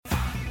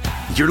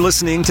You're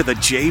listening to The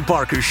Jay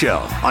Barker Show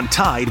on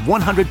Tide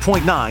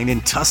 100.9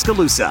 in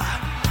Tuscaloosa.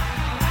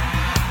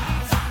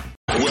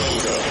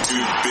 Welcome to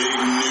Big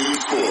News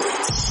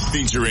Sports,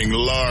 featuring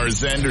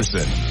Lars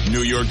Anderson,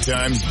 New York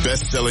Times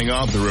best-selling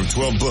author of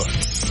 12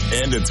 books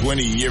and a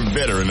 20-year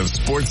veteran of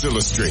Sports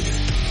Illustrated.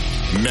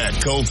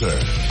 Matt Coulter,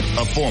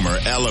 a former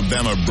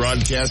Alabama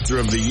Broadcaster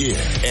of the Year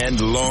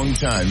and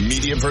longtime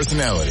media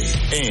personality.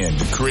 And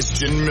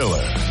Christian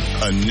Miller,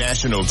 a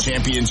national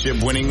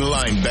championship-winning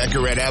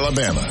linebacker at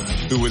Alabama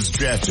who was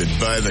drafted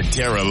by the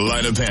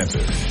Carolina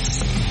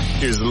Panthers.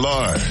 Here's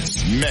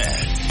Lars,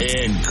 Matt,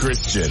 and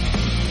Christian.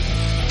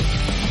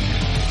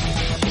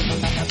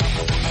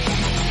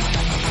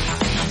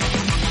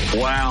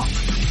 Wow,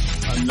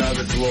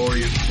 another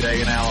glorious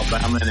day in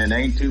Alabama, and it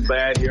ain't too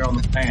bad here on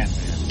the Panhandle.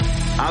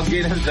 I'll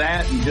get into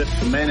that in just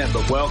a minute,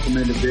 but welcome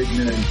into Big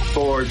News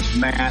Sports.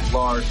 Matt,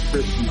 Lars,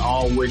 Christian,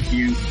 all with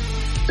you.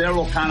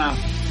 Several kind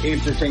of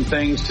interesting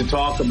things to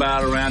talk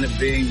about around it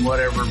being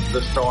whatever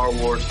the Star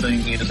Wars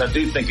thing is. I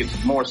do think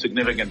it's more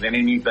significant than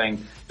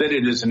anything that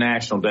it is a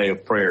National Day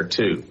of Prayer,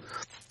 too.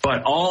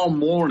 But all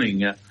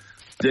morning,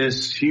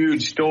 this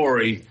huge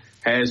story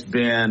has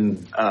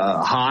been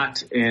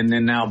hot and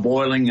then now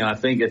boiling. And I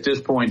think at this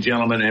point,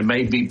 gentlemen, it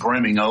may be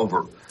brimming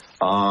over.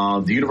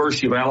 The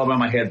University of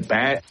Alabama head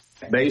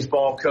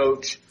baseball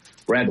coach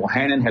Brad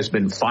Bohannon has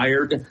been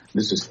fired.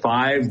 This is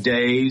 5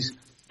 days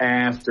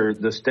after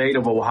the state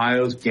of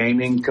Ohio's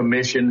gaming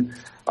commission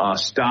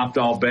stopped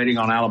all betting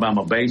on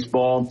Alabama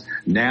baseball.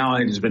 Now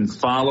it has been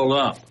followed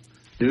up.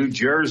 New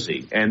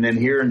Jersey, and then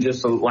here in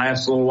just the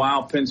last little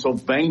while,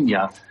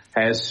 Pennsylvania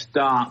has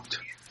stopped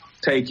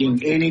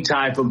taking any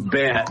type of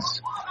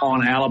bets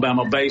on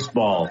Alabama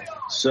baseball.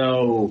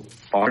 So,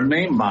 pardon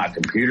me, my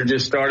computer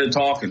just started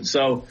talking.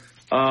 So,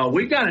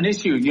 we've got an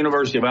issue at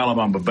University of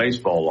Alabama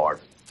baseball, Lord.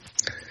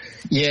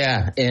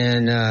 Yeah,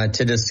 and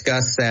to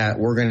discuss that,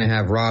 we're going to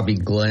have Robbie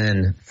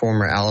Glenn,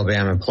 former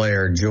Alabama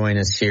player, join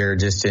us here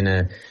just in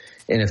a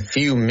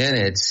few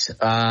minutes.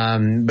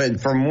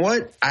 But from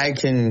what I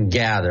can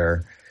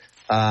gather,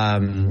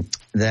 so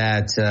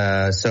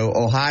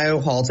Ohio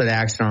halted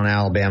action on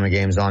Alabama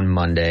games on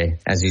Monday,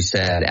 as you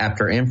said,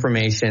 after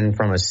information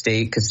from a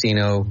state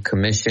casino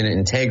commission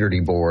integrity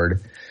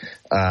board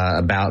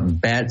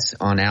about bets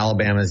on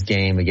Alabama's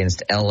game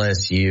against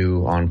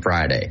LSU on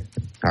Friday.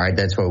 All right,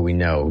 that's what we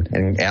know.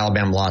 And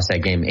Alabama lost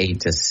that game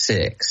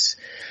 8-6.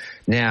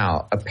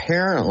 Now,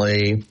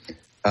 apparently,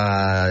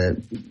 the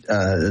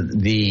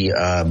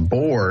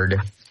board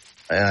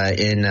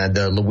in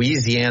the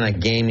Louisiana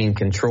Gaming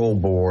Control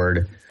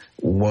Board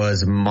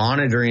was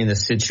monitoring the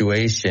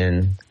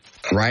situation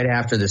right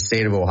after the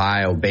state of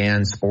Ohio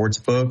banned sports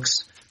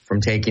books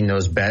from taking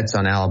those bets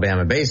on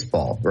Alabama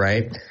baseball,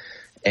 right?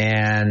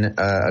 And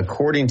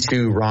according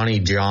to Ronnie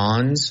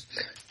Johns,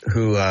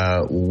 who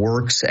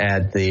works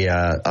at the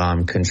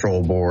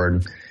control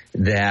board,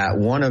 that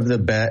one of the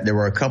there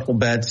were a couple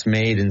bets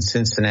made in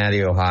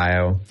Cincinnati,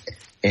 Ohio,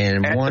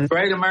 and at one the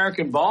Great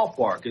American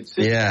Ballpark.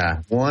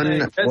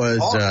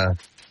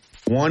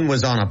 One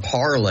was on a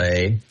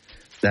parlay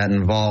that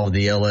involved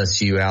the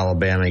LSU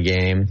Alabama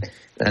game,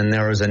 and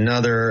there was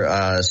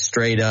another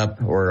straight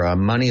up or a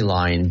money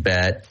line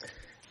bet,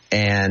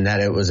 and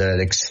that it was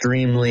an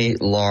extremely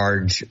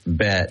large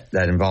bet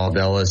that involved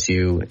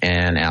LSU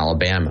and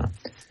Alabama.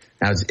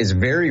 Now, it's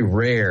very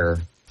rare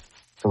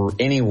for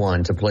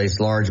anyone to place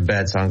large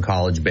bets on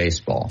college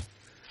baseball.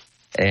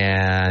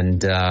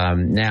 And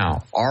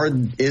now,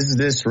 is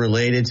this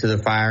related to the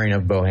firing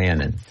of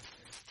Bohannon?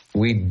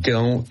 We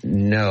don't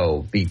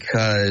know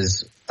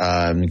because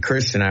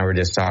Christian and I were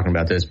just talking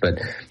about this, but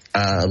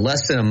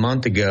less than a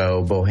month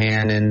ago,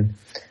 Bohannon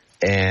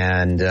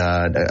and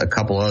a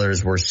couple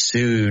others were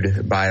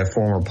sued by a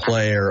former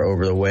player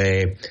over the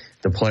way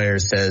the player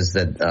says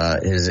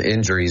that his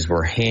injuries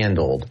were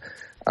handled.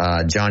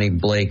 Johnny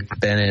Blake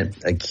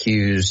Bennett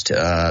accused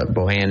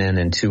Bohannon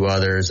and two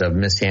others of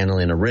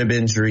mishandling a rib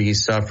injury he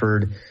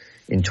suffered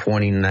in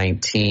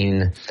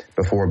 2019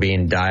 before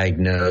being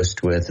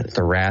diagnosed with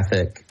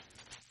thoracic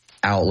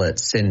outlet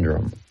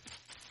syndrome.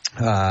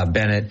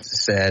 Bennett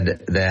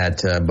said that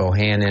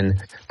Bohannon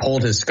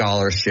pulled his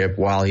scholarship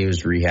while he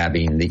was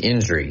rehabbing the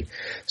injury.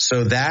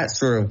 So that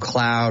sort of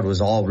cloud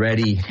was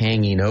already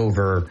hanging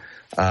over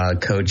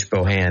Coach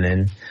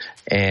Bohannon.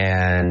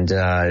 And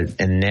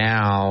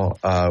now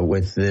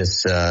with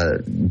this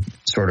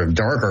sort of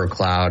darker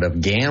cloud of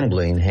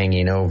gambling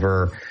hanging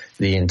over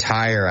the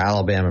entire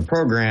Alabama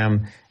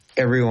program,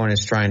 everyone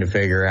is trying to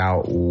figure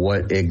out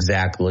what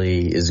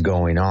exactly is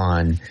going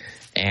on.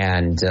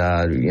 And,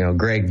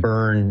 Greg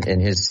Byrne in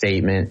his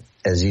statement,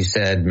 as you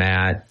said,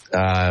 Matt,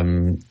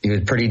 he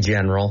was pretty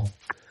general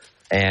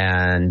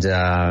and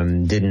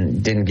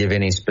didn't give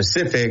any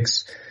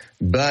specifics,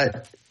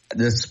 but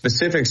the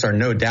specifics are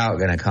no doubt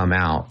going to come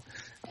out.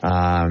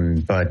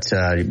 But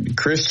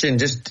Christian,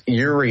 just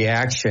your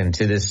reaction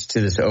to this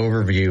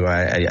overview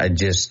I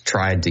just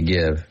tried to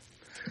give.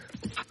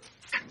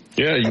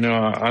 Yeah,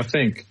 I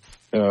think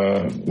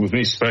with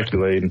me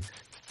speculating,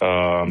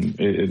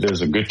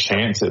 there's a good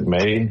chance it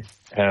may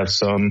have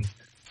some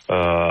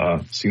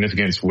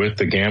significance with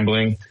the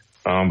gambling.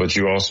 But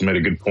you also made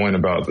a good point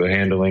about the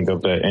handling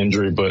of that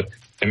injury.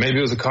 And maybe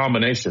it was a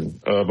combination.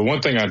 But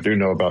one thing I do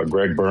know about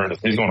Greg Byrne is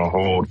he's going to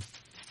hold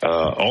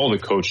all the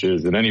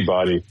coaches and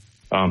anybody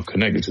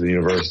connected to the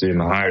university in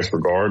the highest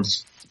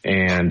regards.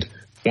 And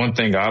one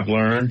thing I've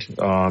learned,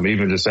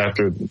 even just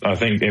after, I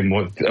think,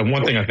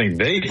 one thing I think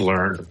they've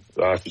learned,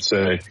 I should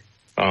say,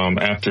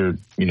 after,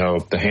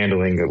 the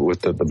handling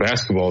with the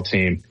basketball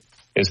team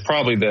is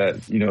probably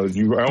that,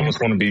 you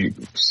almost want to be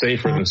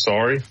safer than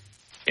sorry.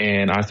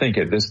 And I think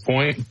at this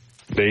point,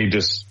 they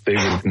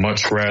would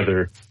much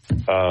rather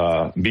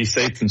be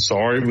safe than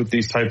sorry with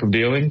these type of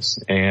dealings.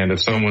 And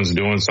if someone's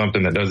doing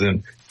something that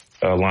doesn't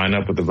line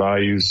up with the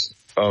values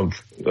of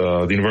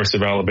the University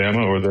of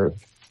Alabama or the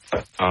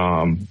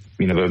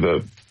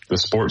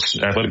sports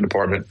athletic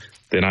department,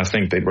 then I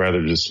think they'd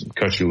rather just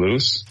cut you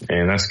loose.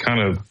 And that's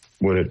kind of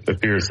what it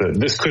appears that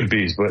this could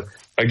be. But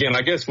again,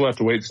 I guess we'll have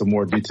to wait till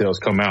more details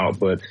come out.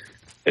 But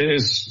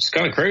it's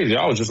kind of crazy.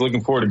 I was just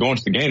looking forward to going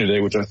to the game today,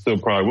 which I still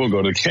probably will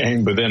go to the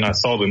game. But then I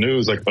saw the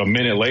news like a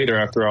minute later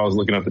after I was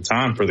looking at the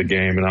time for the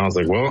game. And I was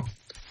like, well,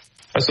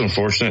 that's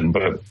unfortunate.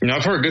 But,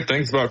 I've heard good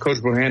things about Coach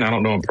Bohannon. I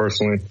don't know him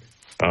personally.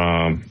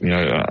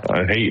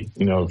 I hate,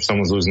 if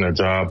someone's losing their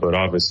job. But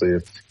obviously,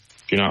 if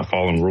you're not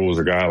following rules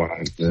or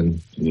guidelines,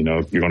 then,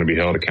 you're going to be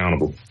held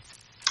accountable.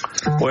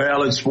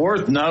 Well, it's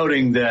worth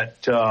noting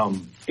that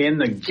in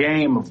the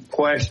game of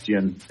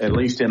question, at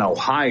least in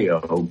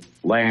Ohio,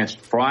 last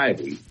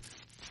Friday,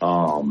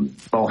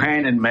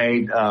 Bohannon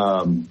made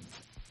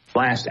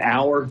last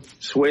hour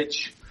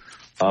switch,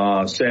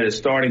 said his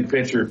starting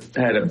pitcher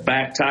had a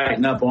back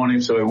tighten up on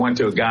him, so he went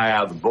to a guy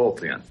out of the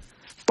bullpen.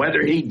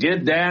 Whether he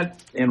did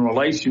that in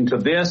relation to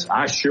this,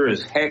 I sure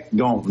as heck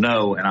don't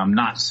know, and I'm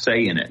not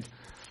saying it.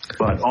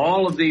 But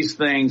all of these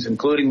things,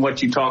 including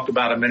what you talked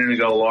about a minute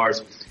ago,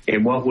 Lars,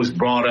 and what was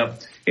brought up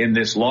in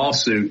this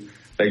lawsuit,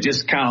 they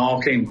just kind of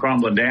all came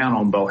crumbling down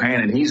on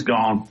Bohannon. He's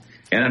gone.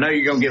 And I know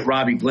you're going to get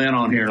Robbie Glenn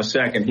on here in a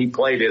second. He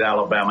played at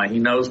Alabama. He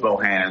knows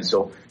Bohannon,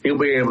 so he'll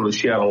be able to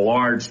shed a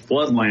large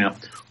flood lamp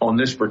on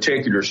this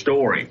particular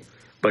story.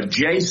 But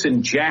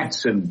Jason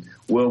Jackson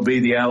will be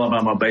the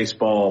Alabama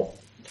baseball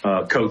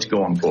coach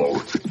going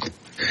forward.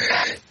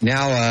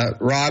 Now,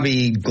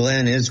 Robbie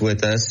Glenn is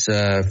with us,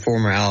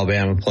 former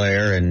Alabama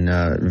player and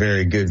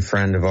very good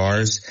friend of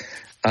ours.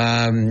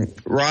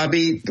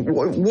 Robbie,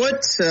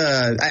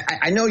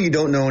 I know you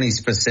don't know any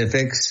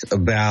specifics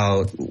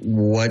about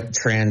what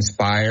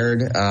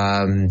transpired.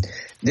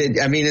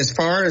 As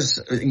far as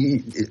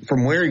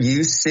from where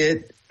you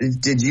sit,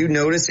 did you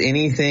notice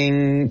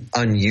anything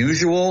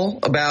unusual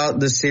about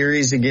the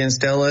series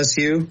against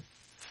LSU?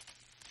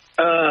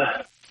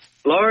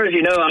 Lars,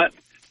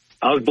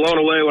 I was blown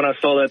away when I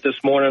saw that this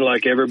morning,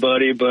 like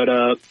everybody, but,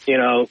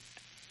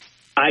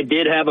 I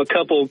did have a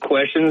couple of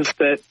questions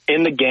that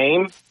in the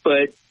game,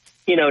 but,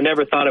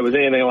 never thought it was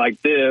anything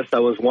like this. I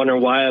was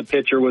wondering why a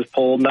pitcher was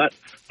pulled, not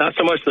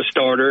so much the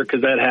starter,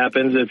 because that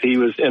happens if he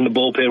was in the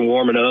bullpen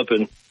warming up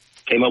and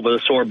came up with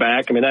a sore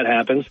back. That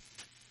happens.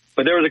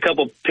 But there was a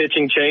couple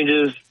pitching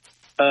changes,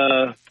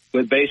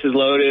 with bases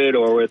loaded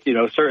or with,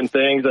 certain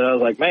things that I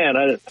was like, man,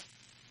 I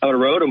would have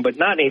wrote him, but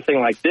not anything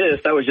like this.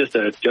 That was just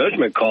a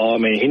judgment call.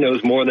 He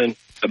knows more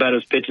about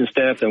his pitching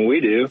staff than we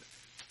do.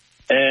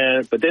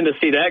 But then to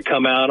see that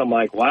come out, I'm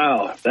like,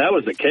 wow, that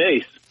was the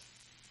case.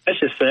 That's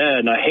just sad,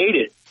 and I hate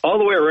it all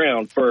the way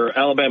around for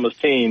Alabama's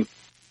team.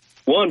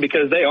 One,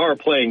 because they are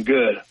playing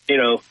good.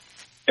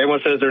 Everyone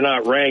says they're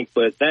not ranked,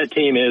 but that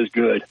team is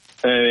good,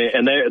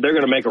 and they're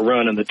going to make a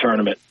run in the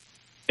tournament.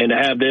 And to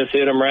have this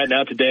hit them right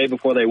now today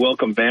before they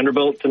welcome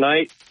Vanderbilt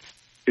tonight,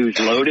 who's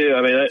loaded,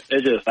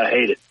 I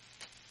hate it.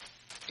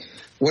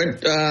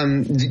 What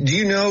do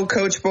you know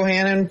Coach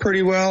Bohannon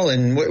pretty well,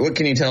 and what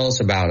can you tell us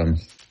about him?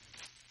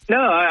 No,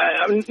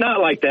 I'm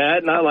not like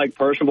that, not like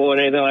personable or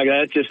anything like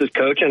that. Just as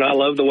coaching, I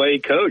love the way he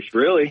coached.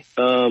 Really,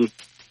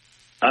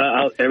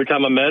 every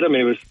time I met him,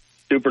 he was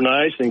super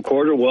nice and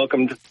cordial.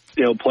 Welcomed,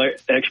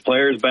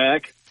 ex-players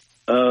back.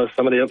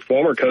 Some of the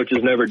former coaches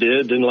never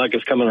didn't like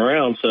us coming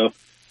around. So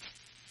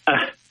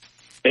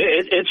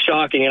it's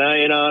shocking, and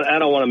I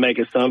don't want to make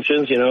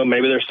assumptions.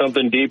 Maybe there's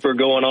something deeper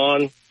going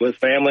on with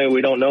family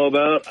we don't know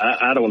about.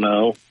 I don't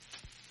know.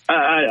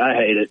 I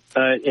hate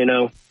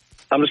it.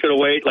 I'm just going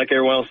to wait like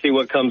everyone else, see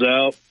what comes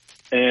out.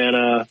 And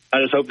I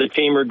just hope the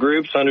team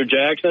regroups under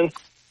Jackson,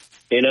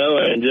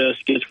 and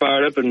just gets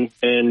fired up and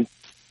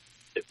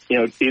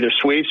either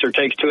sweeps or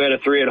takes 2 out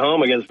of 3 at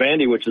home against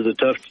Vandy, which is a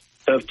tough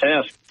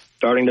task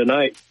starting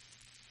tonight.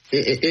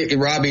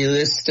 Robbie,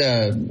 this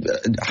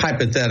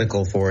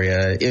hypothetical for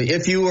you.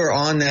 If you were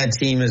on that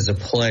team as a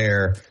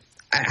player,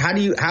 how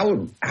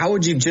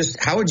would you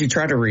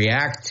try to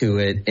react to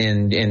it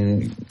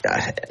and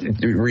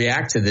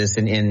react to this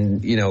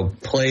and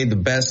play the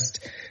best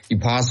you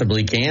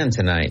possibly can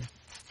tonight?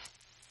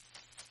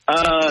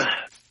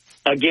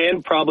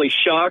 Again, probably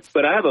shocked,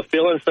 but I have a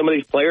feeling some of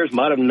these players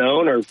might have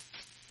known, or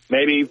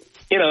maybe,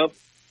 like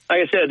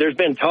I said, there's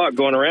been talk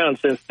going around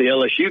since the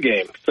LSU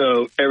game.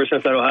 So ever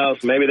since that Ohio,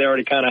 so maybe they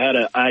already kind of had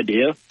an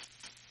idea.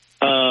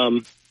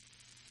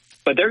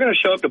 but they're going to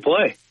show up to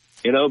play.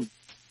 You know,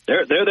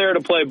 they're there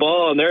to play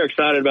ball, and they're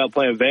excited about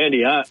playing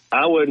Vandy.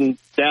 I wouldn't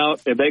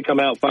doubt if they come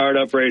out fired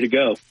up, ready to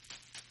go.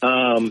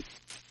 I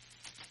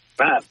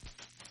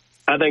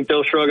think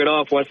they'll shrug it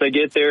off once they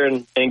get there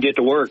and get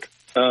to work.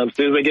 As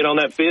soon as they get on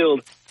that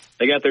field,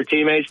 they got their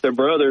teammates, their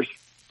brothers.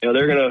 You know,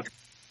 they're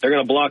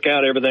gonna block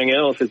out everything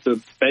else. It's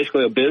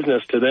basically a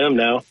business to them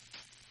now.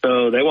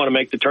 So they want to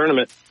make the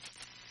tournament.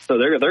 So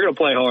they're gonna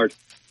play hard.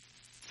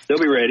 They'll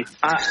be ready.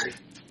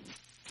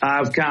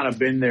 I've kind of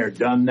been there,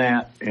 done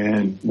that,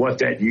 and what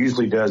that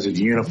usually does is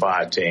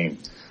unify a team.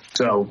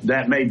 So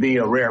that may be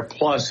a rare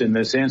plus in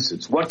this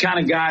instance. What kind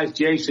of guy is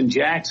Jason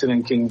Jackson,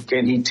 and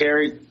can he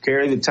carry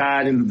the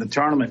Tide into the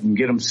tournament and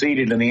get them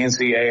seeded in the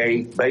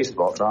NCAA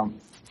baseball,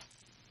 Tom?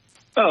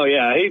 Oh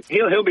yeah,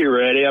 he'll be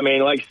ready. I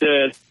mean, like I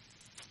said,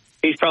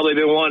 he's probably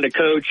been wanting to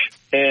coach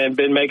and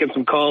been making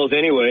some calls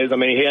anyways. I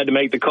mean, he had to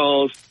make the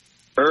calls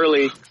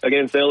early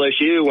against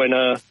LSU when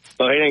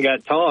Bohannon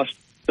got tossed.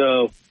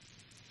 So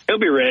he'll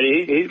be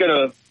ready.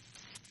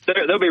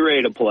 They'll be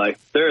ready to play.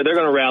 They're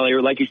going to rally,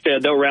 like you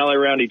said. They'll rally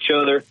around each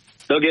other.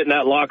 They'll get in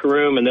that locker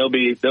room and they'll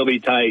be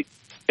tight.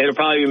 It'll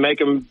probably make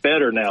them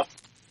better now.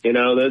 You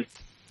know,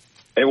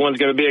 everyone's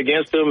going to be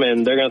against them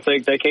and they're going to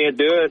think they can't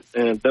do it,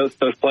 and those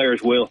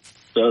players will.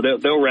 So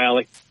they'll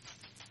rally.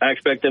 I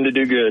expect them to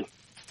do good.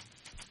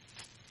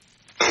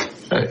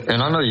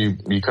 And I know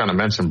you kind of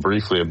mentioned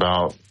briefly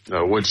about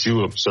what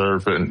you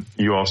observed, and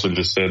you also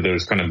just said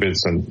there's kind of been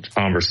some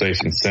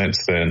conversation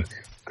since then.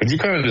 Could you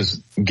kind of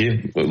just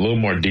give a little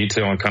more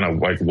detail on kind of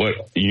like what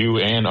you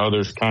and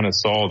others kind of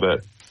saw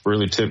that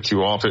really tipped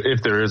you off,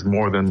 if there is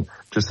more than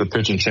just the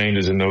pitching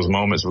changes in those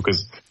moments?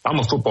 Because I'm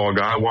a football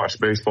guy. I watch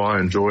baseball. I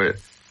enjoy it.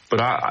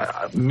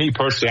 But me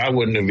personally, I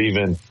wouldn't have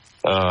even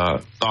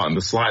thought in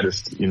the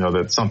slightest,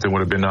 that something would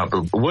have been up.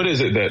 But what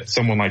is it that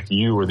someone like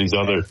you or these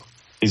other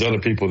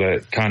people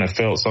that kind of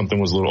felt something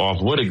was a little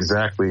off? What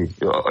exactly,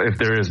 if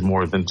there is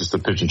more than just the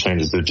pitching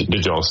changes,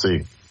 did y'all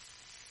see?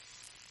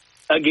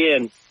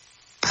 Again,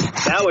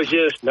 that was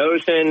just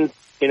noticing,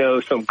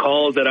 some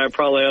calls that I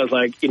was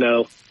like,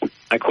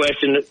 I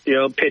questioned,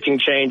 pitching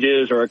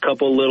changes or a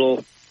couple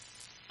little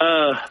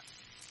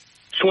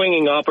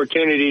swinging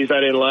opportunities I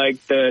didn't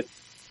like that,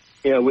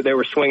 they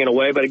were swinging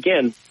away. But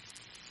again,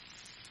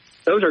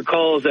 those are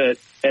calls that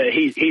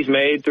he's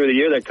made through the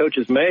year that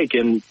coaches make.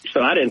 And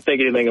so I didn't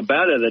think anything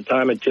about it at the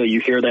time until you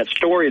hear that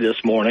story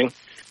this morning.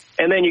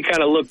 And then you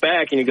kind of look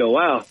back and you go,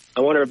 wow,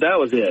 I wonder if that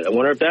was it.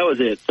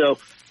 So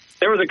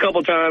there was a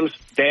couple times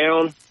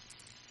down.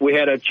 We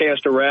had a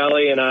chance to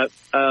rally, and I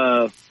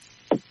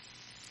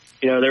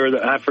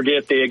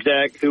forget the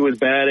exact who was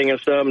batting or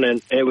something,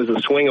 and it was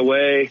a swing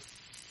away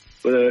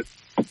when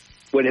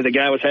the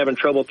guy was having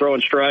trouble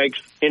throwing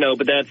strikes,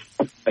 but that's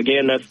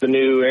the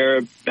new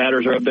era.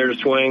 Batters are up there to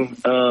swing.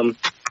 The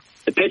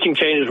pitching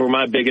changes were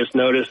my biggest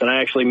notice, and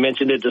I actually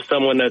mentioned it to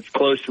someone that's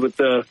close with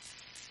the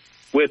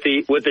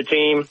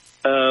team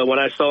when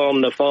I saw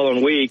them the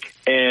following week,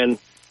 and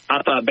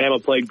I thought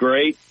Bama played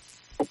great.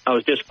 I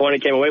was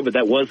disappointed came away, but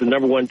that was the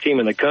number one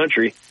team in the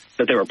country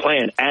that they were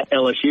playing at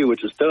LSU,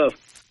 which is tough.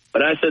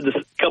 But I said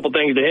a couple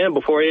things to him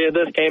before any of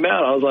this came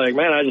out. I was like,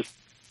 man,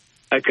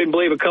 I couldn't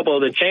believe a couple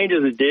of the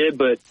changes it did,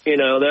 but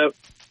that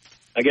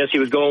I guess he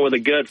was going with a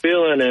gut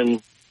feeling.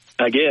 And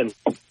again,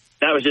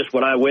 that was just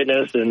what I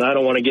witnessed, and I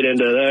don't want to get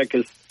into that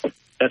because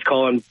that's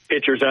calling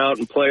pitchers out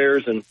and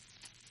players. And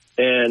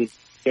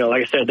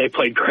like I said, they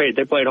played great.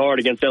 They played hard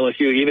against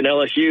LSU. Even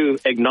LSU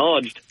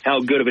acknowledged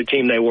how good of a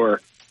team they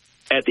were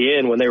at the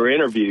end when they were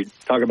interviewed.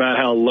 Talk about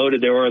how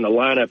loaded they were in the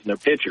lineup and their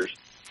pitchers.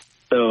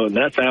 So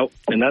that's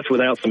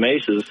without some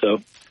aces.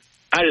 So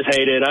I just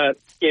hate it.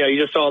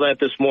 You just saw that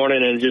this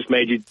morning, and it just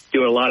made you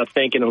do a lot of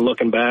thinking and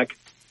looking back.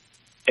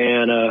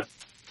 And I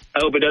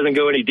hope it doesn't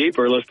go any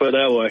deeper. Let's put it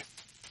that way.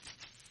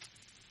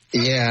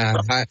 Yeah,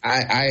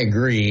 I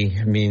agree.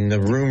 I mean, the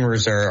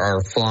rumors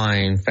are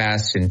flying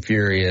fast and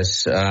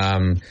furious.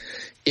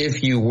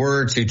 If you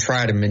were to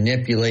try to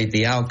manipulate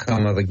the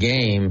outcome of a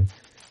game,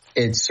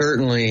 it's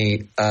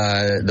certainly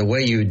the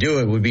way you would do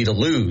it would be to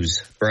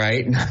lose,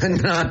 right?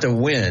 Not to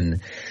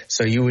win.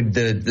 So you would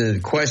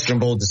the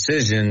questionable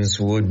decisions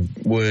would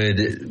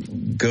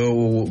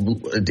go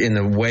in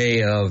the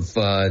way of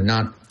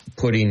not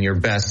putting your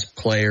best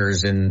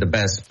players in the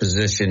best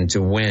position to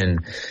win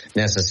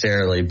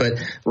necessarily. But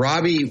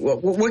Robbie,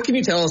 what can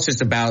you tell us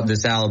just about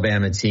this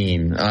Alabama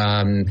team?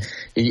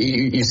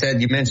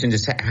 You mentioned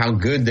just how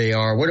good they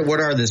are. What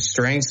are the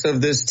strengths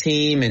of this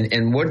team,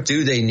 and what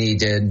do they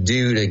need to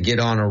do to get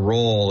on a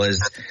roll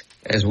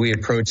as we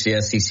approach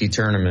the SEC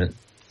tournament?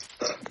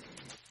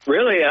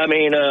 Really, I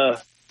mean,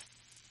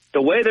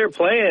 the way they're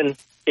playing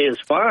is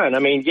fine. I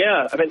mean,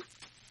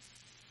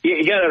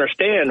 you got to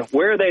understand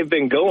where they've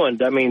been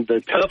going. I mean,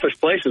 the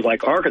toughest places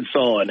like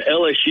Arkansas and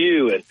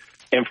LSU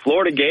and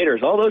Florida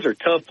Gators, all those are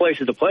tough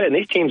places to play, and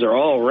these teams are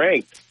all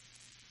ranked.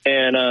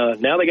 And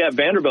now they got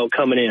Vanderbilt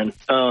coming in.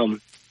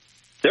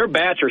 Their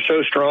bats are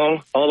so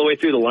strong all the way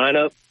through the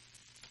lineup.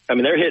 I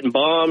mean, they're hitting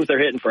bombs. They're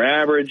hitting for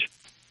average.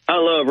 I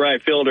love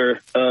right fielder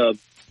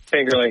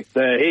Pingerly.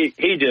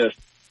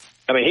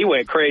 I mean, he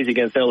went crazy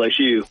against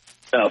LSU.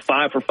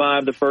 5 for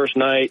 5 the first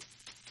night.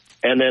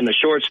 And then the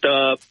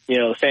shortstop,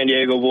 San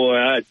Diego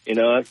boy,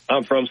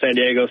 I'm from San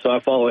Diego, so I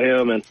follow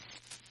him. And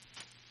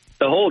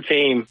the whole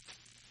team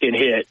can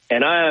hit.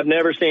 And I have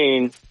never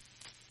seen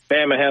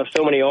Bama have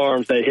so many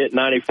arms that hit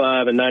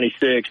 95 and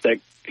 96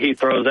 that he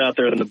throws out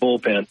there in the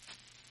bullpen.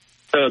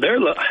 So they're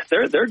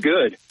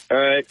good. All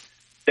right.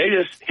 They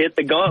just hit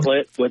the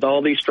gauntlet with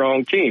all these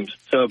strong teams.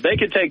 So if they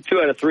could take 2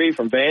 out of 3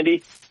 from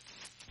Vandy,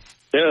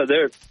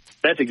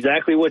 that's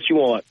exactly what you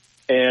want.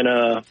 And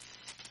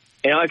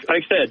like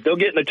I said, they'll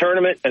get in the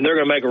tournament and they're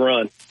going to make a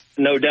run.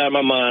 No doubt in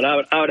my mind.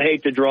 I would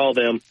hate to draw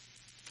them.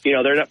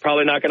 They're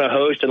probably not going to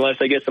host unless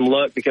they get some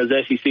luck because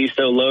SEC is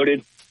so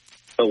loaded.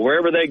 But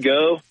wherever they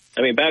go,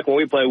 I mean, back when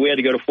we played, we had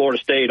to go to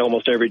Florida State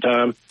almost every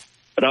time.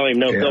 But I don't even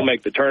know if they'll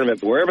make the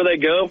tournament. But wherever they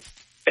go,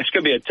 it's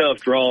going to be a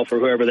tough draw for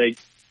whoever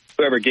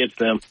gets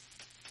them.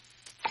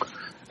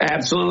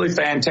 Absolutely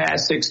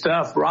fantastic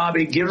stuff.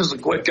 Robbie, give us a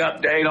quick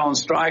update on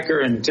Striker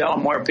and tell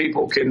them where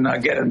people can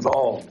get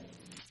involved.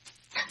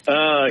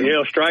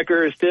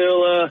 Striker is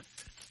still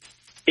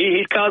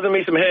he's causing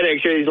me some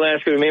headaches here these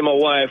last few. Me and my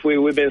wife,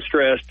 we've been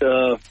stressed.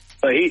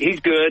 But he's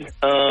good.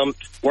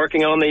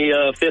 Working on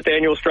the 5th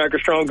annual Striker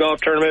Strong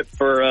Golf Tournament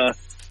for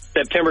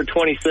September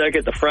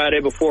 22nd, the Friday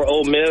before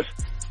Ole Miss.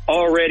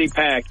 Already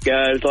packed,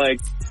 guys. Like,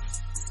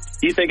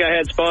 you think I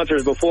had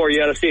sponsors before? You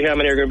got to see how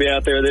many are going to be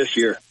out there this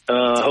year.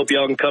 I hope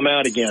y'all can come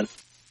out again.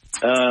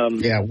 We'll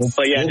just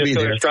be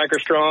go there. to Striker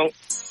Strong.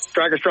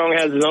 Striker Strong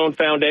has his own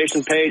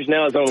foundation page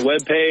now, his own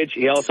web page.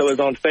 He also is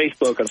on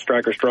Facebook on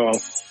Striker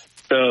Strong.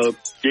 So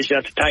just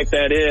have to type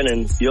that in,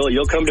 and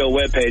you'll come to a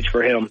web page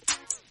for him.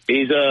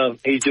 He's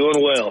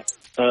doing well.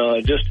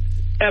 Just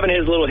having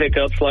his little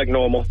hiccups like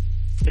normal.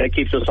 That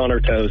keeps us on our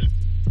toes.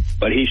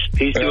 But he's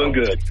doing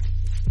good.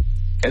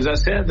 As I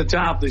said at the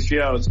top of the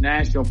show, it's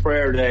National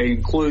Prayer Day.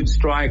 Includes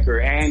Striker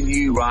and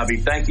you, Robbie.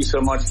 Thank you so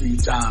much for your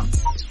time.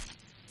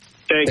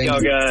 Thank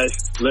y'all, guys.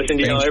 Listen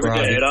to y'all every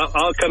day. And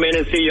I'll come in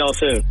and see y'all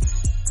soon.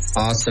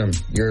 Awesome.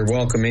 You're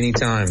welcome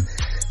anytime.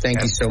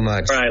 Thank you so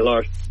much. All right,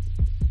 Lars.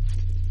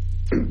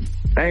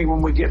 Hey,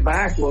 when we get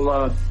back,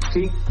 we'll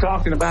keep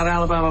talking about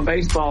Alabama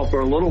baseball for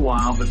a little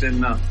while, but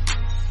then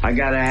I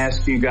got to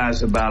ask you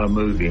guys about a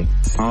movie.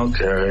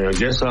 Okay, I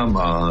guess I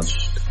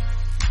must.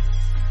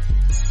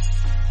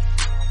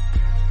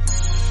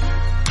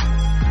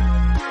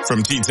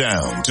 From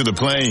T-Town to the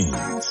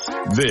Plains,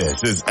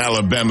 this is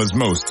Alabama's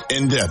most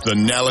in-depth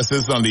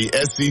analysis on the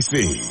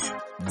SEC.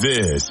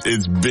 This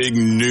is Big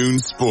Noon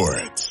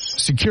Sports.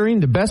 Securing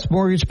the best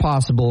mortgage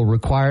possible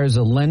requires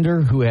a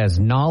lender who has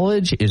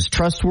knowledge, is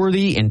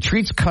trustworthy, and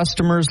treats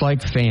customers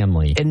like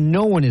family. And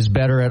no one is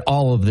better at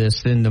all of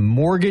this than the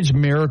mortgage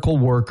miracle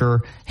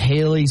worker,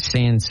 Haley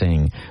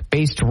Sansing.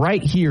 Based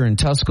right here in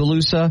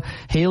Tuscaloosa,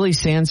 Haley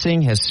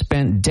Sansing has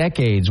spent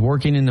decades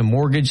working in the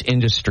mortgage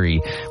industry.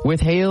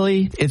 With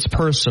Haley, it's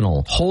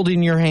personal,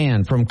 holding your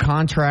hand from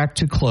contract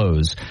to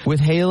close. With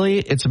Haley,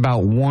 it's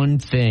about one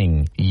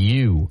thing,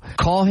 you.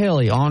 Call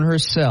Haley on her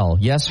cell,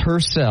 yes, her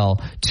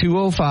cell,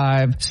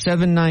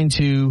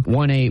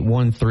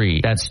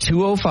 205-792-1813. That's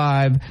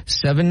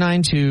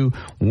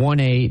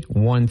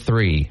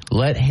 205-792-1813.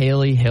 Let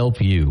Haley help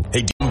you.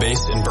 Hey,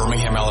 based in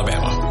Birmingham,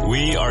 Alabama.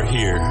 We are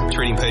here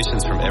treating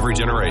patients from every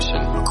generation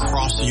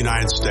across the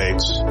United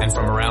States and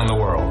from around the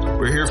world.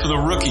 We're here for the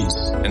rookies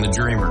and the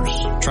dreamers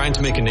trying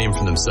to make a name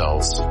for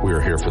themselves. We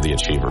are here for the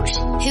achievers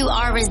who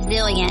are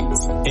resilient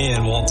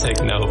and won't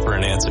take no for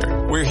an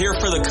answer. We're here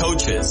for the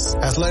coaches,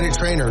 athletic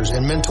trainers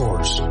and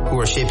mentors who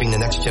are shaping the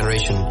next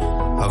generation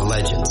of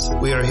legends.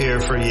 We are here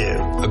for you,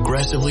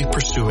 aggressively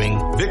pursuing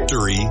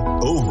victory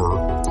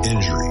over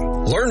injury.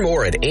 Learn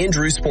more at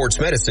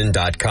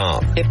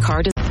andrewsportsmedicine.com. If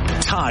car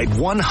Tide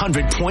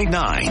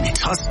 100.9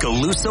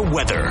 Tuscaloosa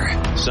weather.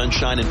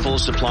 Sunshine in full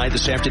supply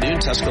this afternoon.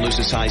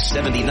 Tuscaloosa's high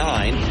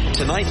 79.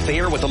 Tonight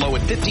fair with a low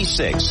at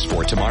 56.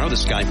 For tomorrow, the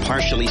sky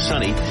partially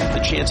sunny.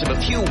 The chance of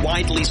a few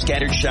widely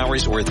scattered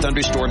showers or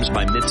thunderstorms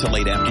by mid to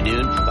late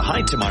afternoon. The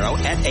high tomorrow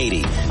at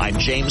 80. I'm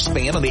James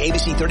Spann on the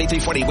ABC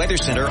 3340 Weather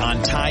Center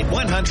on Tide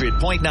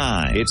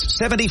 100.9. It's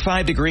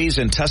 75 degrees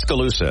in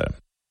Tuscaloosa.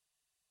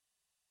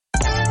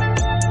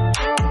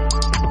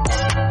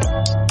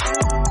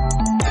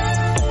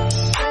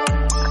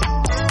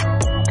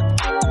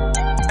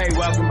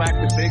 Back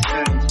to Big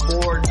Noon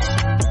Sports,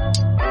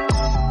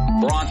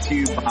 brought to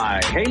you by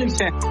Haley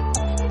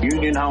Sansing,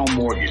 Union Home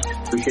Mortgage.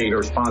 Appreciate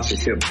her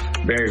sponsorship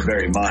very,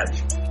 very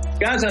much.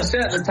 Guys, I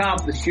said at the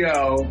top of the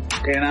show,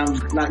 and I'm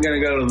not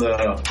going to go to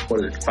the,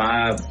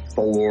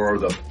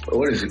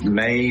 5-4,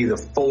 May the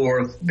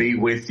 4th, be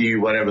with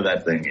you, whatever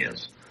that thing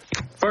is.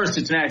 First,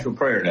 it's National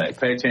Prayer Day.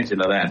 Pay attention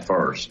to that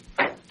first.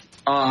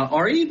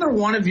 Are either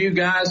one of you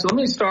guys, let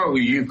me start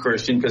with you,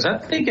 Christian, because I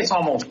think it's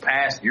almost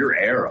past your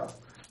era.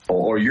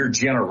 Or your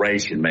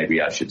generation,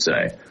 maybe I should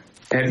say.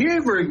 Have you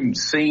ever even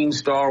seen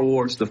Star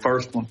Wars, the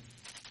first one?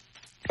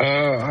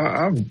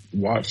 I've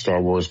watched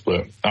Star Wars,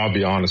 but I'll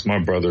be honest, my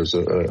brother's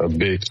a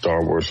big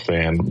Star Wars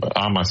fan.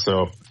 I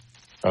myself,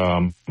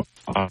 I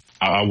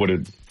would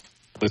have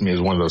listed me as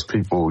one of those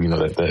people,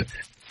 that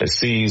that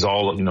sees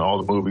all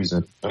the movies.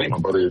 And I think my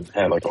brother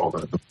had like all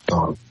the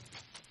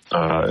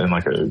and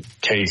like a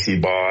case he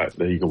bought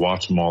that you could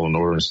watch them all in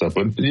order and stuff.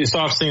 But so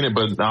I've seen it,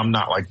 but I'm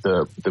not like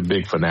the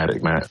big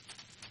fanatic, Matt.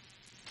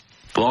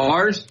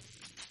 Lars?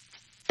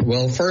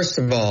 Well, first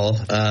of all,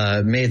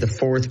 May the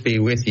 4th be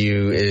with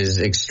you is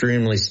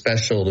extremely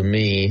special to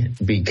me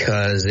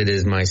because it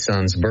is my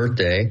son's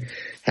birthday.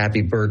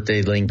 Happy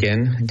birthday,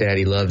 Lincoln.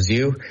 Daddy loves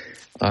you.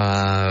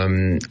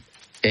 And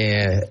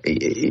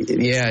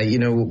yeah,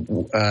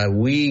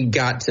 we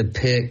got to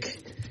pick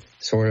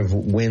sort of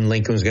when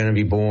Lincoln was going to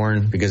be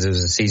born because it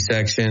was a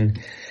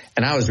C-section.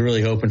 And I was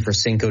really hoping for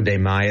Cinco de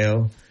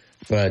Mayo.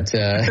 But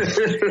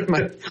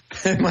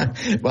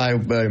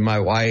my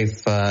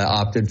wife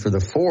opted for the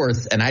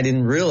 4th, and I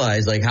didn't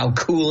realize like how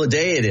cool a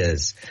day it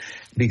is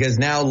because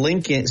now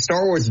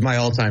Star Wars is my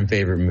all-time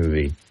favorite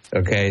movie.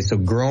 Okay, so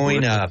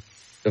growing up,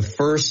 the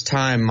first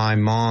time my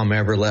mom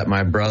ever let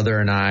my brother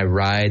and I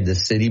ride the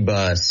city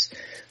bus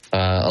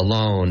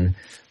alone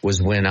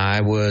was when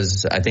I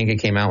think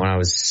it came out when I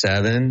was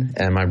 7,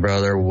 and my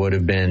brother would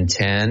have been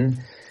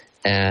 10.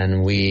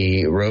 And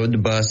we rode the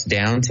bus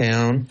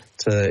downtown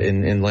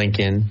in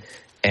Lincoln,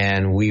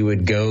 and we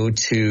would go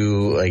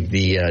to like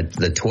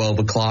the 12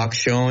 o'clock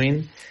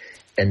showing,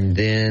 and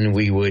then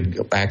we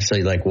would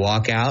actually like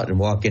walk out and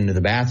walk into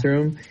the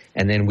bathroom,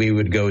 and then we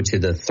would go to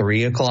the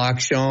 3 o'clock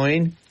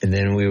showing, and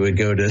then we would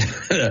go to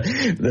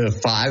the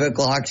 5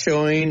 o'clock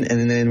showing,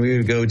 and then we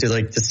would go to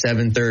like the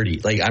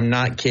 7:30. Like, I'm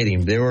not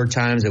kidding. There were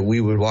times that we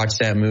would watch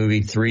that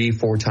movie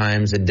 3-4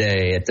 times a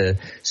day at the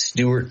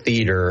Stewart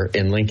Theater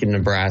in Lincoln,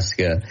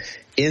 Nebraska.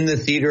 In the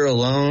theater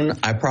alone,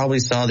 I probably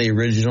saw the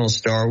original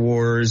Star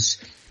Wars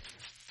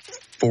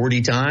 40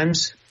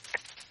 times.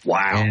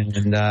 Wow.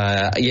 And,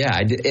 yeah,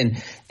 I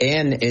did.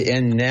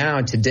 And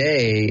now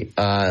today,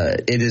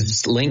 it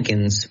is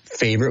Lincoln's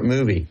favorite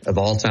movie of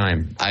all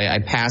time. I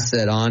passed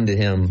that on to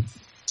him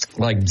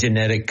like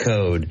genetic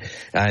code.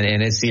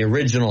 And it's the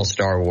original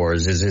Star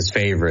Wars is his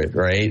favorite,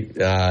 right?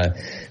 But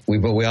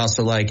we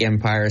also like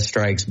Empire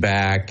Strikes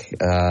Back.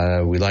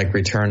 We like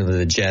Return of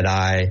the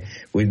Jedi.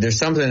 There's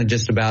something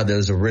just about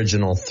those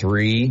original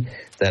 3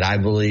 that I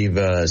believe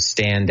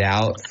stand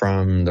out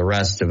from the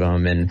rest of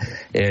them. And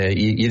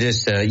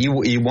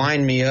you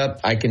wind me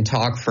up. I can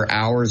talk for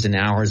hours and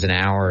hours and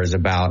hours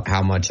about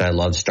how much I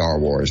love Star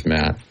Wars,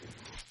 Matt.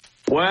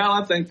 Well,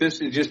 I think this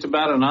is just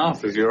about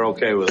enough if you're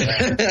okay with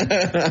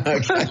that.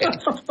 Okay.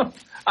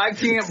 I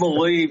can't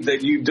believe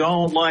that you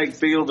don't like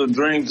Field of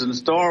Dreams and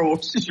Star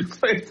Wars is your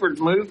favorite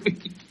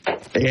movie.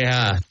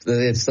 Yeah,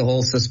 it's the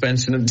whole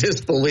suspension of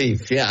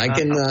disbelief. Yeah, I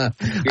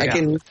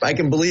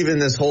can believe in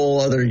this whole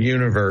other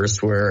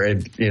universe where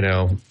it,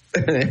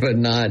 but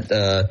not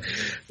a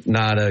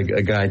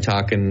guy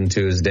talking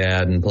to his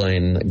dad and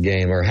playing a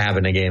game or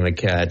having a game of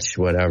catch,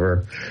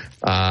 whatever.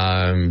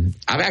 I've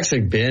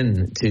actually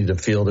been to the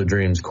Field of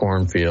Dreams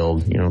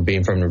cornfield,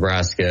 being from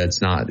Nebraska.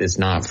 It's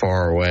not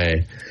far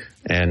away.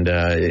 And,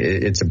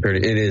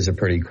 it is a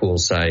pretty cool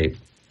sight.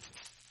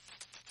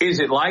 Is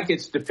it like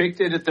it's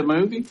depicted at the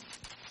movie?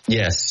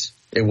 Yes,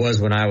 it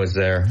was when I was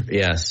there.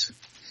 Yes.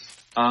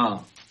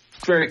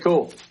 Very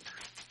cool.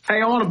 Hey,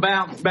 I want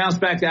to bounce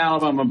back to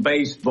Alabama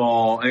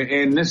baseball,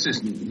 and this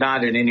is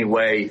not in any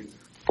way,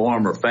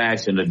 form, or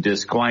fashion a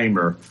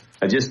disclaimer.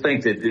 I just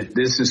think that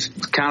this is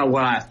kind of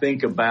what I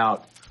think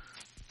about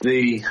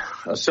the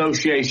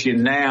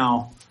association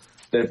now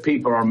that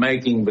people are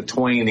making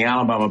between the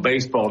Alabama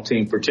baseball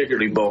team,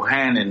 particularly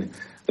Bohannon,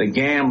 the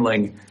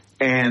gambling,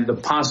 and the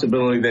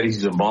possibility that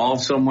he's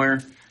involved somewhere.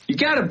 You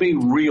got to be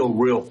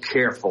real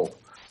careful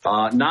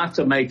not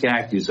to make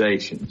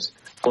accusations.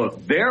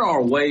 Look, there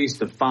are ways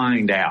to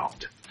find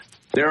out.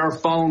 There are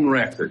phone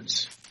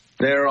records.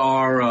 There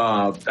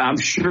are, I'm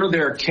sure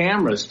there are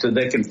cameras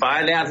that can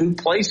find out who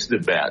placed the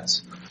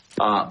bets.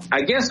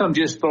 I guess I'm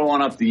just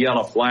throwing up the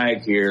yellow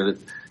flag here that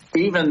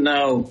even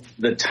though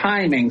the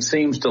timing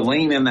seems to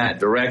lean in that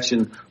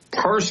direction,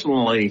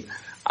 personally,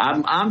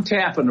 I'm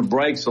tapping the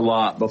brakes a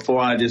lot before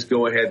I just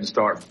go ahead and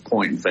start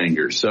pointing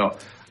fingers. So,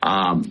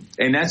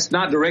 and that's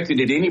not directed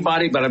at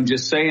anybody, but I'm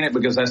just saying it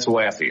because that's the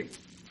way I feel.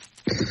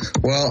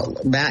 Well,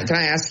 Matt, can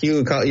I ask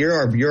you?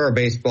 You're a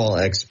baseball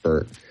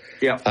expert.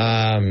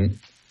 Yeah.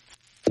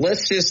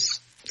 Let's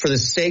just, for the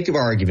sake of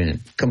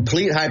argument,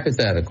 complete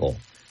hypothetical.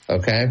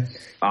 Okay.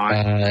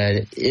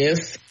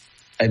 If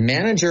a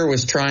manager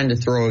was trying to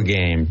throw a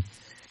game,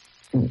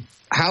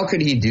 how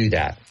could he do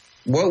that?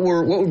 What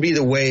would be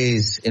the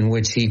ways in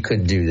which he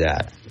could do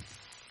that?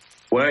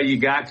 Well, you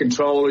got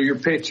control of your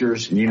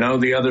pitchers, and you know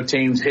the other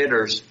team's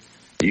hitters.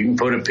 You can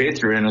put a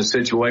pitcher in a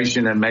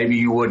situation that maybe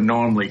you wouldn't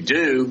normally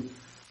do.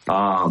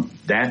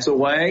 That's a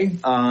way.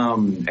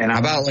 And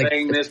I'm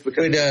saying this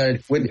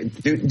because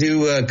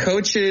do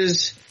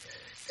coaches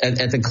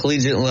at the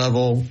collegiate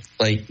level,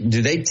 like,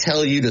 do they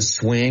tell you to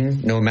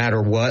swing no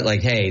matter what?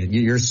 Like, hey,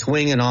 you're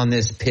swinging on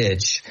this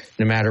pitch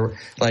no matter,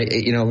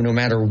 no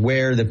matter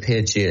where the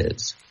pitch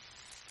is.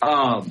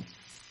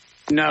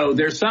 No,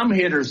 there's some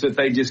hitters that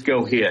they just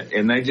go hit,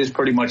 and they just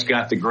pretty much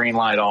got the green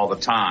light all the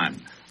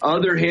time.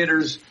 Other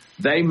hitters,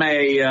 they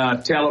may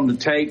tell them to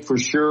take for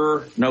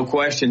sure, no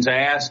questions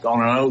asked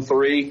on an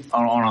 0-3,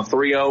 on a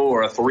 3-0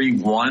 or a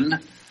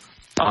 3-1.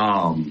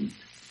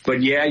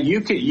 But yeah,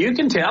 you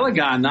can tell a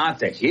guy not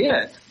to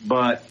hit,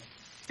 but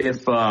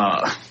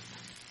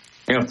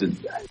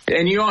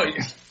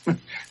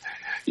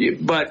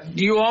but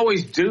you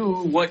always do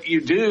what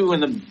you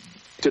do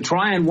to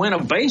try and win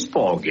a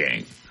baseball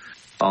game.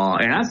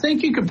 And I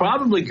think you could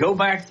probably go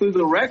back through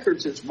the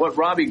records. It's what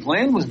Robbie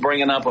Glenn was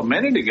bringing up a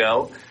minute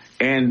ago.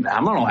 And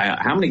I don't know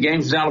how many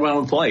games does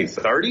Alabama play?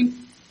 30?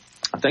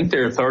 I think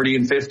they're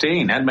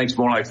 30-15. That makes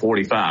more like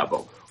 45.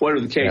 But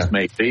whatever the case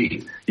may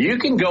be, you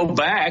can go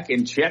back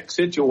and check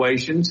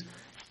situations,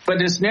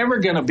 but it's never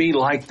going to be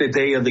like the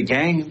day of the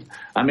game.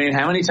 I mean,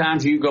 how many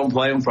times are you going to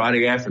play on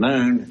Friday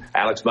afternoon,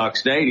 Alex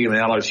Box Stadium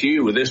and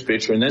LSU with this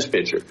pitcher and this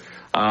pitcher?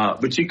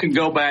 But you can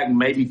go back and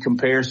maybe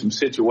compare some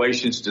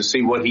situations to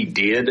see what he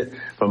did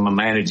from a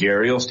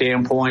managerial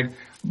standpoint.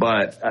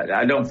 But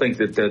I don't think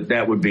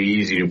that would be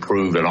easy to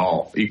prove at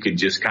all. You could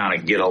just kind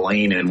of get a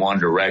lean in one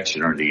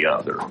direction or the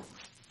other.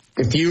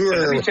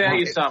 Let me tell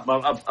you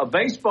something. A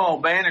baseball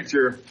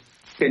manager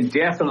can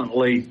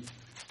definitely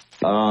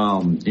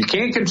you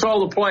can't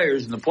control the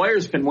players, and the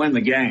players can win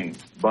the game.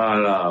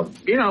 But,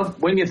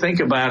 when you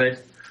think about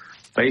it,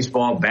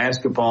 baseball,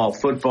 basketball,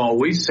 football,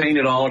 we've seen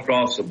it all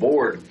across the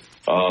board.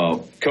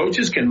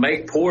 Coaches can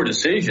make poor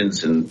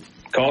decisions and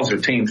cause their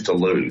teams to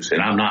lose.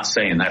 And I'm not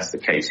saying that's the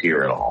case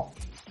here at all.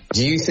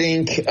 Do you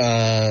think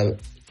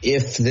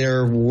if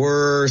there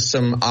were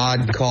some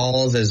odd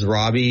calls, as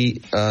Robbie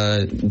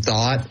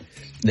thought,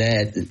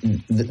 that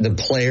the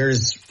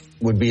players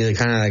would be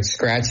kind of like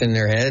scratching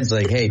their heads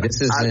like, hey, this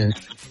isn't...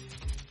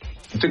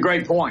 It's a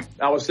great point.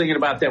 I was thinking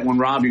about that when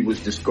Robbie was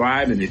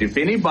describing it. If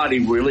anybody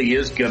really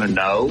is going to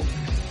know,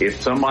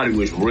 if somebody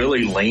was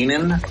really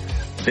leaning,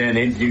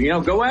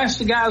 then, go ask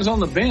the guys on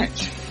the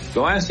bench.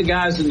 Go ask the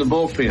guys in the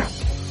bullpen.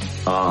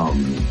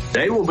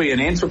 They will be an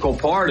integral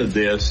part of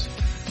this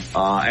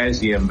as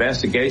the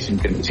investigation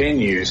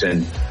continues.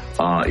 And,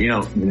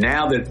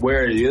 now that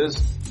where it is,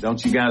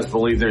 don't you guys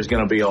believe there's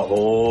going to be a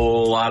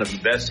whole lot of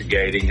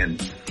investigating? And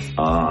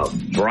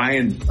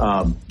Brad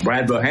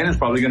Bohannon's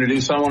probably going to do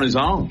some on his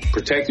own,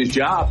 protect his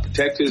job,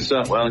 protect his,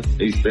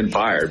 he's been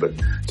fired, but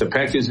to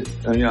protect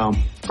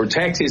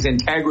his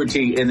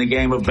integrity in the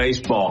game of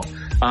baseball.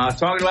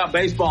 Talking about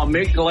baseball,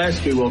 Mick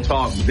Gillespie will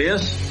talk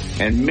this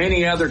and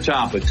many other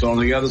topics on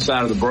the other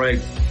side of the break.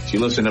 You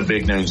listen to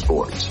Big Noon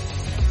Sports.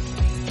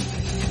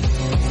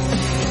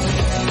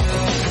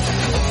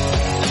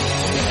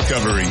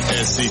 Covering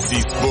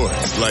SEC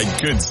sports like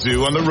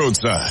kudzu on the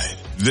roadside.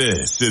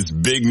 This is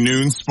Big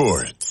Noon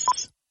Sports.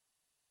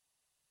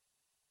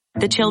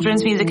 The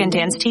children's music and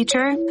dance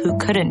teacher who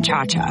couldn't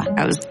cha-cha.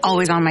 I was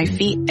always on my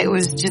feet. It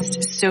was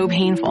just so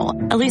painful.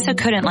 Elisa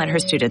couldn't let her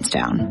students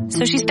down.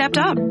 So she stepped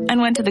up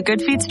and went to the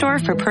Good Feet store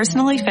for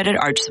personally fitted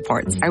arch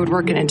supports. I would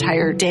work an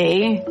entire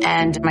day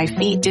and my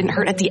feet didn't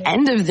hurt at the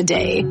end of the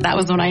day. That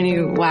was when I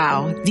knew,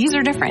 wow, these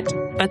are different.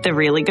 But the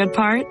really good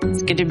part,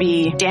 it's good to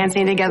be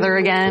dancing together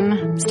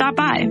again. Stop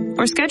by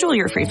or schedule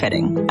your free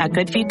fitting at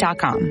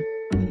goodfeet.com.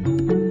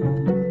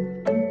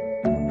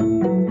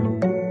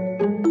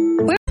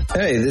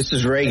 Hey, this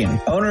is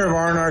Reagan, owner of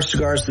R&R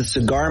Cigars, the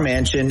Cigar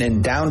Mansion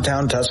in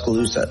downtown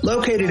Tuscaloosa,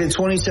 located at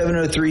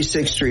 2703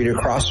 6th Street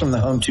across from the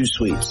Home 2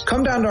 Suites.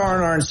 Come down to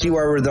R&R and see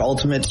why we're the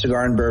ultimate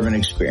cigar and bourbon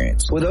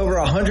experience. With over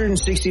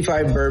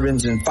 165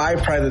 bourbons and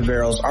 5 private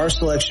barrels, our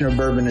selection of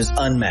bourbon is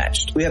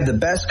unmatched. We have the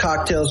best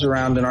cocktails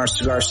around and our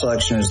cigar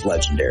selection is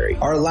legendary.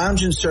 Our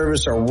lounge and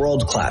service are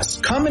world class.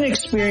 Come and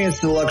experience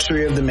the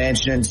luxury of the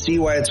mansion and see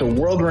why it's a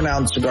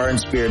world-renowned cigar and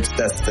spirits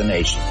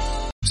destination.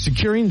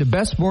 Securing the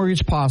best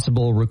mortgage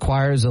possible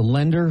requires a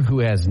lender who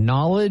has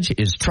knowledge,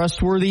 is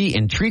trustworthy,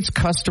 and treats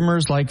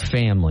customers like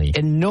family.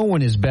 And no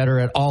one is better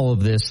at all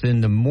of this than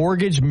the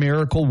mortgage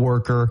miracle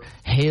worker,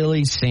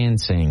 Haley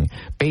Sansing.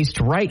 Based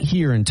right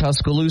here in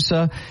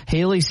Tuscaloosa,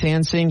 Haley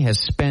Sansing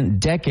has spent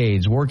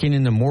decades working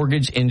in the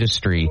mortgage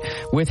industry.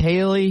 With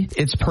Haley,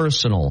 it's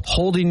personal,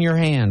 holding your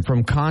hand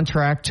from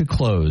contract to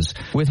close.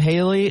 With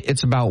Haley,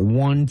 it's about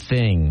one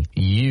thing,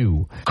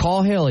 you.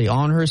 Call Haley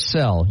on her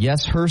cell,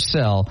 yes, her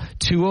cell,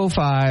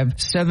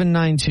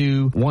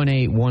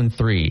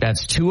 205-792-1813.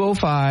 That's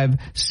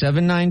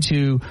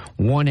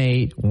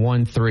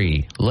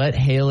 205-792-1813. Let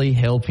Haley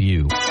help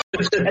you.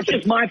 That's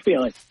just my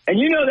feeling. And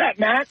you know that,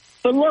 Matt.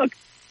 But look,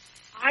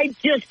 I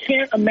just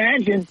can't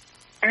imagine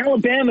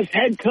Alabama's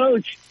head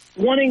coach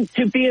wanting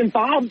to be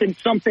involved in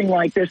something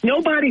like this.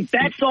 Nobody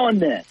bets on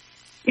this.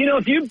 You know,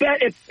 if you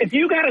got a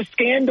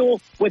scandal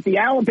with the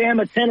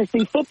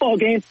Alabama-Tennessee football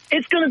game,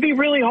 it's going to be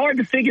really hard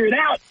to figure it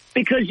out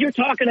because you're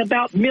talking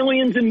about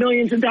millions and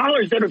millions of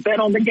dollars that are bet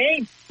on the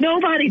game.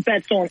 Nobody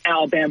bets on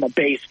Alabama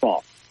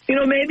baseball. You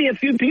know, maybe a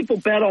few people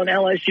bet on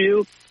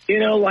LSU. You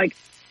know, like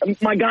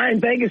my guy in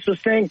Vegas was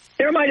saying,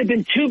 there might have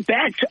been 2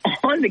 bets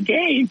on the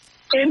game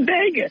in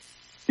Vegas.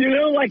 You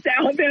know, like the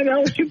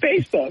Alabama-LSU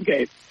baseball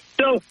game.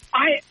 So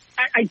I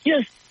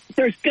just,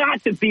 there's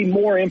got to be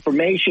more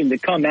information to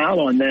come out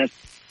on this.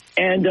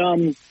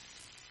 And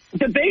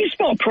the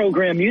baseball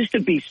program used to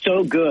be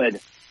so good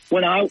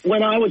when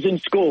I was in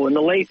school in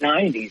the late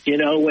 90s. You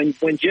know,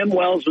 when Jim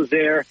Wells was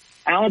there,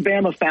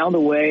 Alabama found a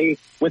way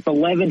with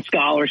 11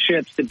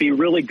 scholarships to be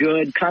really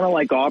good, kind of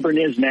like Auburn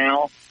is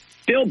now.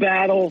 Bill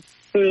Battle,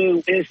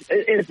 who is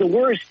the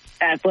worst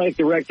athletic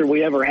director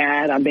we ever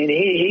had. I mean,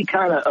 he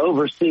kind of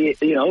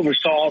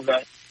oversaw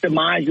the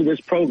demise of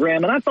this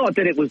program, and I thought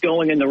that it was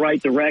going in the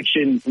right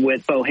direction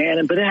with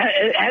Bohannon, but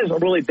it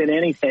hasn't really been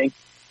anything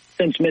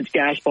since Mitch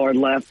Gaspard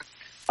left.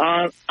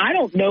 I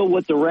don't know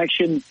what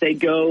direction they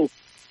go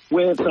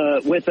with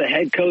a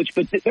head coach,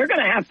 but they're going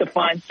to have to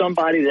find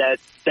somebody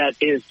that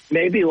is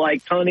maybe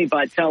like Tony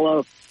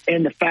Vitello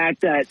in the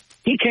fact that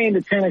he came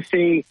to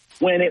Tennessee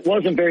when it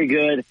wasn't very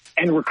good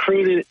and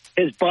recruited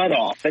his butt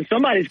off. And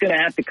somebody's going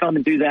to have to come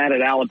and do that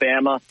at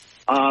Alabama.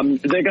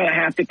 They're going to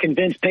have to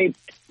convince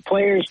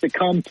players to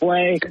come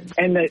play,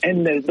 and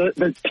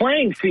the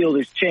playing field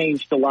has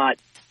changed a lot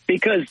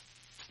because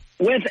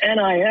with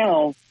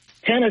NIL,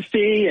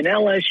 Tennessee and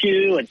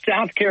LSU and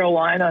South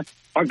Carolina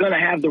are going to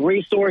have the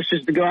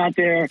resources to go out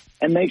there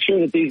and make sure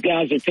that these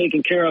guys are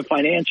taken care of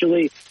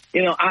financially.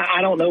 You know,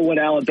 I don't know what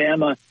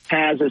Alabama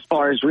has as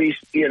far as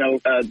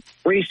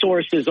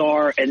resources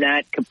are in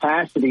that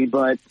capacity,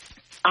 but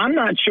I'm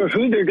not sure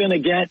who they're going to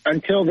get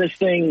until this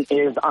thing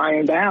is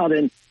ironed out.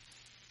 And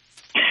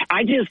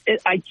I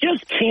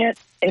just can't,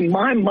 in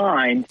my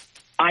mind,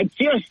 I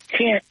just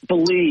can't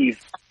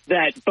believe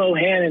that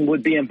Bohannon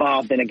would be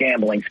involved in a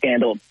gambling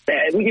scandal.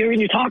 When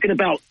you're talking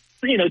about,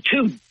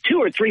 two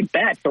or three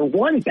bets or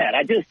one bet,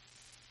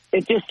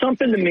 it's just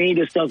something to me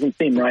just doesn't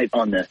seem right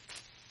on this.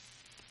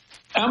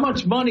 How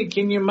much money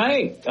can you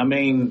make? I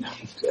mean,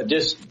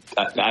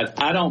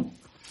 I don't,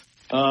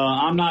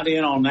 I'm not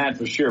in on that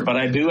for sure, but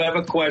I do have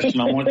a question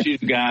I want you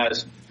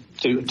guys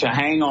to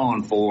hang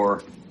on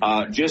for.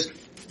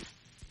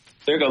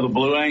 There go the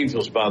Blue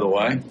Angels, by the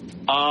way.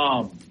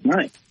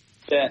 Right.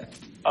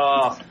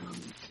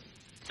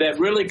 That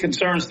really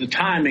concerns the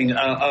timing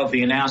of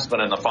the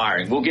announcement and the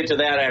firing. We'll get to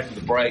that after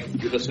the break.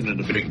 You're listening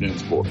to Big Noon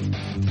Sport.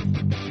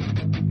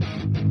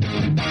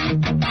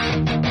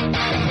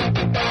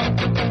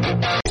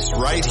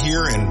 Right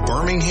here in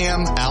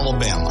Birmingham,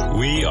 Alabama.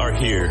 We are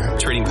here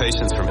treating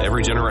patients from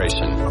every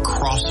generation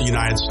across the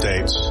United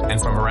States and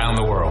from around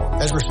the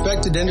world. As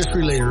respected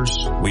industry leaders,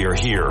 we are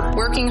here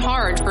working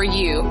hard for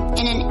you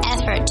in an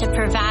effort to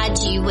provide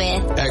you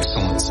with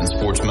excellence in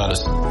sports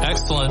medicine,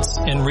 excellence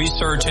in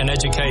research and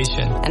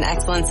education, and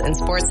excellence in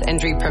sports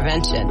injury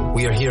prevention.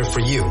 We are here for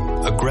you,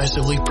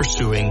 aggressively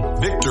pursuing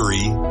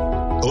victory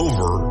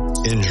over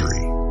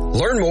injury.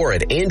 Learn more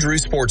at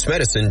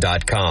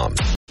andrewsportsmedicine.com.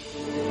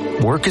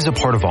 Work is a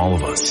part of all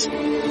of us.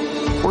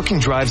 Working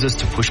drives us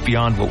to push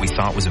beyond what we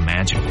thought was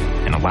imaginable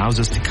and allows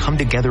us to come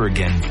together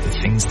again for the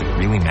things that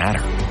really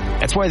matter.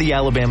 That's why the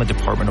Alabama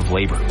Department of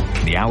Labor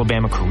and the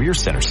Alabama Career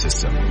Center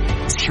system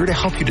is here to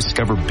help you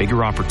discover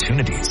bigger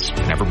opportunities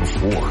than ever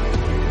before.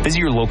 Visit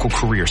your local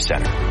career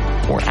center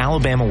or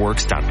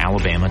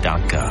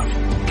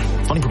alabamaworks.alabama.gov.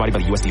 Funding provided by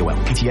the USDOL,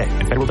 PTA,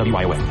 and Federal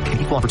WIOA, an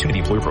Equal Opportunity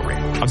Employer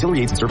Program.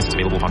 Auxiliary aids and services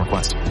available upon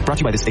request. Brought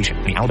to you by this station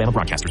and the Alabama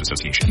Broadcasters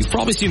Association. You've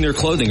probably seen their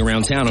clothing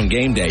around town on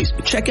game days,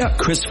 but check out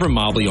Christopher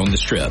Mobley on the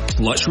Strip.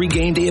 Luxury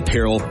game day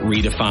apparel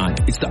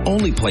redefined. It's the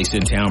only place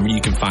in town where you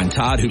can find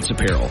Todd Hoops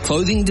apparel.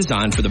 Clothing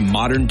designed for the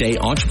modern day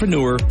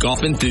entrepreneur,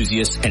 golf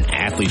enthusiast, and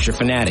athleisure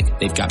fanatic.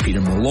 They've got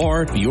Peter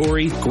Millar,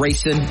 Fiore,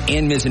 Grayson,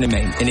 and Mizzen &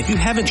 Main. And if you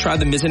haven't tried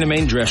the Mizzen &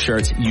 Main dress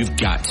shirts, you've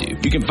got to.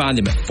 You can find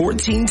them at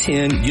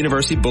 1410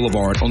 University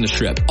Boulevard on the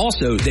Strip.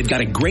 Also, they've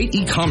got a great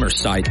e-commerce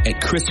site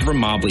at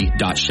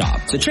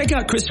ChristopherMobley.shop. So check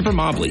out Christopher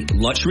Mobley,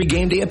 luxury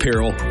game day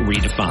apparel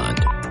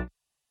redefined.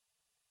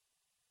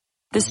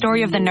 The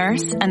story of the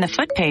nurse and the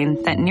foot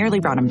pain that nearly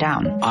brought him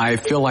down. I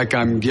feel like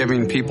I'm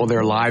giving people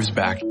their lives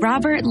back.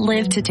 Robert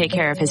lived to take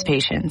care of his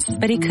patients,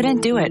 but he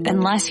couldn't do it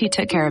unless he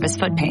took care of his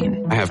foot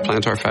pain. I have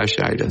plantar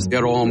fasciitis.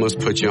 It'll almost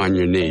put you on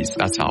your knees.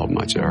 That's how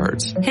much it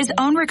hurts. His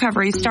own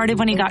recovery started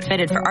when he got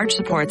fitted for arch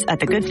supports at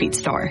the Good Feet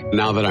store.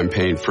 Now that I'm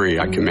pain-free,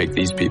 I can make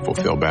these people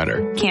feel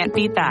better. Can't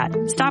beat that.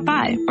 Stop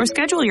by or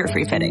schedule your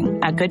free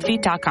fitting at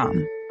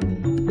goodfeet.com.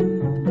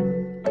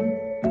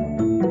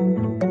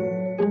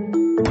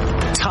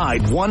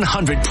 Tide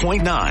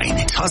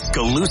 100.9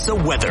 Tuscaloosa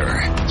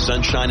weather.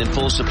 Sunshine in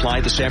full supply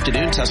this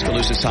afternoon.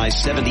 Tuscaloosa's high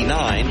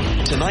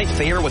 79. Tonight,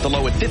 fair with a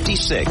low at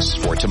 56.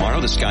 For tomorrow,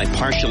 the sky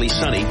partially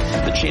sunny.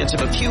 The chance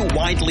of a few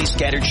widely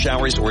scattered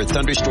showers or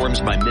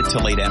thunderstorms by mid to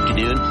late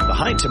afternoon. The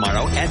high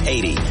tomorrow at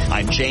 80.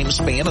 I'm James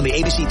Spann on the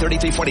ABC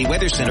 3340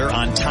 Weather Center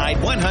on Tide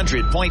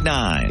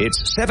 100.9.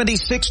 It's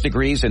 76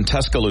 degrees in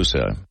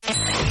Tuscaloosa.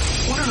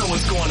 Want to know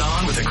what's going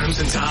on with the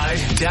Crimson Tide?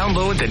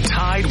 Download the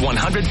Tide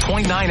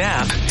 100.9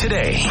 app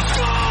today.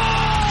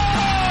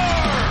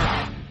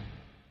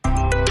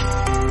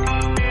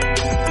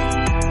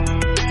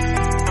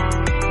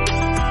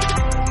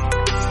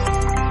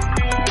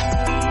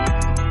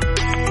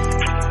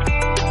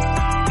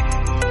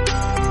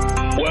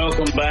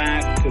 Welcome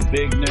back to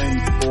Big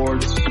Noon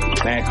Sports.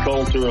 Matt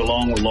Coulter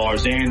along with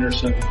Lars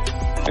Anderson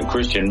and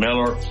Christian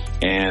Miller.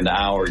 And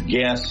our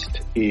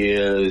guest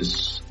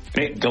is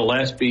Mick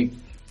Gillespie.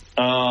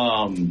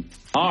 All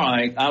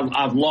right,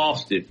 I've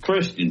lost it.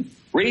 Christian,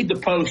 read the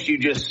post you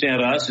just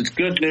sent us. It's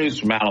good news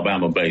from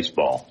Alabama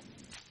baseball.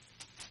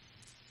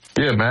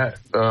 Yeah, Matt.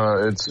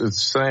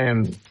 It's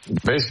saying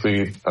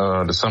basically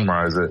to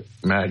summarize it,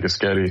 Matt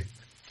Gischetti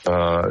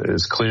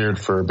is cleared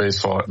for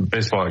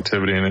baseball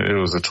activity, and it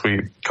was a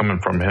tweet coming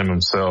from him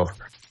himself.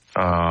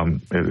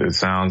 It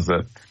sounds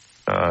that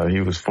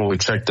he was fully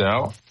checked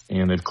out,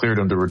 and they've cleared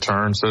him to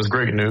return. So it's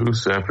great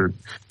news after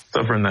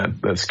suffering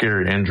that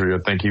scary injury. I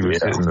think he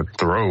was hit in the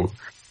throat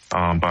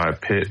by a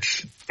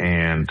pitch,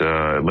 and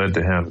it led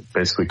to him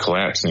basically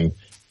collapsing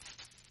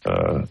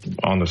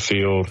on the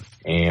field.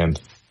 And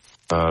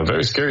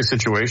very scary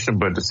situation,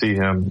 but to see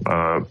him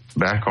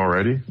back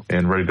already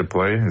and ready to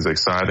play is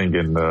exciting,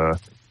 and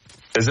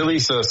there's at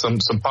least some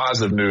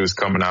positive news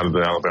coming out of the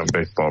Alabama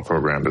baseball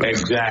program today.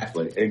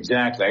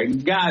 Exactly.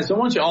 Guys, I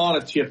want you all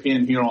to chip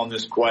in here on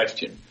this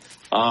question.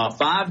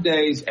 5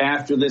 days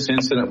after this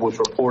incident was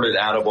reported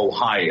out of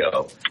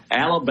Ohio,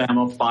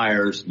 Alabama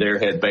fires their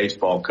head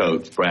baseball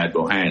coach, Brad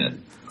Bohannon.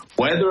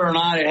 Whether or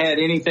not it had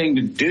anything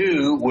to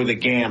do with a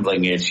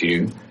gambling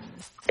issue,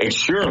 it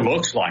sure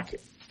looks like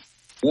it.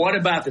 What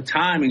about the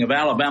timing of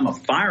Alabama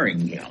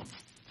firing him?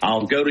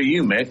 I'll go to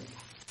you, Mick.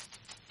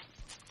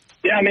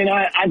 Yeah, I mean,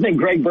 I think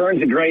Greg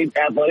Byrne's a great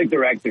athletic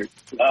director.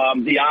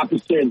 The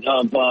opposite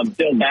of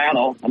Bill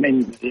Battle. I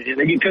mean,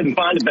 you couldn't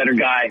find a better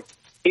guy.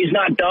 He's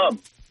not dumb.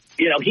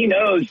 You know, he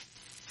knows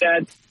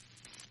that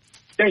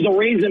there's a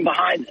reason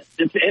behind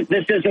this.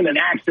 This isn't an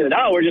accident.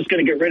 Oh, we're just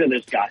going to get rid of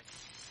this guy.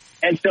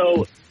 And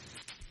so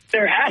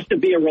there has to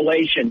be a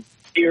relation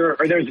here,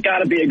 or there's got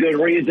to be a good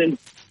reason.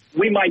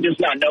 We might just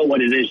not know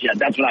what it is yet.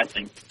 That's what I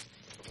think.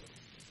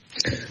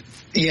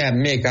 Yeah,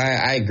 Mick,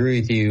 I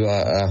agree with you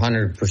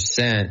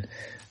 100%.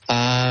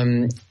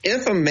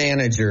 If a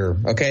manager,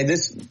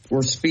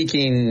 we're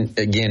speaking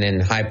again in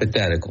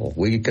hypothetical,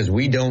 because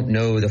we don't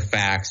know the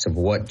facts of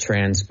what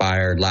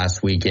transpired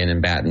last weekend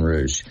in Baton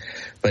Rouge.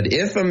 But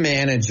if a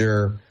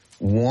manager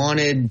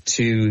wanted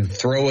to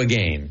throw a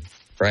game,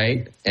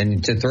 right?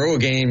 And to throw a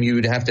game, you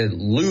would have to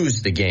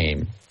lose the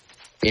game.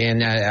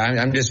 And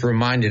I'm just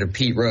reminded of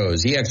Pete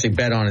Rose. He actually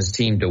bet on his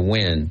team to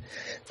win.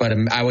 But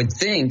I would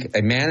think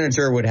a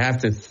manager would have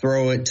to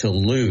throw it to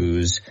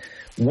lose.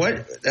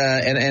 What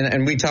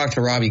and we talked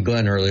to Robbie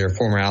Glenn earlier,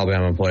 former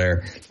Alabama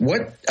player.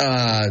 What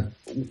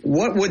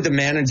would the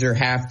manager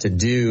have to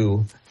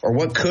do, or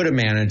what could a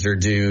manager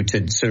do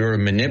to sort of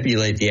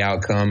manipulate the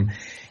outcome?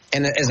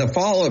 And as a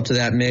follow-up to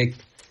that, Mick,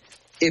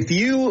 if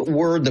you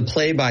were the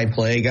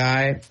play-by-play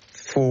guy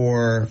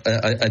for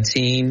a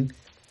team,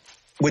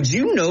 would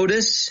you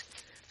notice,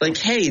 like,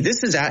 hey,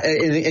 this is,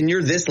 and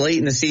you're this late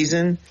in the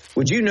season,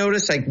 would you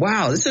notice, like,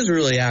 wow, this is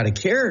really out of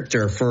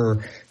character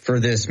for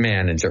this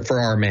manager, for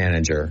our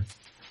manager?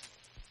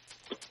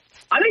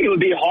 I think it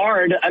would be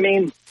hard. I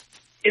mean,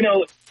 you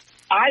know,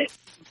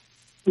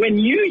 when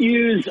you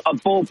use a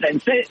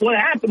bullpen, say what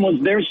happened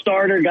was their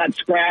starter got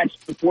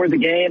scratched before the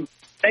game.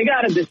 They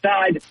got to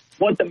decide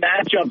what the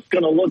matchup's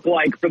going to look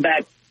like for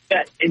that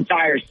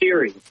entire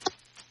series.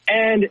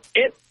 And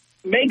it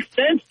makes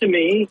sense to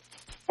me,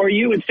 or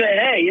you would say,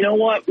 hey, you know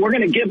what, we're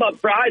going to give up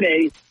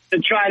Friday to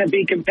try to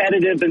be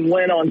competitive and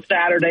win on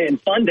Saturday and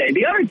Sunday.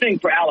 The other thing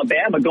for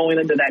Alabama going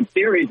into that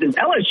series is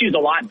LSU's a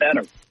lot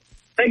better.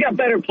 They got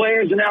better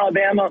players in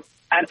Alabama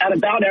at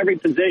about every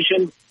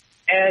position,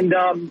 and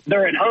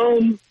they're at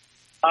home.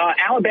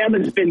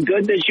 Alabama's been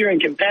good this year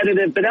and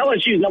competitive, but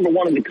LSU's number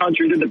one in the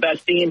country. They're the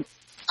best team.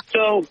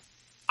 So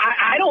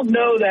I don't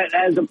know that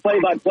as a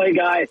play-by-play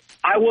guy,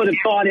 I would have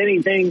thought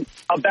anything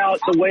about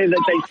the way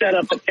that they set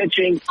up the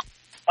pitching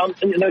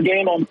in the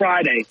game on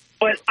Friday.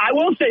 But I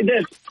will say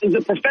this,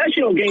 the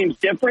professional game's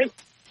different,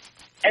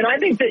 and I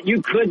think that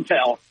you could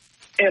tell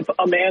if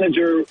a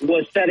manager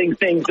was setting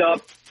things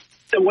up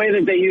the way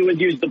that they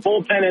would use the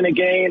bullpen in a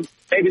game,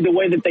 maybe the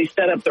way that they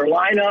set up their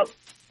lineup.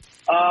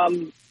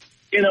 I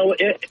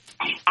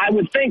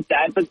would think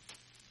that, but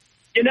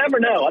you never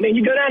know. I mean,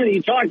 you go down and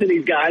you talk to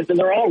these guys, and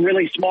they're all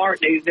really smart.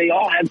 They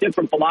all have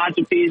different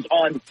philosophies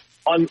on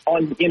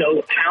you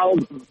know, how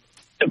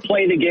to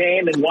play the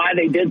game and why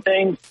they did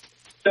things.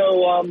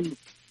 So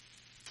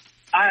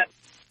I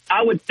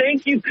would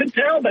think you could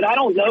tell, but I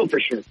don't know for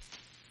sure.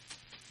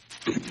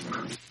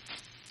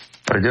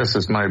 I guess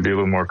this might be a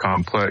little more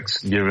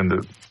complex given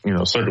the, you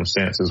know,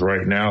 circumstances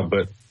right now.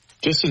 But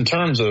just in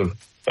terms of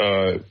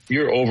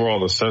your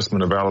overall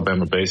assessment of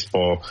Alabama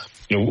baseball,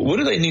 you know, what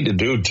do they need to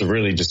do to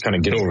really just kind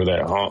of get over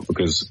that hump?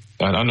 Because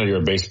I know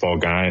you're a baseball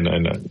guy, and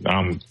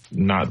I'm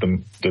not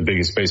the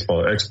biggest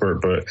baseball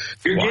expert, but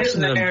you're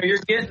getting there. You're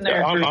getting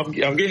there.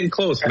 I'm getting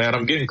close, man.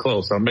 I'm getting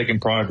close. I'm making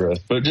progress.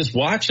 But just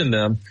watching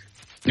them,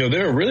 you know,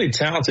 they're a really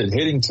talented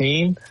hitting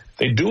team.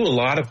 They do a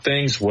lot of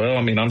things well.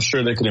 I mean, I'm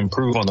sure they could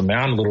improve on the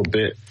mound a little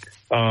bit.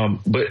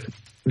 But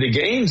the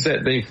games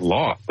that they've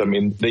lost, I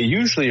mean, they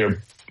usually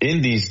are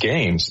in these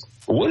games.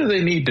 What do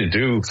they need to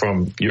do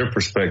from your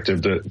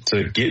perspective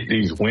to get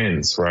these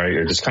wins, right?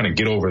 Or just kind of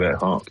get over that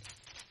hump?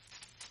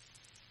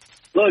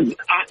 Look,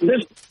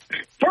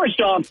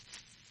 first off,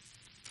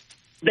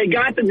 they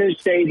got the new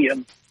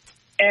stadium.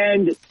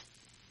 And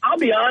I'll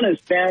be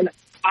honest, man,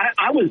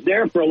 I was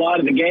there for a lot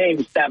of the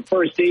games that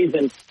first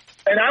season,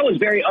 and I was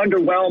very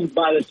underwhelmed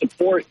by the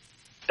support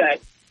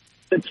that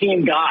the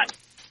team got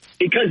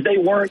because they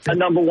weren't a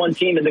number one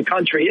team in the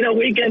country. You know,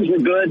 weekends were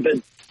good,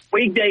 but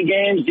weekday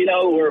games, you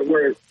know,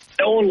 where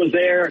no one was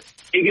there.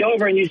 You go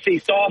over and you see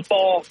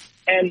softball,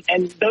 and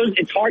those,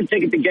 it's hard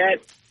ticket to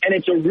get, and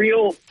it's a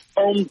real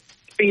home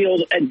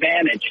field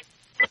advantage.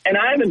 And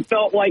I haven't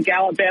felt like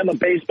Alabama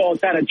baseball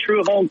has had a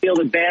true home field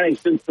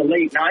advantage since the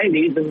late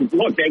 90s. And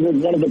look, they were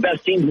one of the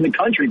best teams in the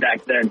country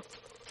back then.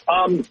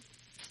 I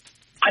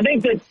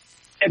think that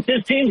if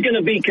this team's going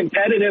to be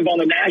competitive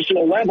on a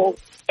national level,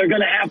 they're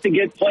going to have to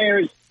get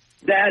players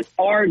that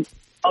are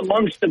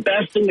amongst the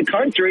best in the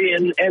country.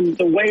 And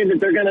the way that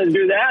they're going to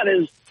do that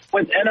is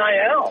with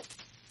NIL.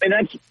 And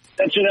that's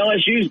what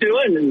LSU's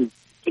doing and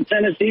what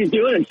Tennessee's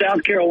doing and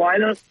South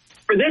Carolina.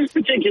 For this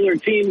particular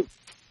team,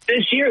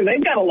 this year,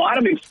 they've got a lot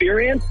of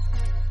experience,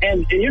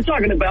 and you're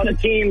talking about a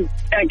team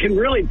that can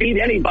really beat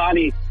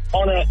anybody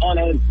on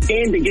a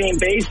game-to-game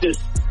basis.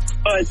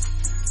 But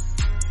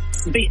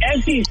the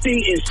SEC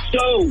is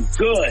so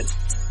good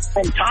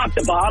from top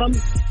to bottom,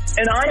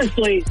 and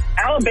honestly,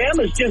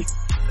 Alabama's just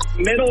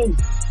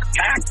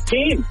middle-pack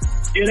team,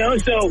 you know?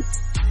 So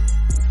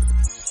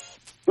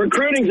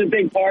recruiting's a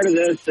big part of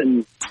this,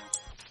 and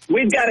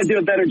we've got to do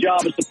a better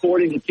job of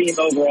supporting the team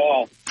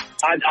overall,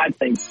 I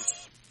think,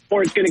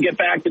 or it's going to get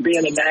back to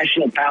being a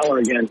national power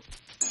again.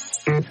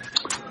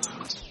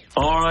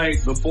 All right,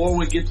 before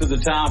we get to the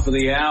top of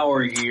the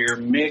hour here,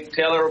 Mick,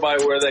 tell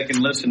everybody where they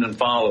can listen and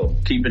follow.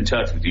 Keep in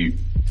touch with you.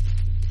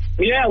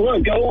 Yeah,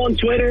 look, go on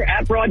Twitter,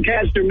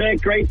 @Broadcaster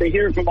Mick. Great to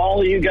hear from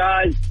all of you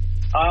guys.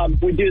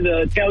 We do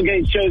the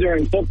tailgate show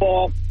during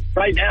football.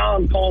 Right now,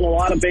 I'm calling a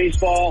lot of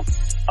baseball.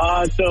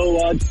 So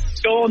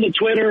go on the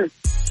Twitter,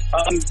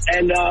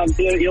 and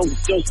you'll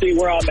see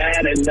where I'm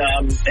at, and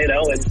and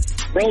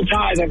roll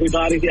Tide,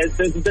 everybody.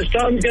 The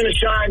sun's going to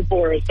shine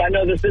for us. I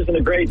know this isn't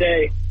a great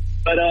day,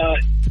 but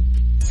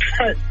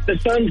the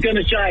sun's going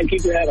to shine.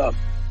 Keep your head up.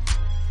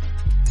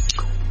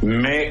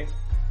 Mick,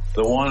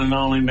 the one and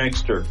only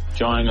Mickster,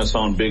 joining us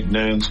on Big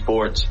Noon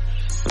Sports.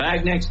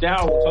 Back next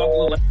hour, we'll talk a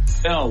little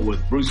NFL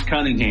with Bruce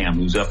Cunningham,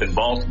 who's up in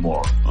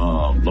Baltimore.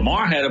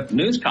 Lamar had a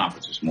news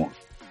conference this morning.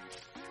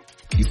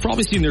 You've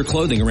probably seen their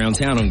clothing around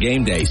town on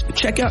game days, but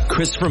check out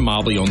Christopher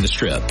Mobley on the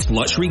Strip.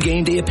 Luxury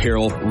game day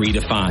apparel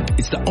redefined.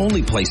 It's the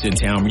only place in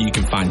town where you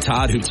can find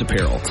Todd Hoops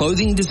apparel.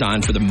 Clothing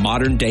designed for the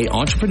modern day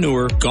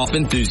entrepreneur, golf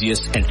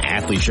enthusiast, and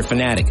athleisure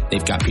fanatic.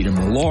 They've got Peter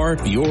Millar,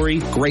 Fiore,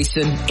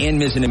 Grayson,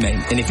 and Mizzen &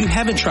 Main. And if you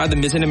haven't tried the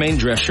Mizzen & Main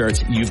dress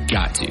shirts, you've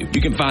got to.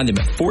 You can find them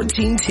at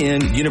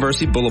 1410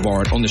 University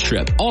Boulevard on the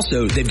Strip.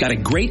 Also, they've got a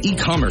great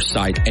e-commerce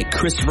site at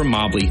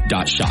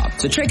ChristopherMobley.shop.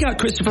 So check out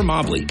Christopher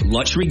Mobley,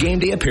 luxury game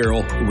day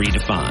apparel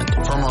redefined.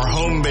 From our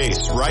home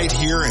base right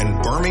here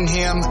in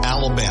Birmingham,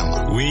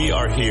 Alabama. We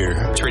are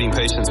here treating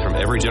patients from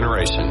every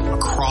generation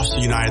across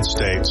the United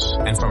States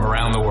and from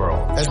around the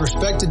world. As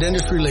respected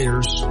industry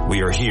leaders,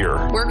 we are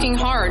here working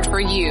hard for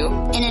you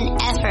in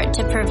an effort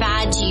to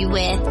provide you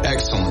with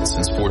excellence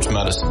in sports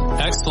medicine,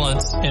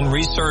 excellence in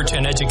research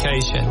and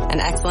education,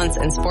 and excellence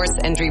in sports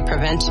injury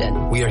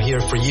prevention. We are here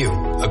for you,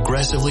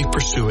 aggressively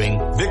pursuing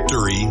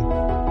victory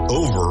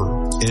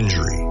over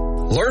injury.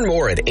 Learn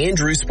more at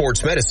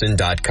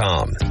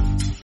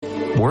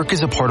andrewsportsmedicine.com. Work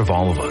is a part of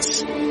all of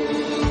us.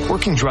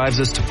 Working drives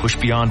us to push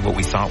beyond what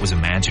we thought was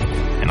imaginable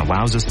and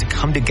allows us to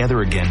come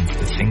together again for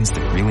the things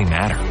that really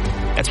matter.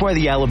 That's why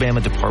the Alabama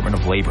Department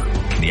of Labor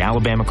and the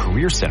Alabama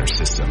Career Center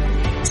system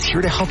is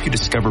here to help you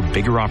discover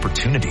bigger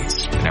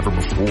opportunities than ever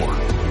before.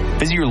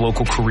 Visit your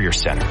local career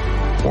center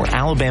or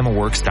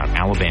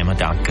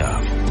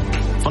alabamaworks.alabama.gov.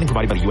 Funding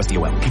provided by the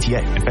USDOL,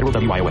 PTA, and Federal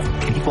WIOA,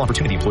 an Equal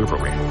Opportunity Employer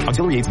Program.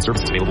 Auxiliary aids and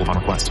services available upon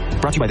request.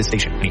 Brought to you by this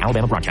station and the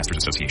Alabama Broadcasters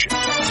Association.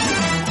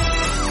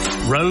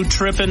 Road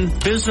tripping,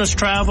 business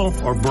travel,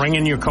 or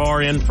bringing your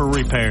car in for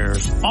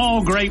repairs.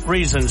 All great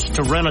reasons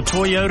to rent a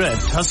Toyota at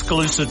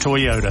Tuscaloosa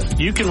Toyota.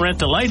 You can rent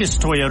the latest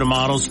Toyota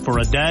models for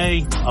a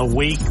day, a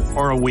week,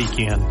 or a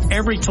weekend.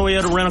 Every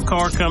Toyota rental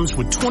car comes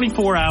with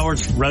 24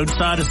 hours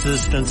roadside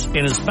assistance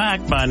and is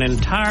backed by an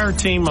entire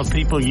team of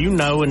people you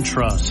know and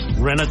trust.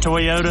 Rent a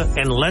Toyota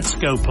and let's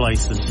go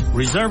places.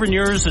 Reserving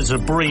yours is a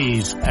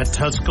breeze at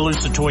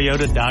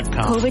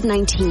TuscaloosaToyota.com.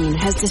 COVID-19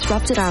 has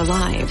disrupted our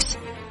lives,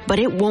 but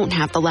it won't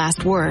have the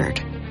last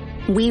word.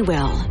 We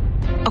will.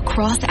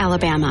 Across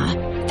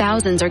Alabama,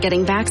 thousands are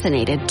getting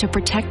vaccinated to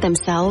protect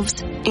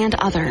themselves and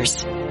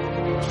others.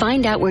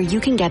 Find out where you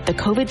can get the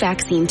COVID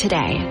vaccine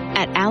today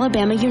at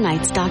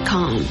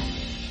alabamaunites.com.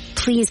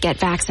 Please get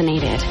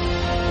vaccinated.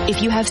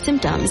 If you have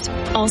symptoms,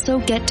 also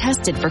get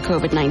tested for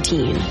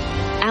COVID-19.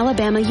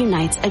 Alabama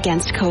Unites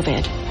Against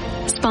COVID.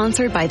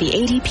 Sponsored by the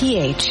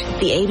ADPH,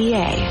 the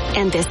ABA,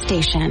 and this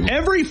station.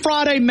 Every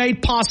Friday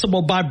made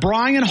possible by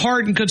Brian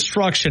Harden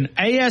Construction,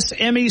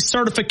 ASME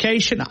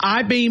certification,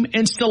 I-beam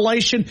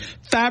installation,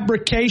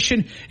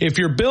 fabrication. If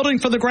you're building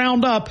for the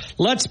ground up,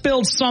 let's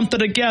build something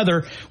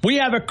together. We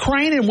have a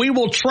crane and we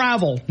will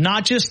travel,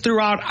 not just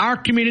throughout our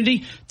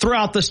community,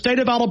 throughout the state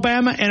of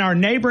Alabama and our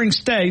neighboring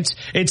states.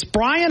 It's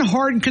Brian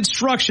Harden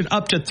Construction,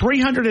 up to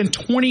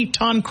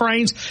 320-ton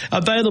cranes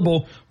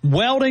available.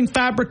 Welding,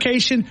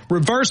 fabrication,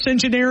 reverse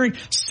engineering,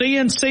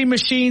 CNC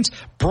machines.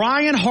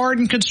 Brian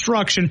Harden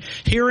Construction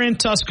here in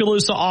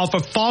Tuscaloosa off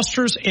of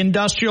Foster's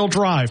Industrial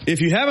Drive. If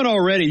you haven't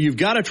already, you've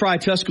got to try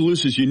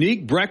Tuscaloosa's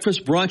unique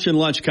breakfast, brunch, and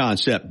lunch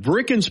concept.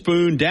 Brick and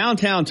Spoon,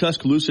 downtown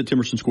Tuscaloosa,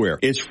 Timerson Square.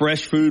 It's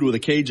fresh food with a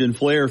Cajun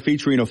flair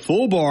featuring a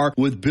full bar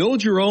with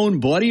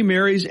build-your-own Bloody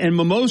Marys and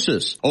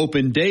mimosas.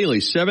 Open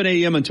daily, 7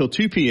 a.m. until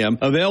 2 p.m.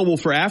 Available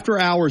for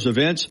after-hours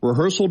events,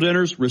 rehearsal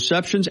dinners,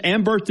 receptions,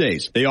 and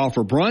birthdays. They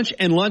offer brunch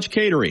and lunch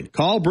catering.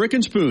 Call Brick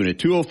and Spoon at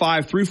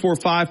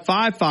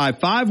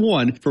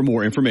 205-345-5551 for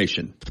more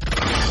information.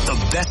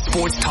 The best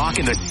sports talk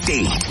in the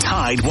state.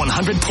 Tide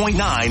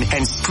 100.9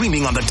 and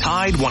streaming on the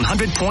Tide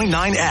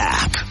 100.9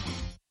 app.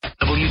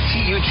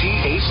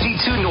 WTUG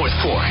HD2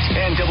 Northport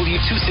and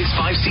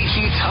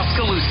W265CG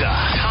Tuscaloosa.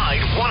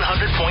 Tide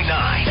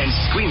 100.9 and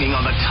streaming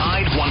on the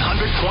Tide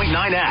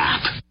 100.9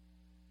 app.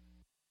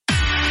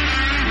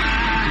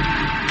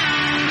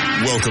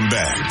 Welcome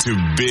back to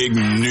Big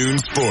Noon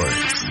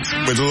Sports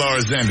with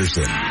Lars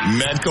Anderson,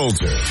 Matt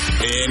Coulter,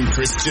 and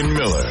Christian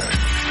Miller.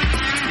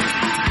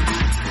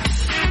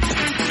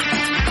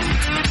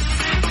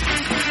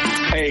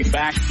 Hey,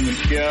 back in the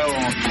show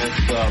on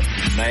this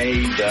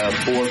May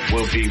 4th.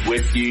 We'll be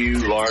with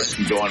you. Lars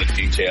can go on to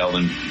detail.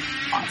 And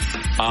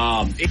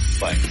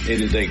anyway,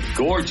 it is a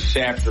gorgeous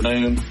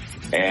afternoon,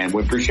 and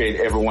we appreciate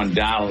everyone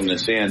dialing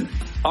us in.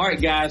 All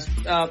right, guys,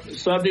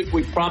 subject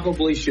we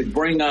probably should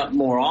bring up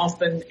more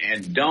often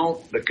and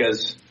don't,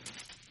 because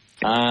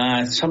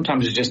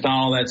sometimes it's just not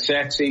all that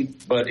sexy,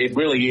 but it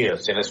really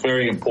is, and it's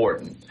very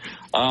important.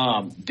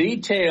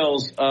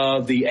 Details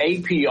of the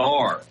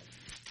APR,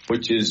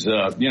 which is,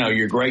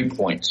 your grade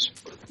points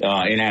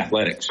in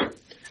athletics.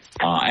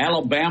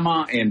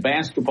 Alabama in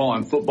basketball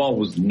and football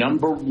was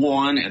number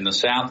 1 in the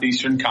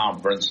Southeastern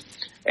Conference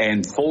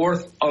and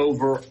 4th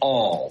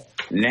overall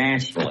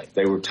nationally.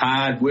 They were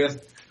tied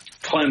with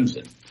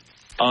Clemson.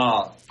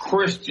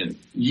 Christian,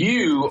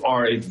 you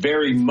are a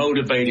very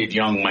motivated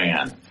young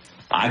man.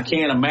 I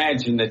can't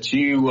imagine that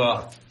you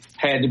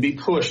had to be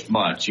pushed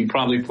much. You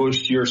probably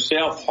pushed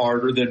yourself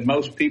harder than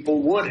most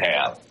people would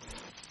have.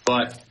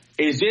 But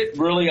is it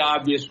really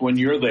obvious when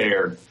you're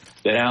there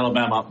that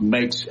Alabama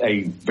makes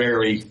a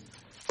very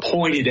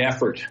pointed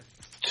effort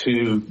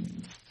to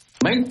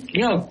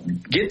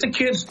get the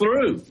kids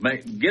through,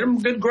 get them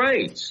good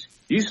grades?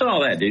 You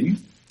saw that, didn't you?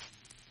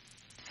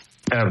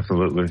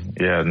 Absolutely.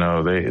 Yeah,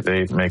 no,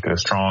 they make a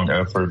strong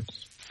effort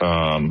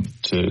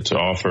to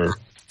offer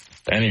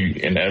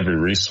any and every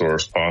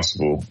resource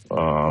possible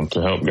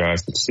to help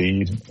guys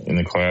succeed in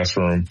the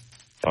classroom,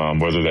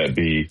 whether that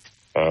be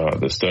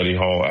the study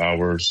hall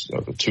hours,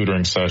 the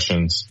tutoring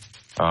sessions,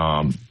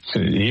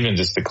 even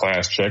just the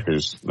class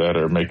checkers that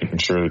are making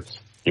sure that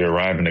you're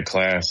arriving to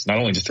class, not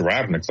only just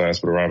arriving to class,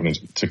 but arriving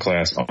to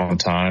class on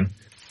time.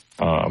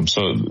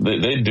 So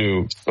they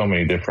do so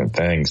many different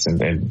things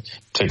and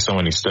take so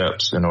many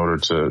steps in order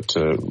to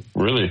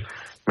really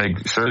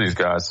make sure these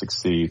guys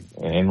succeed,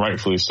 and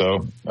rightfully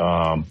so.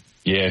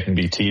 It can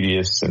be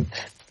tedious and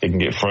it can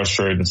get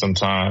frustrating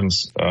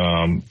sometimes,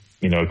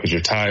 because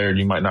you're tired.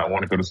 You might not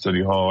want to go to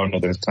study hall. I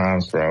know there's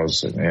times where I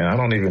was like, man, I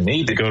don't even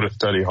need to go to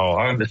study hall.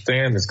 I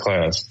understand this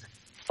class,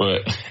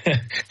 but you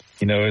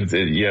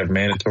have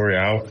mandatory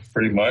hours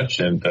pretty much,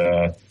 and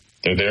they're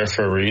there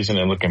for a reason.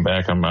 And looking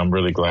back, I'm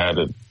really glad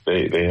that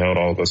they held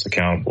all of us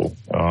accountable.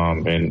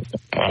 And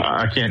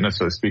I can't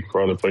necessarily speak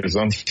for other places.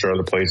 I'm sure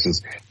other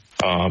places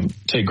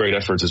take great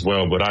efforts as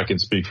well, but I can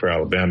speak for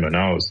Alabama, and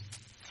I was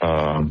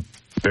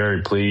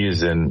very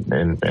pleased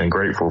and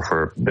grateful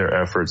for their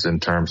efforts in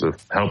terms of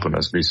helping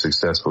us be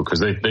successful, because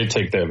they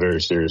take that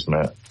very serious,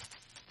 Matt.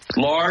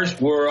 Lars,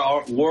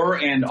 were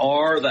and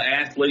are the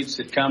athletes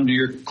that come to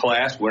your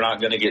class, we're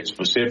not going to get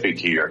specific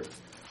here,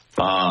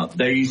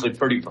 they're usually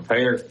pretty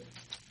prepared?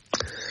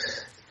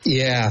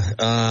 Yeah,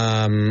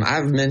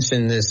 I've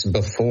mentioned this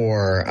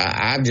before.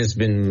 I've just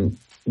been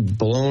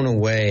blown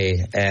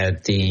away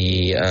at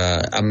the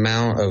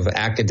amount of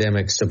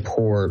academic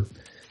support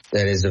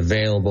that is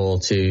available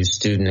to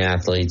student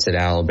athletes at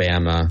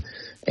Alabama,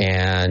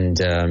 and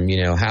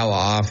how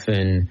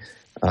often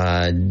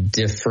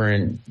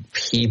different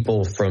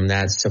people from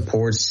that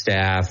support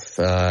staff,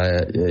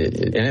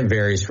 and it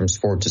varies from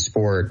sport to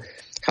sport,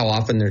 how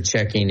often they're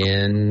checking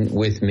in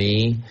with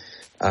me.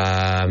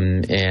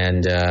 And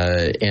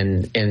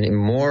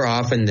more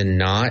often than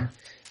not,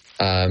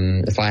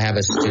 if I have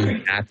a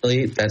student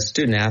athlete, that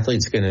student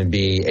athlete's going to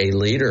be a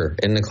leader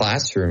in the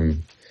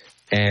classroom.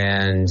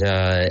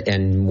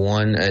 and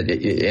one,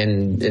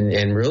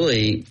 and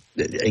really,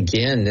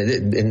 again,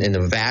 in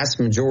the vast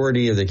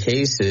majority of the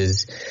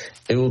cases,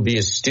 it will be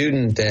a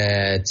student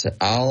that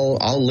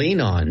I'll lean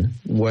on.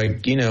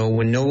 Like, you know,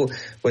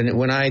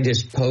 when I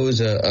just pose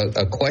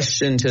a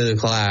question to the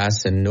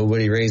class and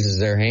nobody raises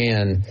their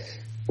hand,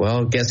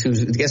 well, guess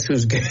who's going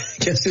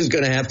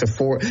to have to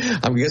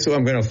guess who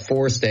I'm going to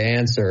force to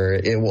answer?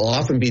 It will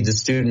often be the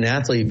student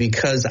athlete,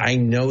 because I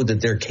know that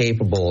they're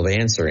capable of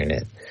answering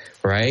it,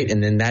 right?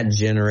 And then that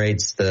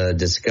generates the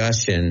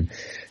discussion.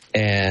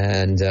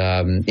 And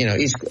you know,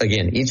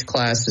 each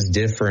class is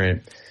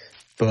different,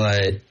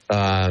 but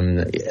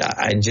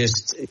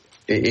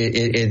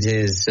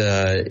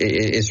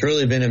it's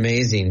really been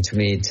amazing to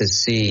me to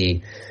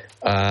see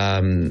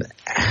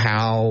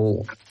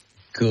how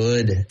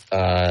good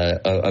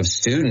of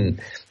student,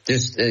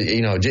 just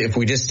you know, if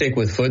we just stick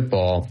with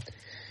football,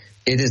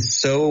 it is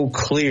so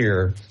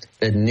clear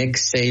that Nick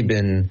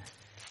Saban,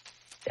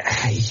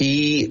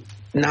 he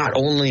not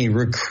only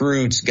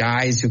recruits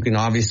guys who can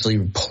obviously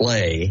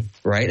play,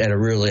 right, at a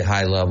really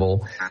high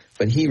level,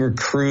 but he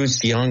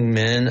recruits young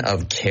men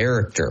of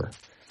character,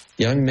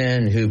 young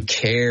men who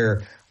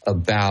care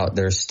about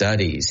their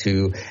studies,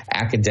 who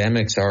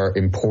academics are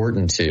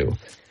important to.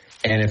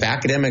 And if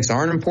academics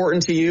aren't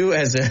important to you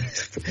as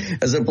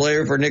a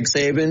player for Nick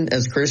Saban,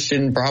 as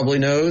Christian probably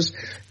knows,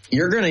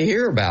 you're going to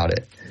hear about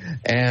it.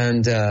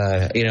 And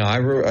you know, I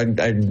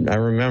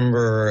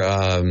remember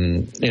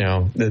you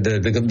know,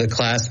 the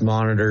class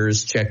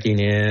monitors checking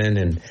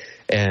in,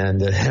 and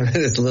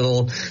this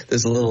little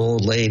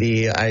old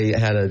lady.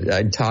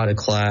 I taught a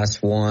class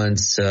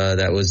once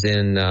that was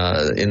in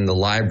the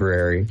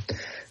library,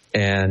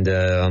 and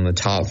on the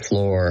top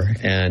floor,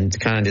 and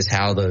kind of just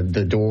how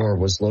the door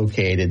was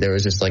located. There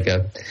was just like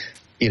a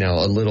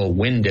little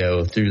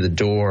window through the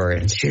door,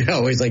 and she'd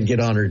always like get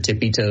on her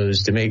tippy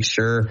toes to make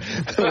sure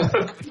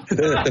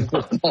the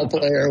football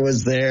player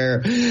was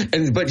there.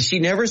 But she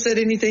never said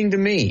anything to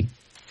me,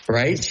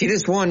 right? She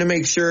just wanted to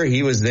make sure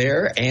he was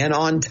there and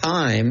on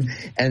time.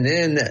 And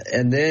then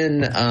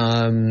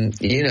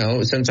you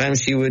know,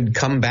 sometimes she would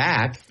come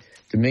back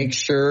to make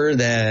sure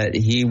that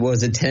he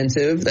was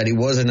attentive, that he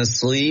wasn't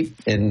asleep.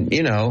 And,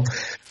 you know,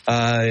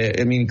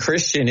 I mean,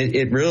 Christian,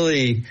 it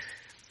really,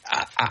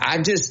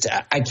 I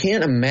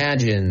can't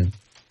imagine,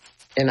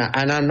 and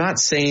I'm not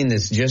saying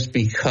this just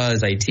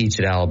because I teach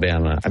at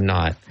Alabama. I'm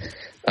not.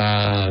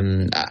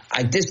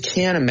 I just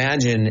can't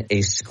imagine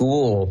a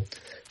school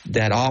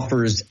that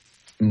offers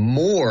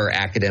more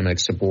academic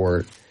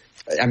support.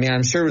 I mean,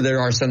 I'm sure there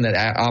are some that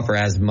offer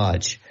as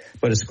much,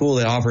 but a school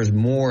that offers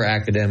more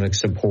academic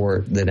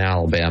support than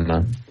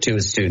Alabama to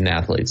its student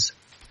athletes.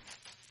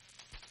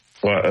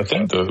 Well, I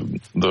think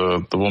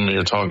the woman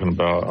you're talking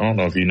about, I don't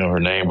know if you know her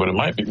name, but it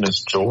might be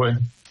Miss Joy.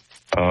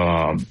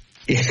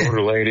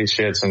 Shorter lady,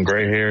 she had some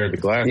gray hair, the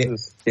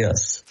glasses.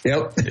 Yes.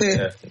 Yep.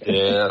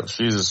 yeah,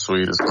 she's the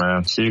sweetest,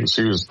 man. She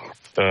was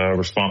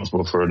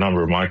responsible for a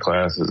number of my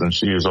classes, and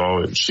she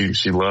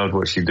loved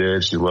what she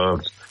did. She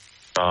loved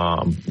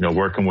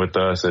working with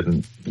us,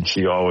 and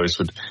she always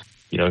would,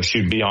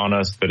 she'd be on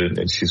us, but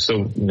she's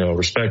so,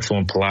 respectful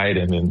and polite,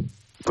 and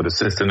would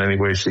assist in any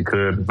way she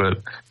could. But,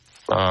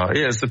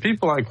 it's the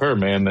people like her,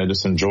 man, that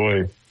just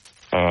enjoy,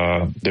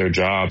 their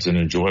jobs and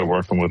enjoy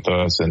working with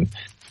us and,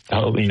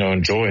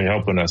 enjoy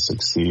helping us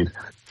succeed,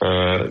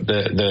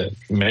 that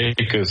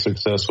make us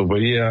successful.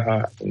 But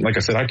yeah, like I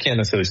said, I can't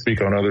necessarily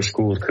speak on other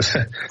schools because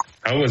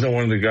I wasn't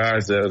one of the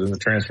guys that was in the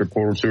transfer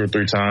portal 2 or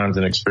 3 times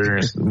and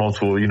experienced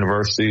multiple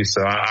universities.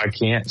 So I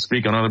can't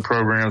speak on other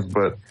programs,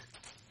 but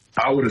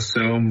I would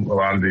assume a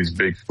lot of these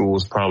big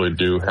schools probably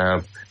do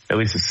have at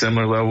least a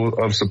similar level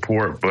of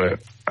support. But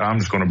I'm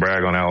just going to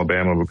brag on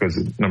Alabama because,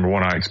 number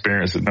one, I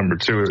experienced it. Number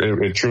two,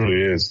 it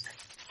truly is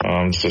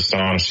it's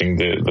astonishing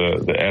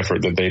the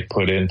effort that they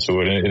put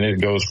into it. And it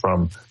goes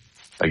from,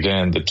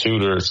 again, the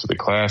tutors to the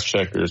class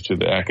checkers to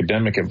the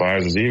academic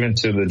advisors, even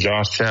to the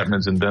Josh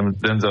Chapmans and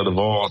Denzel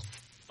DeVos,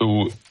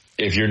 who,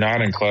 if you're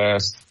not in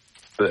class,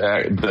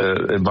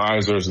 the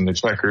advisors and the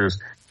checkers,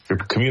 you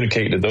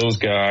communicate to those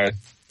guys.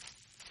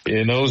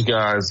 And those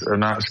guys are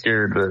not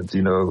scared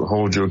to,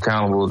 hold you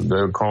accountable.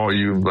 They'll call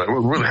you and be like,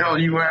 where the hell are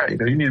you at?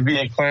 You need to be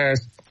in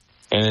class.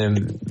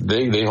 And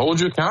they hold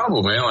you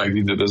accountable, man. Like,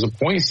 there's a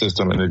point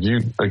system. And if you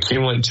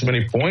accumulate too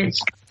many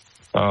points,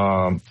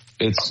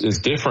 it's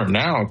different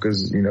now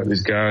because,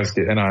 these guys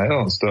get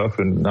NIL and stuff.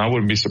 And I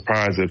wouldn't be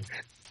surprised if,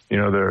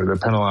 they're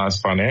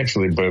penalized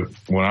financially. But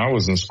when I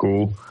was in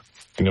school,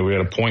 we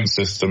had a point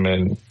system.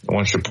 And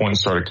once your points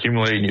start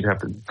accumulating, you'd have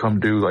to come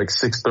do like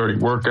 6:30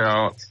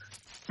 workouts,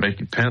 make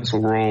your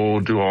pencil roll,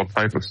 do all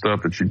type of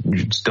stuff that you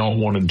just don't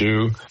want to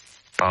do.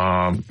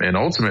 And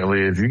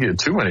ultimately, if you get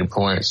too many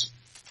points,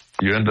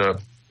 you end up,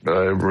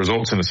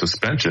 results in a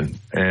suspension.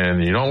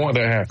 And you don't want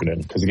that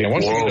happening. Because again,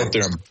 once you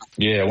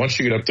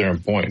get up there in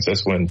points,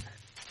 that's when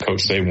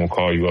Coach Saban will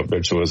call you up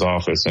there to his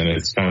office. And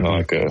it's kind of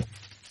like I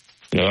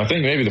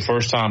think maybe the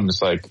first time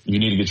it's like, you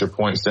need to get your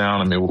points down.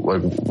 I mean,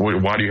 like,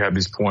 why do you have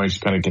these points?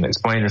 You kind of can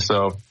explain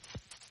yourself.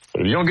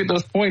 But if you don't get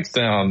those points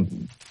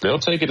down, they'll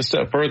take it a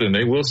step further and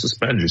they will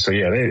suspend you. So,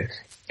 yeah,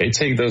 they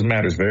take those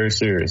matters very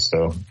serious.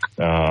 So,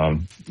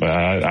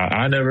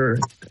 I never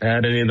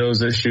had any of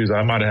those issues.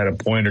 I might have had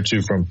a point or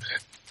two from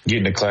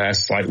getting to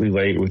class slightly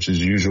late, which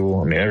is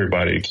usual. I mean,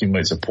 everybody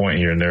accumulates a point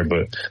here and there,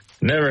 but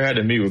never had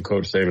to meet with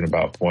Coach Saban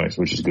about points,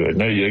 which is good.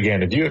 No,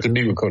 again, if you have to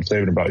meet with Coach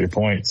Saban about your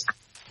points,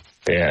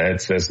 yeah,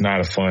 that's not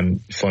a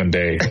fun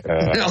day.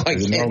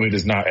 It normally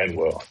does not end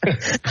well.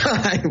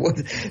 Well,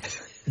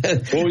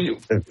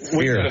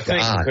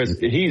 because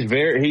he's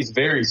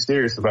very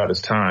serious about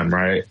his time,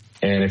 right?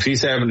 And if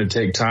he's having to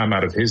take time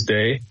out of his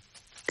day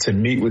to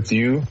meet with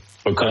you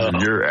because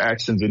of your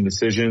actions and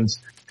decisions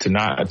to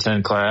not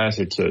attend class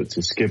or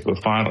to skip a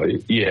final,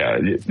 yeah,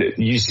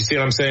 you see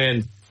what I'm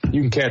saying?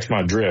 You can catch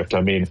my drift.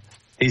 I mean,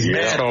 he's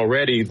mad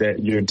already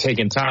that you're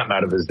taking time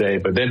out of his day,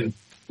 but then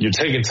you're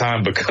taking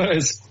time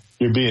because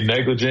you're being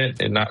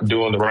negligent and not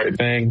doing the right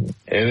thing.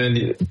 And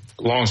then,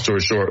 long story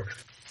short,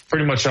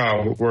 pretty much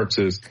how it works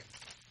is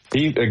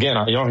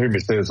y'all hear me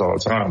say this all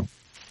the time.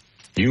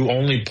 You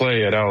only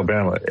play at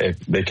Alabama if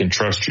they can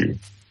trust you.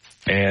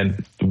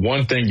 And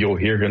one thing you'll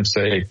hear him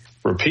say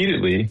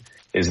repeatedly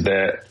is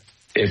that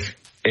if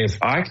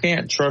I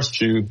can't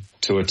trust you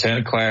to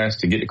attend class,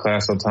 to get to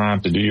class on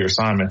time, to do your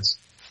assignments,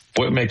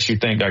 what makes you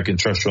think I can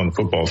trust you on the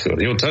football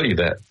field? He'll tell you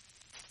that.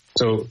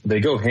 So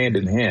they go hand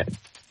in hand.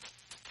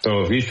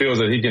 So if he feels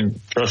that he can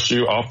trust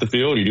you off the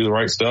field, you do the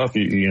right stuff,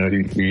 you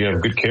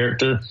have good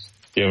character,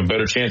 you have a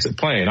better chance at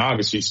playing.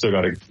 Obviously, you still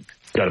got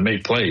to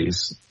make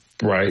plays,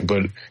 right?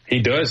 But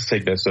he does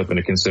take that stuff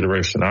into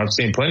consideration. I've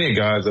seen plenty of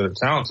guys that are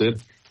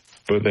talented,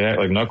 but they act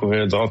like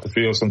knuckleheads off the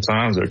field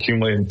sometimes. They're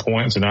accumulating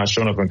points and not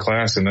showing up in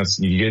class, and that's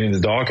you get in the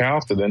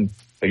doghouse. And then,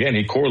 again,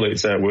 he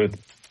correlates that with,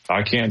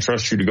 I can't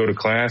trust you to go to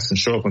class and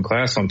show up in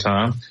class on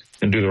time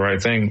and do the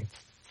right thing.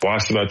 Why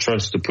should I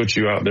trust to put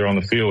you out there on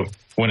the field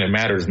when it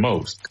matters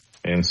most?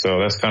 And so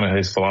that's kind of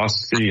his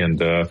philosophy,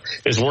 and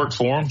it's worked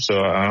for him,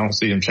 so I don't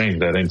see him changing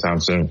that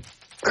anytime soon.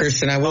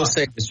 Christian, I will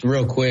say this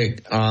real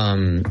quick.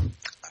 I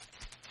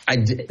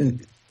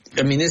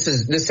mean,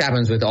 this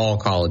happens with all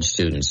college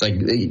students. Like,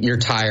 you're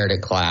tired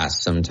at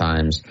class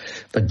sometimes,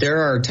 but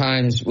there are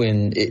times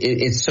when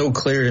it's so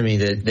clear to me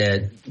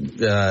that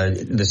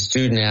the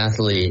student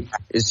athlete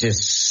is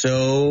just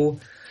so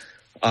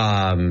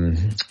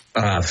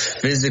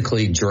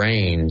physically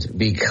drained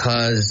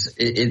because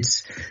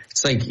it's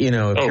like,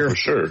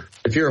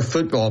 if you're a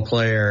football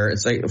player,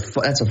 it's like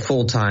that's a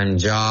full-time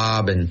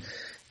job, and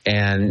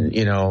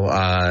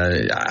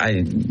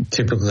I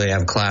typically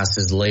have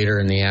classes later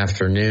in the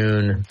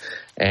afternoon,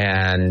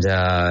 and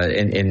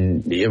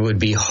it would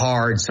be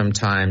hard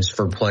sometimes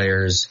for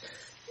players.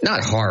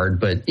 Not hard,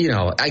 but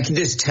I can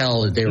just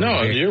tell that they were.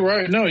 No, you're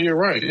right.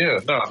 Yeah,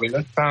 no, I mean,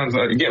 that sounds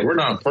like, again, we're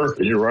not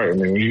perfect. You're right. I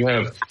mean, when you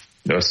have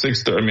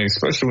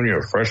especially when you're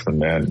a freshman,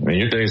 man, I mean,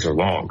 your days are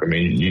long. I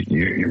mean,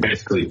 you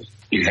basically,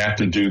 you have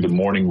to do the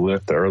morning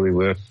lift, the early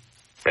lift,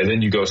 and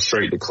then you go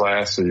straight to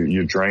class, so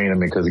you're drained. I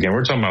mean, because again,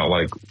 we're talking about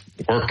like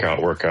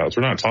workouts.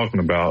 We're not talking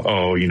about,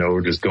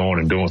 we're just going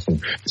and doing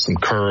some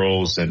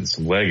curls and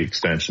some leg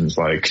extensions.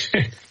 Like,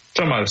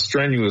 talking about a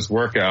strenuous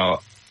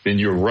workout, then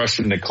you're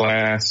rushing to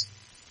class.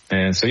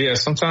 And so, yeah,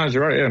 sometimes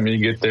you're right. Yeah, I mean,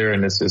 you get there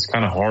and it's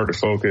kind of hard to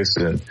focus,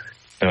 and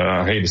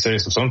I hate to say it,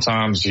 so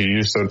sometimes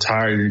you're so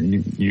tired,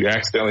 you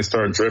accidentally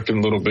start drifting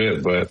a little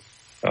bit. But,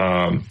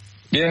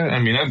 yeah, I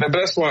mean,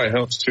 that's why it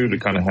helps, too, to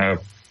kind of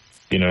have,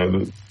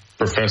 the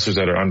professors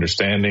that are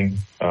understanding.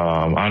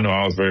 I know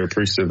I was very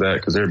appreciative of that,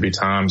 because there'd be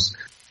times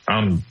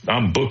I'm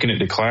booking it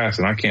to class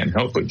and I can't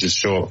help but just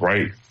show up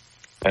right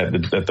at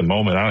the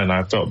moment.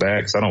 I felt bad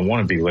because I don't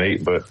want to be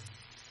late, but,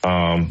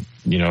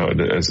 we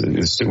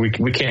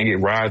can't get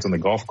rides on the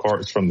golf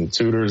carts from the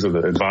tutors or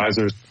the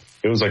advisors.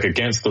 It was like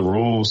against the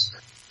rules.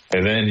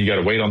 And then you got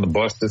to wait on the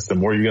bus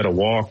system, or you got to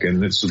walk. And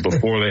this was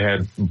before they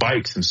had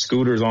bikes and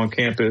scooters on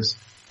campus.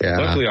 Yeah.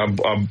 Luckily, I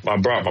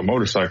brought my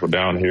motorcycle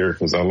down here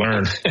because I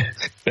learned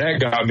that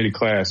got me to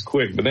class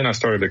quick. But then I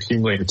started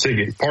accumulating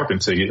parking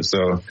tickets.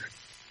 So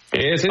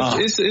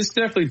it's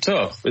definitely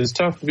tough. It's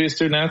tough to be a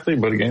student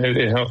athlete, but again,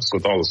 it helps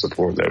with all the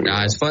support that we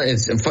have. It's fun.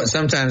 It's fun.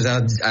 Sometimes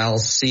I'll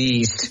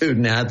see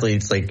student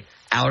athletes like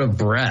out of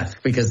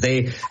breath because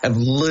they have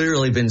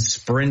literally been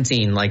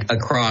sprinting like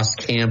across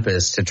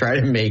campus to try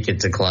to make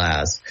it to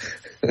class.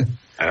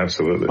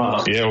 Absolutely.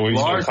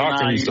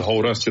 Hawkins used to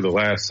hold us to the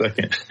last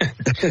second.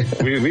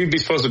 We'd be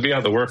supposed to be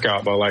out the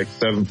workout by like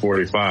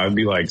 7:45. It'd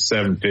be like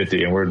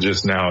 7:50, and we're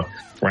just now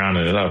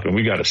rounding it up. And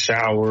we got a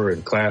shower,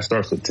 and class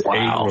starts at 8.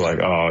 We're like,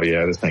 oh,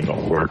 yeah, this ain't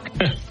going to work.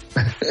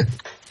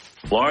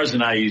 Lars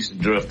and I used to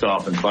drift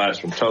off in class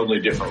for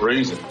totally different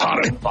reasons.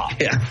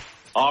 Yeah.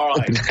 All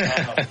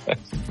right.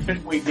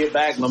 When we get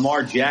back,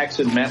 Lamar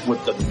Jackson met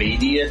with the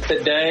media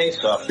today,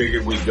 so I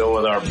figured we'd go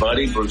with our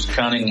buddy, Bruce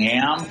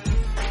Cunningham.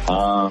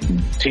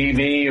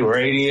 TV,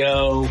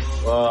 radio,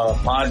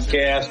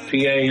 podcast,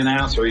 PA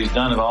announcer. He's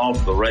done it all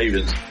for the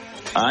Ravens.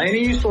 And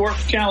he used to work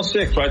for Channel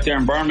 6 right there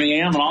in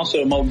Birmingham, and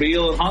also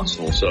Mobile and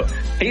Huntsville. So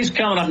he's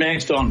coming up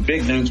next on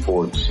Big Noon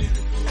Sports.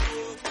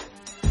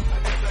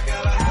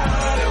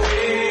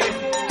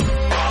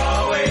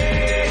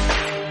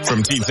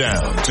 From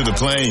T-Town to the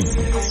Plains,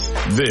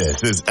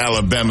 this is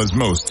Alabama's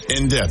most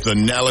in-depth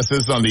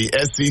analysis on the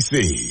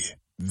SEC.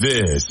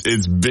 This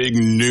is Big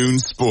Noon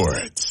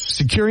Sports.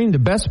 Securing the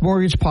best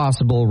mortgage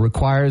possible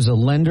requires a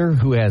lender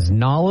who has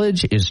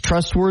knowledge, is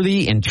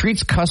trustworthy, and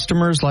treats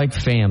customers like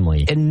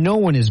family. And no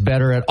one is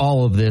better at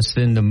all of this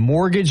than the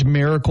mortgage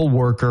miracle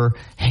worker,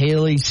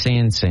 Haley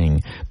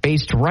Sansing.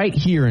 Based right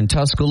here in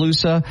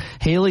Tuscaloosa,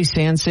 Haley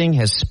Sansing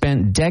has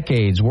spent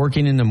decades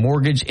working in the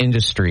mortgage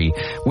industry.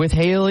 With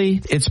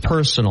Haley, it's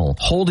personal,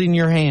 holding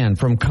your hand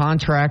from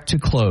contract to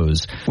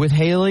close. With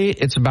Haley,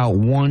 it's about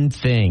one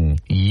thing,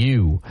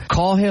 you.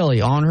 Call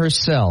Haley on her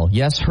cell,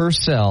 yes, her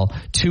cell,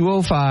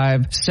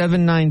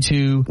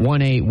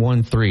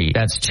 205-792-1813.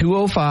 That's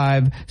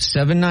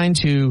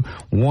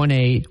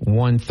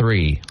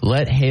 205-792-1813.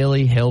 Let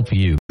Haley help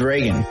you.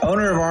 Reagan,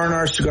 owner of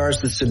R&R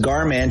Cigars, the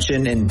Cigar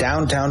Mansion in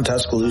downtown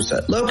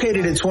Tuscaloosa,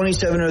 located at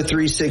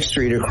 2703 6th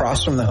Street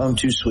across from the Home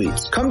 2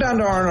 Suites. Come down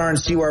to R&R and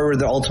see why we're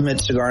the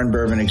ultimate cigar and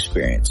bourbon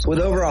experience. With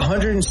over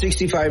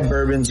 165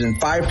 bourbons and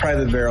 5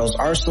 private barrels,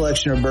 our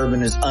selection of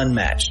bourbon is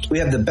unmatched. We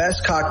have the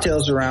best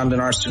cocktails around and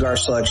our cigar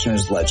selection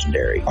is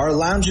legendary. Our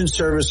lounge and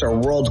service are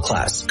world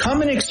class.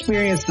 Come and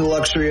experience the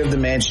luxury of the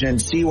mansion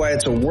and see why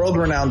it's a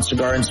world-renowned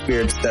cigar and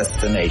spirits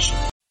destination.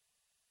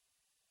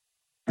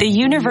 The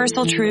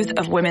universal truth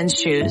of women's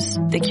shoes.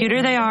 The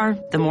cuter they are,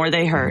 the more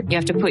they hurt. You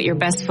have to put your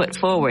best foot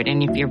forward,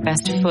 and if your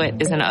best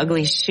foot is an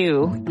ugly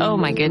shoe, oh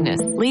my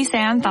goodness. Lisa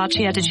Ann thought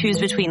she had to choose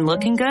between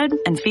looking good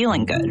and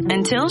feeling good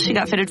until she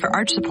got fitted for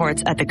arch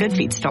supports at the Good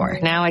Feet store.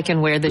 Now I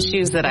can wear the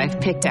shoes that I've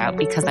picked out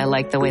because I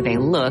like the way they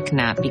look,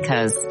 not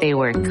because they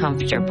were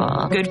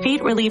comfortable. Good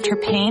Feet relieved her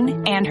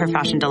pain and her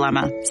fashion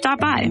dilemma. Stop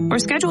by or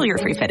schedule your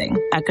free fitting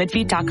at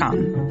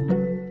goodfeet.com.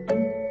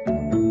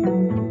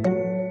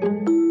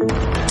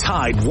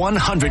 Tide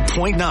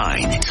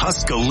 100.9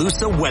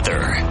 Tuscaloosa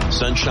weather.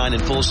 Sunshine in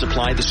full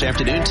supply this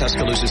afternoon.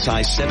 Tuscaloosa's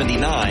high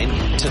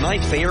 79.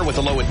 Tonight fair with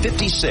a low at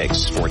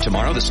 56. For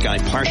tomorrow, the sky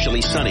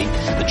partially sunny.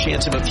 The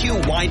chance of a few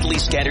widely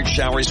scattered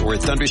showers or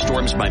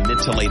thunderstorms by mid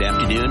to late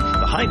afternoon.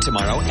 The high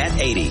tomorrow at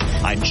 80.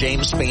 I'm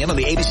James Spann on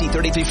the ABC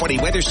 3340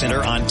 Weather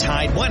Center on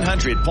Tide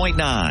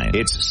 100.9.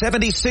 It's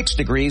 76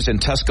 degrees in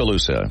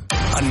Tuscaloosa.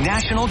 A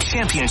national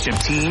championship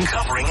team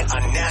covering a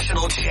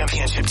national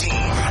championship team.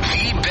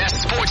 The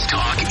best sports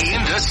talk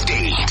in the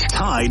state.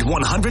 Tide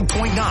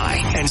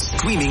 100.9 and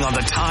streaming on the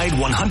Tide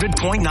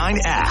 100.9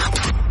 app.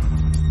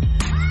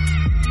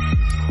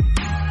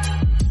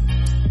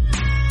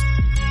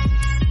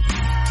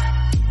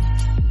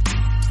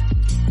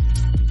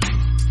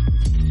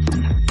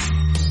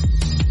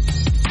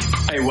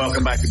 Hey,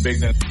 welcome back to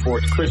Big Noon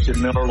Sports.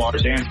 Christian Miller,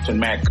 Lars Anderson,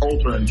 Matt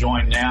Coulter, and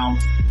joined now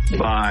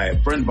by a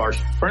friend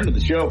of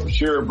the show for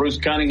sure, Bruce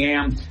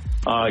Cunningham.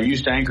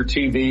 Used to anchor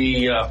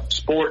TV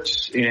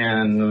sports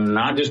in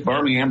not just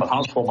Birmingham, but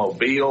Huntsville,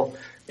 Mobile.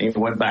 He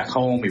went back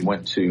home. He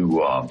went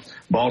to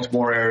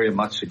Baltimore area,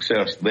 much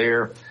success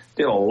there.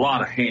 Did a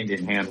lot of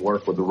hand-in-hand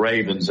work with the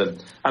Ravens. And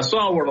I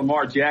saw where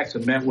Lamar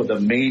Jackson met with the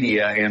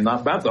media, and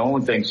about the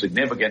only thing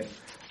significant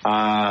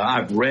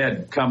I've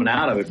read coming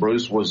out of it,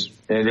 Bruce, was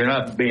it ended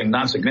up being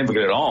not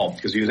significant at all,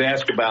 because he was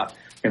asked about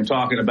him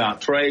talking about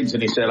trades,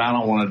 and he said, I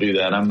don't want to do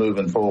that. I'm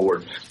moving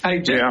forward.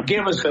 Hey, just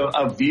give us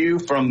a view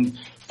from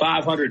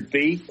 500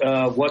 feet.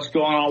 What's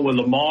going on with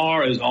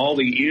Lamar? Is all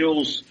the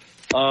ills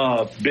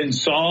been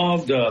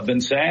solved,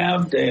 been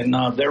salved, and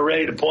they're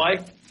ready to play?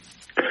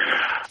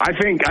 I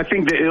think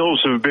the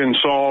ills have been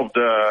solved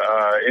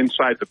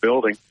inside the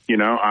building. You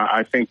know,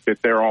 I think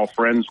that they're all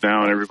friends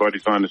now and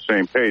everybody's on the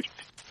same page.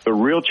 The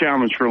real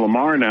challenge for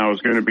Lamar now is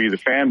going to be the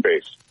fan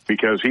base,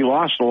 because he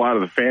lost a lot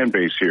of the fan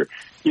base here.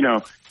 You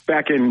know,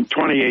 back in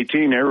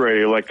 2018,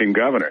 everybody elected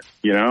governor.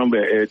 You know,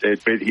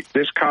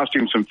 this cost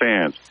him some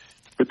fans.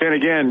 But then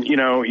again, you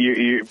know,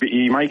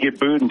 you might get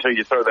booed until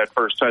you throw that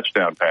first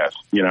touchdown pass.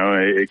 You know,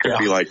 it could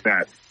be like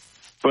that.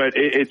 But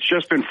it's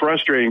just been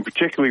frustrating,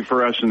 particularly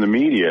for us in the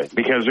media,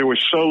 because there was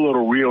so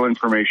little real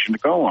information to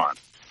go on.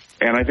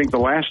 And I think the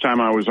last time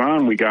I was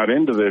on, we got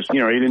into this, you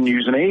know, he didn't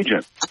use an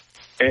agent.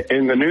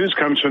 And the news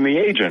comes from the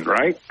agent,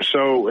 right?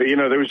 So, you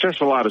know, there was just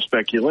a lot of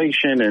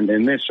speculation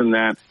and this and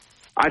that.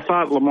 I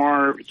thought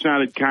Lamar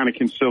sounded kind of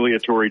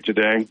conciliatory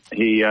today.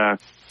 He said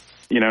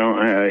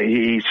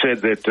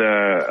that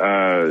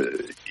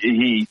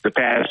the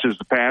past is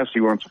the past. He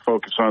wants to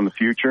focus on the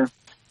future.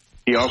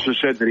 He also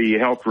said that he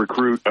helped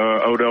recruit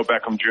Odell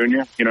Beckham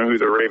Jr., you know, who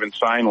the Ravens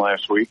signed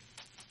last week.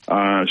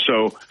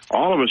 So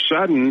all of a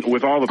sudden,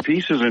 with all the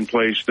pieces in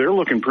place, they're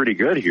looking pretty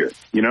good here.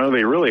 You know,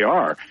 they really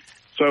are.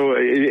 So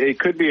it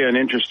could be an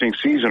interesting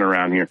season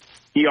around here.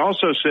 He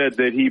also said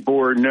that he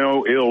bore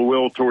no ill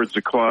will towards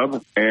the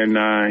club. And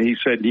he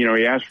said, you know,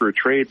 he asked for a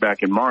trade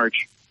back in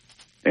March.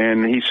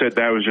 And he said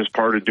that was just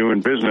part of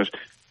doing business.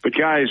 But,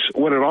 guys,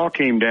 what it all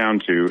came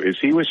down to is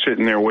he was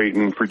sitting there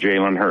waiting for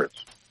Jalen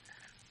Hurts.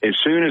 As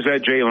soon as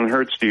that Jalen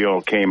Hurts deal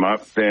came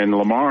up, then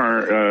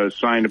Lamar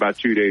signed about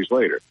 2 days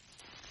later.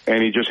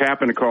 And he just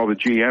happened to call the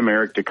GM,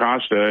 Eric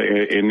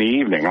DeCosta, in the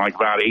evening, like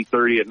about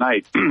 8:30 at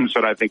night,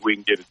 said, I think we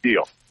can get a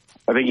deal.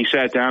 I think he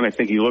sat down. I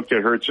think he looked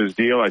at Hurts's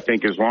deal. I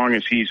think as long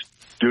as he's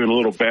doing a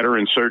little better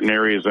in certain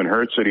areas than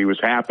Hurts, that he was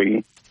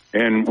happy.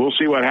 And we'll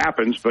see what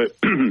happens. But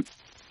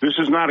this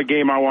is not a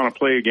game I want to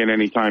play again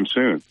anytime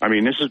soon. I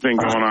mean, this has been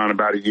going on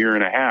about a year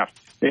and a half.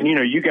 And, you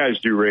know, you guys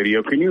do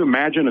radio. Can you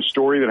imagine a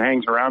story that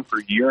hangs around for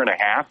a year and a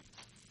half?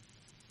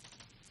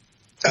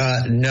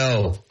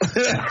 No.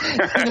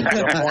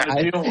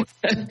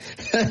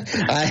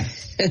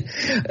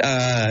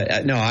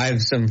 No, I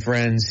have some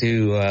friends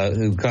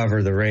who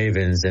cover the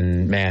Ravens,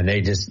 and man,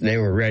 they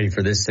were ready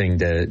for this thing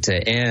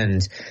to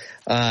end.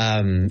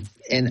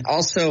 And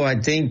also, I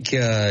think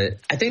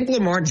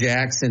Lamar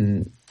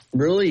Jackson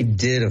really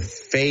did a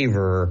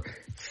favor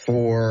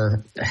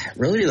for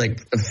really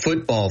like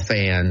football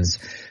fans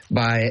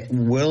by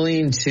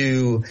willing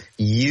to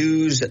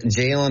use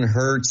Jalen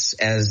Hurts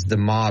as the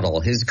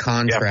model, his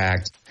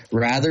contract,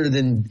 rather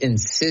than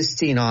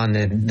insisting on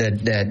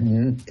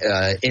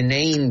that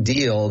inane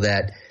deal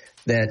that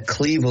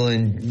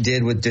Cleveland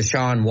did with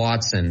Deshaun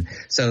Watson.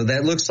 So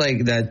that looks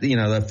like that, you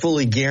know, the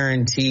fully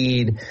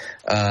guaranteed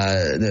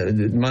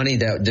the money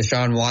that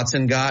Deshaun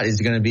Watson got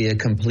is going to be a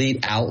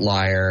complete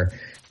outlier.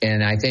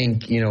 And I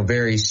think, you know,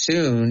 very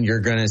soon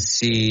you're going to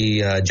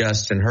see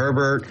Justin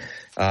Herbert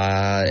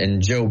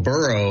and Joe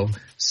Burrow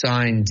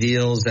sign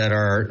deals that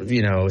are,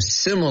 you know,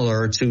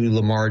 similar to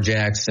Lamar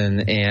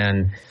Jackson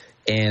and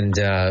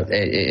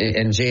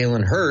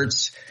Jalen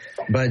Hurts.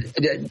 But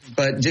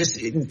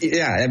just,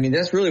 yeah, I mean,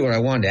 that's really what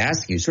I wanted to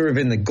ask you. Sort of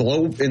in the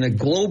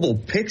global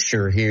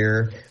picture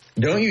here,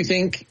 don't you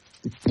think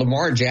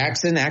Lamar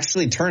Jackson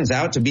actually turns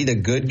out to be the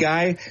good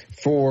guy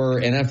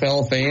for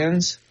NFL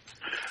fans?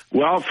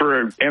 Well,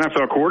 for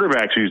NFL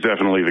quarterbacks, he's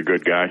definitely the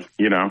good guy,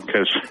 you know,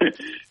 because,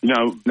 you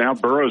know, now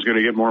Burrow's going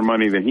to get more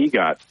money than he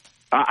got.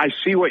 I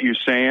see what you're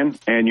saying,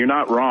 and you're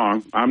not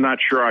wrong. I'm not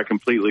sure I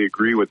completely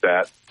agree with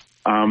that.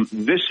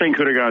 This thing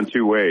could have gone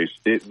two ways.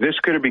 This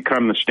could have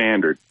become the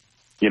standard,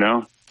 you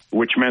know,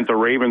 which meant the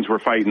Ravens were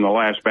fighting the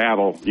last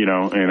battle, you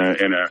know,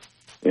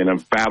 in a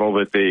battle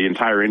that the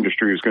entire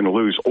industry was going to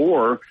lose,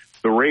 or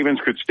the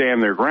Ravens could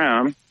stand their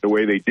ground the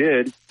way they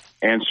did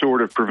and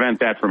sort of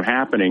prevent that from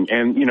happening.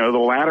 And, you know, the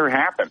latter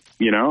happened,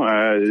 you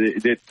know,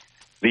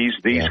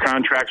 these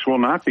contracts will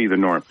not be the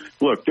norm.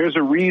 Look, there's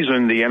a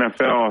reason the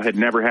NFL had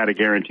never had a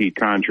guaranteed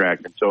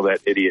contract until that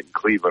idiot in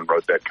Cleveland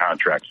wrote that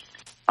contract,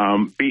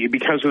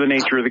 because of the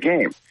nature of the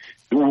game.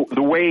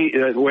 The way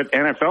what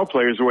NFL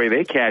players, the way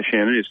they cash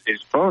in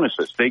is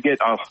bonuses. They get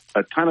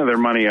a ton of their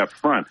money up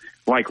front.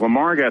 Like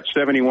Lamar got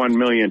 $71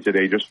 million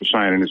today just for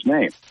signing his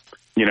name.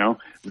 You know,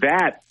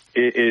 that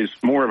is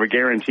more of a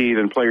guarantee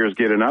than players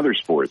get in other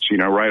sports, you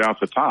know, right off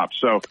the top.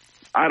 So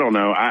I don't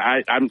know.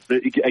 I'm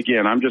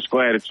just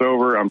glad it's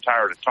over. I'm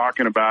tired of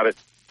talking about it.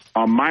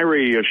 On my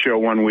radio show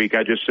one week,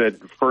 I just said,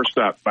 first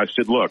up, I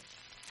said, look,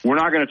 we're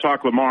not going to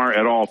talk Lamar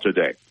at all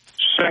today.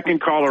 Second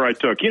caller I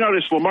took, you know,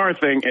 this Lamar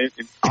thing, and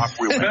off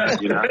we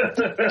went, you know.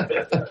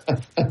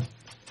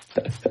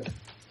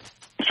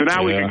 So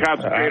now we can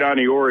concentrate on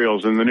the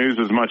Orioles, and the news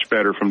is much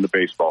better from the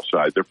baseball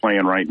side. They're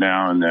playing right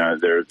now, and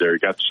they're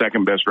got the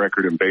second best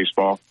record in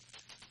baseball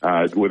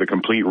with a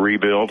complete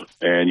rebuild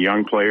and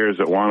young players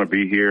that want to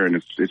be here, and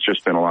it's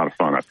just been a lot of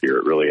fun up here.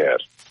 It really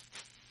has.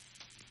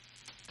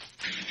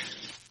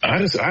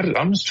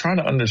 I'm just trying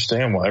to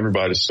understand why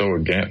everybody's so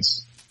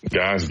against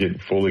guys getting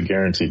fully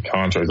guaranteed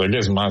contracts. I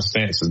guess my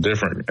stance is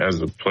different as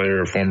a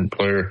player, a former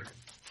player.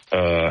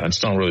 I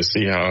just don't really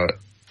see how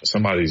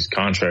somebody's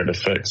contract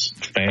affects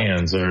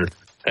fans or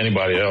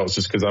anybody else,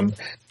 just because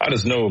I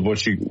just know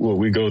what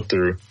we go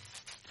through.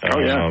 You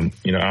know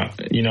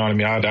what I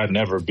mean? I'd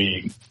never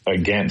be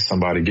against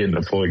somebody getting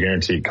a fully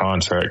guaranteed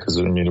contract, because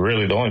I mean,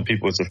 really the only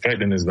people it's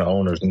affecting is the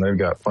owners, and they've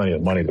got plenty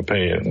of money to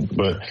pay it.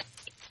 But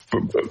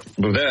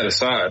that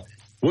aside,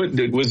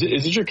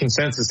 is it your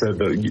consensus that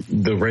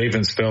the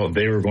Ravens felt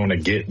they were going to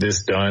get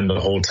this done the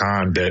whole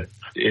time, that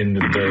in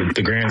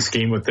the grand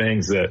scheme of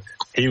things that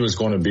he was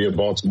going to be a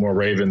Baltimore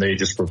Raven, they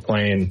just were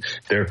playing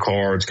their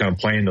cards, kind of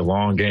playing the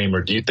long game?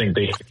 Or do you think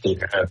they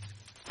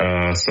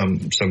had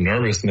some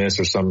nervousness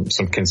or some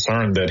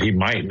concern that he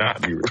might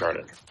not be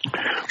returning?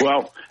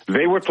 Well,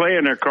 they were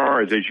playing their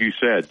cards, as you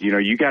said. You know,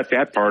 you got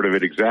that part of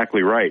it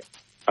exactly right.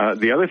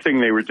 The other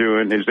thing they were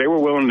doing is they were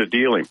willing to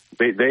deal him.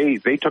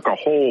 They took a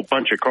whole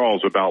bunch of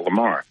calls about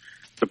Lamar.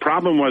 The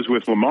problem was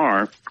with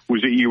Lamar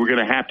was that you were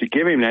going to have to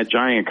give him that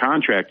giant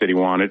contract that he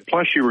wanted,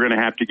 plus you were going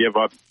to have to give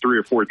up 3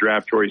 or 4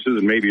 draft choices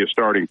and maybe a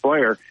starting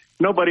player.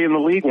 Nobody in the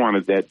league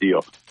wanted that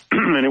deal.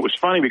 And it was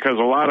funny because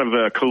a lot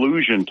of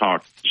collusion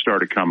talk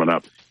started coming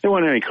up. There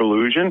wasn't any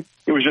collusion.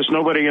 It was just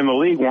nobody in the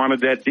league wanted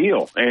that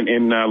deal.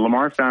 And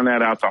Lamar found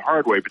that out the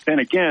hard way. But then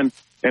again,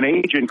 an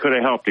agent could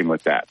have helped him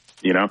with that,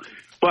 you know.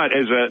 But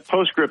as a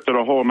postscript to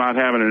the whole not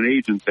having an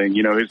agent thing,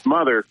 you know, his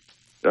mother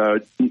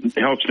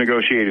helps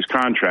negotiate his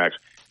contracts.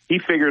 He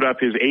figured up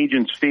his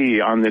agent's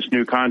fee on this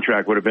new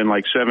contract would have been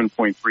like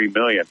 $7.3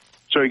 million.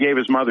 So he gave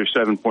his mother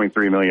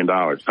 $7.3 million.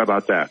 How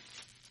about that?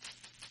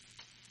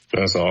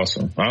 That's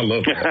awesome. I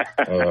love that.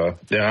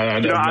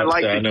 I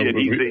like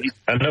the kid.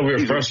 I know we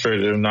were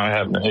frustrated in not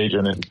having an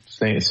agent and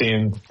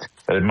seeing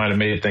that it might have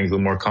made things a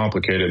little more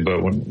complicated.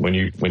 But when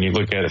you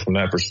look at it from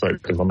that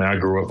perspective, I mean, I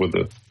grew up with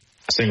a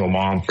single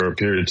mom for a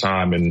period of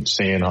time and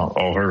seeing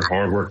all her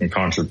hard work and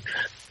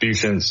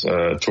contributions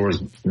towards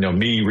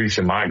me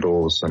reaching my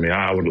goals. I mean,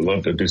 I would have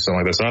loved to do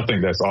something like that. So I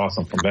think that's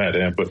awesome from that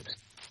end. But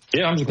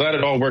yeah, I'm just glad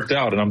it all worked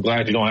out, and I'm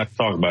glad you don't have to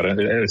talk about it.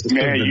 It's just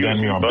been done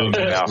here on Big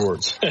Noon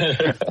Sports.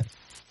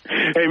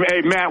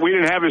 Hey, Matt, we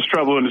didn't have this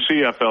trouble in the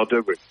CFL,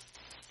 did we?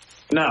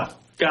 No.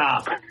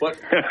 God,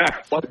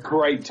 what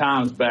great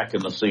times back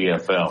in the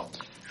CFL.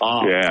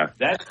 Yeah.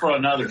 That's for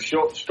another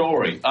short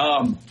story.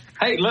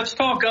 Hey, let's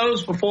talk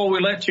O's before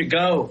we let you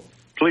go.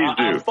 Please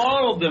do. I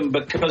followed them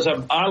because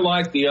I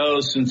like the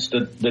O's since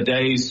the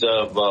days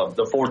of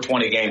the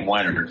 420 game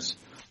winners.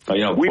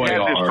 We've had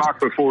this talk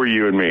before,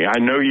 you and me. I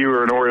know you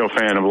were an Oriole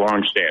fan of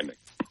long standing.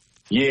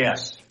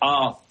 Yes.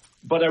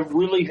 But I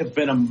really have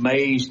been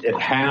amazed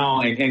at how,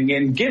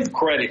 and give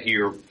credit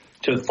here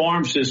to the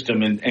farm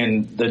system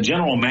and the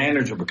general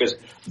manager, because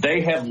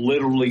they have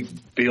literally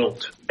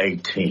built a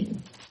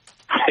team.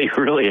 They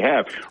really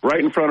have, right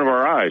in front of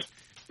our eyes.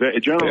 The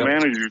general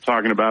manager you're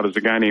talking about is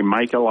a guy named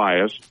Mike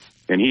Elias,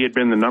 and he had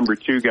been the number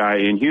 2 guy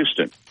in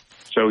Houston.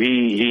 So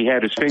he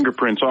had his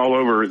fingerprints all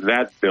over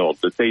that build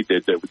that they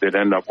did that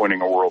ended up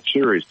winning a World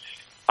Series.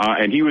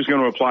 And he was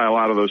going to apply a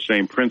lot of those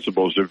same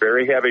principles. They're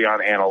very heavy on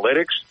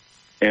analytics,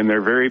 and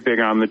they're very big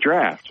on the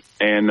draft.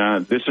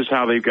 And this is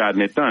how they've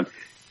gotten it done.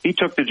 He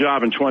took the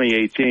job in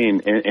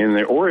 2018, and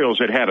the Orioles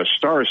had a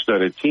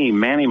star-studded team,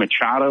 Manny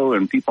Machado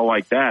and people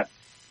like that,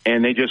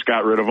 and they just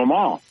got rid of them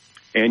all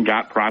and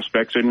got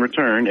prospects in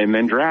return and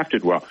then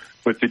drafted well.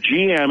 But the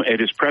GM at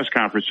his press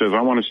conference says,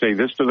 I want to say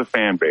this to the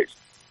fan base.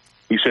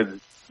 He said,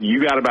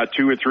 you got about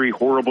 2 or 3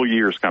 horrible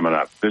years coming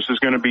up. This is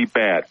going to be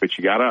bad, but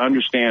you got to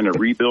understand that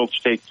rebuilds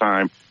take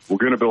time. We're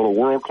going to build a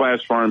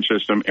world-class farm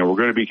system, and we're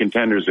going to be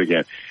contenders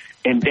again.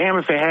 And damn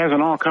if it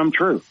hasn't all come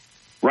true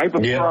right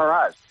before our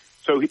eyes.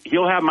 So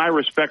he'll have my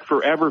respect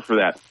forever for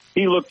that.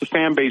 He looked the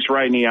fan base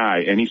right in the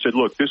eye, and he said,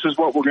 look, this is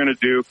what we're going to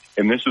do,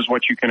 and this is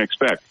what you can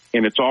expect.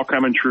 And it's all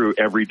coming true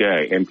every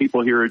day. And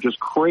people here are just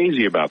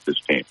crazy about this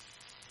team.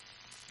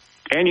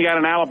 And you got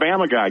an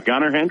Alabama guy,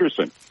 Gunnar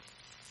Henderson.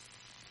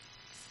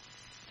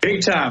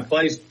 Big time.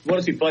 Plays. What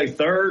does he play?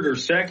 Third or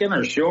second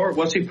or short?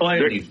 What's he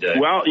playing these days?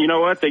 Well, you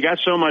know what? They got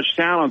so much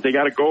talent. They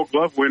got a Gold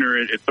Glove winner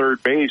at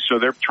third base, so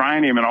they're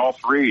trying him in all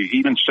 3,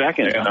 even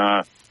second.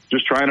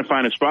 Just trying to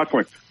find a spot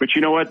for him. But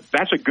you know what?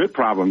 That's a good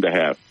problem to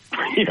have.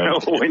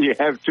 When you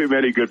have too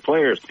many good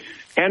players.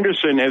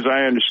 Henderson, as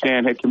I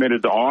understand, had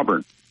committed to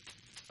Auburn,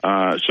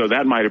 so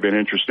that might have been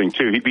interesting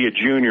too. He'd be a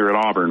junior at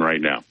Auburn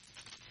right now.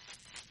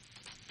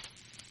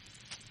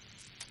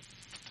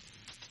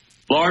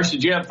 Lars,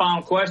 did you have a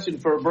final question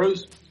for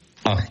Bruce?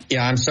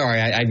 Yeah, I'm sorry.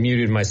 I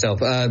muted myself.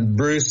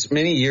 Bruce,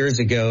 many years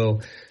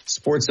ago,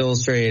 Sports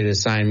Illustrated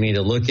assigned me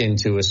to look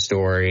into a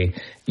story.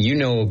 You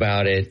know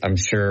about it, I'm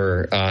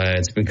sure.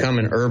 It's become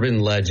an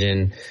urban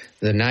legend.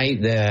 The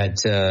night that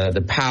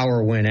the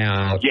power went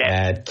out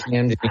at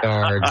Camden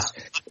Yards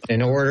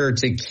in order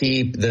to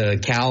keep the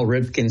Cal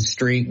Ripken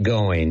streak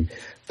going.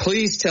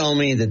 Please tell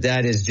me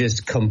that is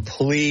just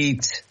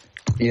complete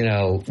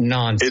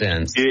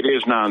nonsense. It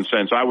is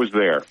nonsense. I was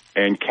there,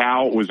 and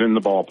Cal was in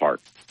the ballpark.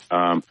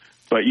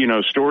 But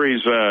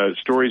stories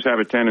have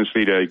a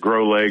tendency to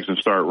grow legs and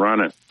start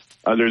running.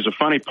 There's a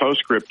funny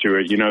postscript to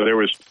it.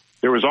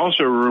 There was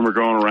also a rumor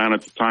going around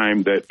at the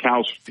time that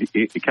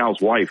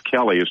Cal's wife,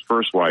 Kelly, his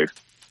first wife,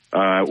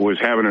 was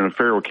having an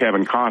affair with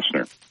Kevin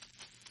Costner.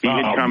 He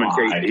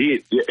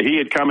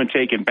had come and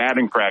taken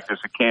batting practice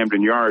at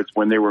Camden Yards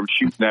when they were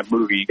shooting that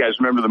movie. You guys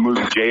remember the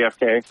movie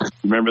JFK?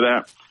 Remember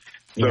that?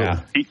 So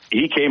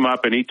he came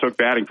up and he took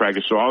batting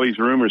practice. So all these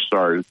rumors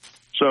started.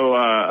 So,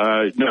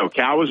 no,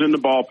 Cal was in the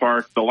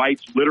ballpark. The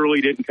lights literally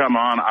didn't come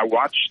on. I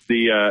watched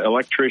the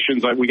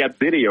electricians. We got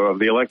video of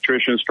the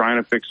electricians trying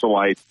to fix the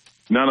lights.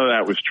 None of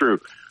that was true.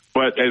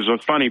 But as a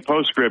funny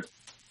postscript,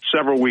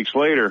 several weeks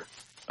later,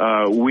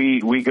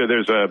 we go,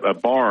 there's a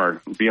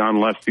bar beyond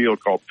left field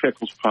called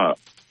Pickles Pub.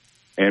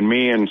 And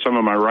me and some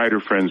of my writer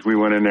friends, we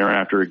went in there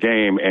after a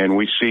game, and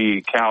we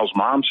see Cal's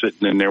mom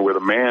sitting in there with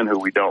a man who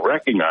we don't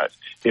recognize.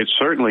 It's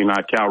certainly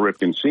not Cal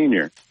Ripken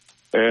Sr.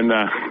 And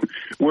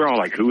we're all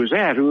like, who is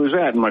that? Who is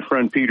that? And my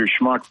friend Peter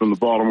Schmuck from the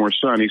Baltimore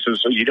Sun, he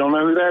says, so you don't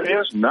know who that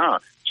is? No.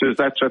 He says,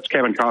 that's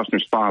Kevin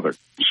Costner's father.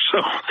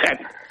 So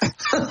that...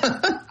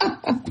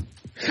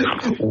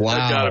 Wow.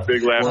 I got a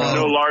big laugh. Wow.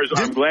 No, Lars,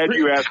 I'm glad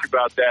you asked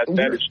about that.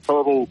 That is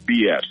total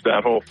BS,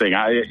 that whole thing.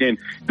 And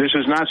this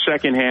is not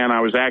secondhand.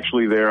 I was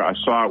actually there. I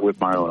saw it with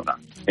my own eyes.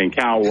 And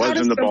Cal was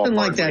in the ballpark. How does something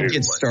like that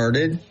get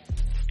started?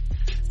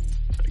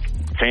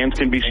 Fans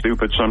can be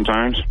stupid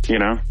sometimes,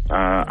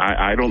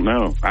 I don't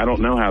know. I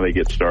don't know how they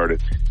get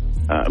started.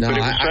 But it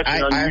was such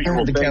an unusual I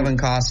heard the Kevin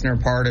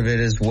Costner part of it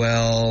as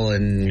well,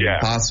 and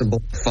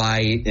possible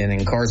fight and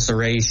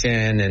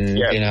incarceration, and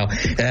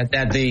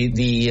that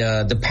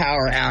the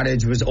power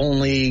outage was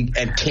only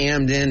at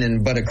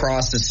Camden, but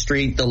across the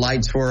street the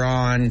lights were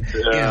on.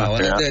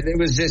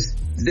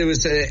 It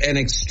was an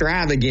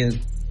extravagant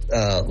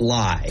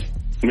lie.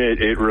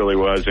 It really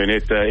was, and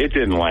it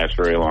didn't last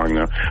very long,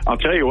 though. I'll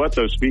tell you what,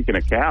 though, speaking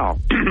of Cal,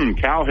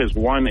 Cal has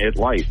won at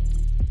life.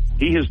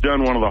 He has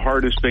done one of the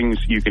hardest things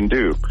you can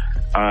do.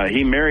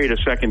 He married a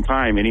second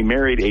time, and he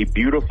married a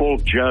beautiful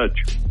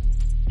judge.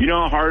 You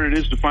know how hard it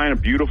is to find a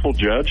beautiful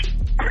judge?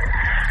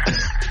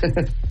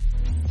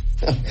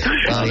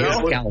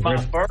 That was my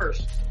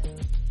first.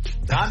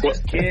 I'm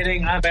just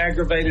kidding. I've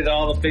aggravated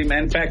all the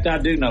females. In fact, I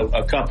do know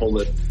a couple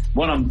that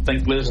one of them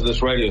think lives to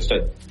this radio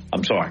station.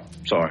 I'm sorry.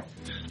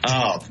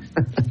 Hey,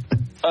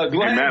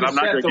 Matt, I'm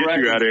not going to get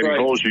you out of any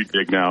holes you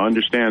dig now.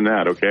 Understand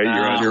that, okay?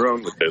 You're on your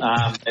own with this.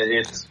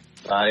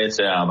 It's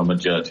out. I'm a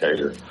judge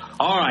hater.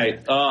 All right.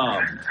 It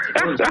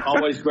was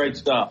always great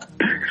stuff.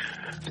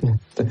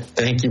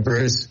 Thank you,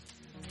 Bruce.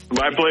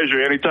 My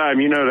pleasure. Anytime.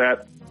 You know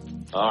that.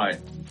 All right.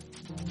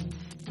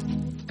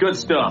 Good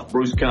stuff.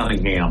 Bruce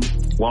Cunningham,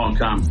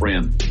 longtime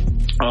friend.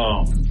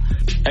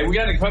 Hey, we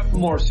got a couple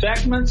more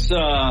segments.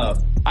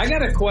 I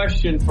got a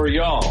question for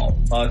y'all.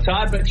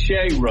 Todd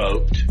McShay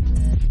wrote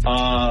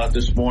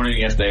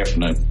yesterday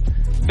afternoon,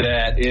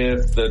 that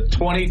if the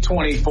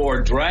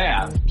 2024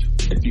 draft,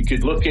 if you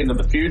could look into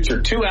the future,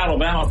 2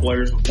 Alabama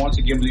players would once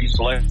again be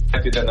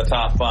selected in the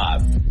top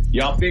 5.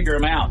 Y'all figure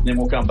them out, and then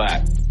we'll come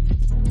back.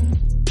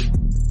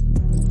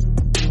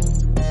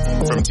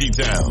 From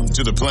T-Town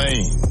to the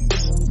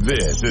Plains,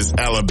 this is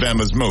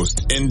Alabama's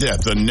most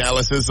in-depth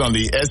analysis on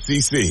the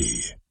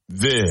SEC.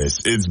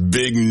 This is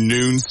Big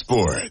Noon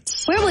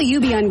Sports. Where will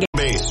you be on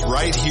base?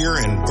 Right here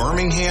in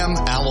Birmingham,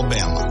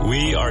 Alabama.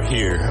 We are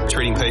here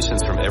treating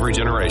patients from every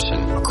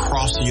generation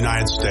Across the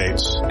United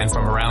States and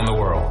from around the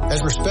world.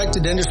 As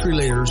respected industry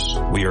leaders,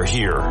 we are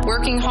here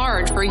working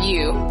hard for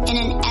you in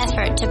an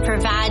effort to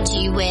provide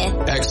you with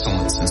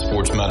excellence in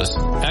sports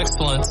medicine,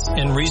 excellence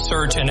in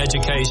research and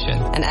education,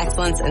 and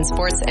excellence in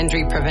sports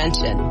injury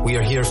prevention. We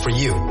are here for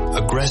you,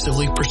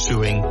 aggressively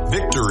pursuing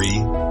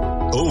victory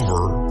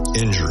over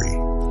injury.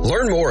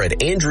 Learn more at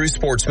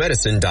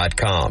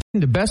andrewsportsmedicine.com.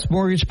 The best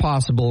mortgage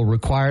possible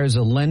requires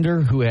a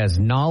lender who has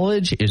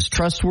knowledge, is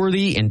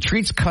trustworthy, and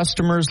treats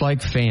customers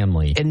like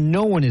family. And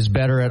no one is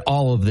better at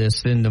all of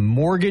this than the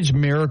mortgage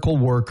miracle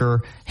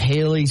worker,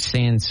 Haley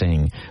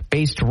Sansing.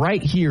 Based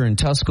right here in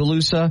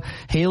Tuscaloosa,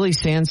 Haley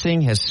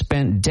Sansing has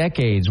spent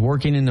decades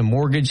working in the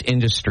mortgage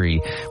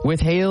industry.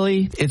 With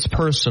Haley, it's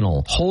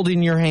personal,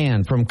 holding your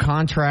hand from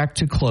contract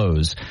to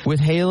close. With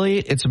Haley,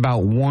 it's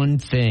about one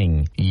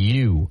thing,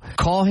 you.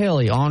 Call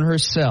Haley on her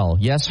cell,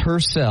 yes, her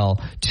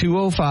cell,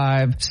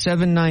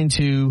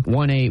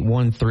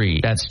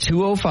 205-792-1813. That's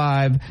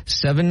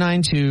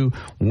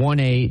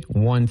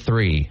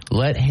 205-792-1813.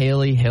 Let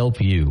Haley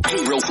help you.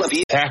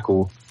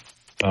 Tackle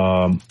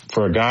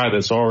for a guy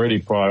that's already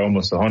probably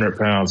almost 100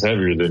 pounds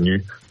heavier than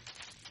you,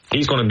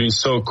 he's going to be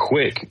so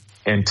quick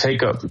and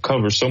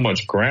cover so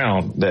much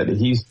ground that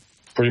he's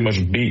pretty much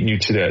beating you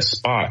to that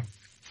spot.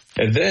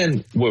 And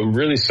then what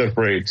really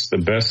separates the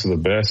best of the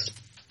best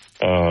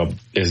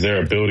is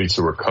their ability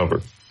to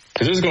recover.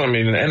 Because it's going to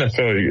mean in the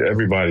NFL,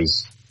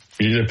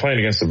 you're playing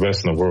against the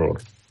best in the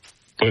world.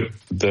 But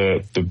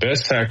the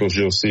best tackles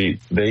you'll see,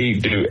 they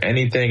do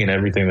anything and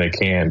everything they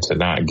can to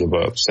not give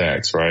up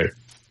sacks, right?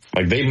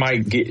 Like they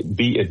might get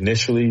beat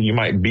initially. You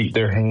might beat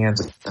their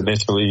hands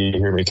initially. You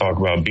hear me talk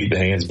about beat the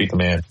hands, beat the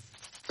man.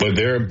 But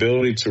their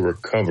ability to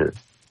recover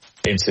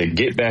and to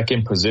get back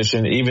in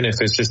position, even if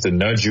it's just to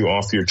nudge you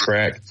off your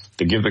track,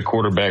 to give the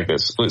quarterback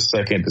that split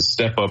second to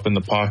step up in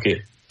the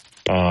pocket.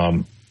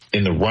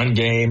 In the run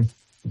game,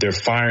 they're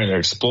firing, they're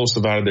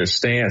explosive out of their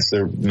stance.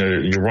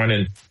 You're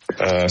running,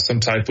 some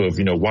type of,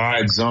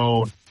 wide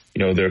zone.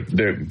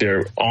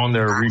 They're on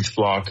their reach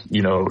block,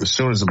 as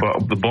soon as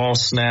the ball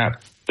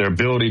snap, their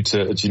ability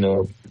to,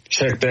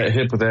 check that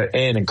hip of that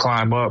end and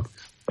climb up,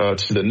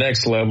 to the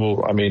next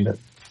level. I mean,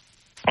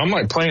 I'm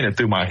like playing it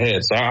through my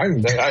head. So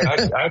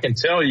I can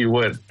tell you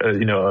what,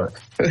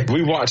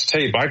 we watch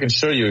tape. I can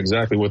show you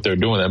exactly what they're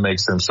doing that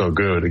makes them so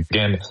good.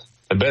 Again,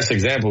 the best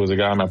example was a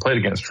guy I played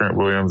against, Trent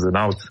Williams, and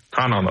I was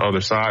kind of on the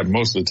other side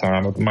most of the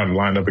time. I might have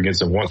lined up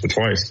against him once or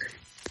twice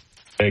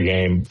that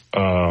game.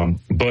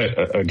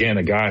 But again,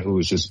 a guy who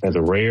has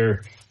a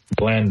rare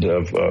blend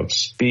of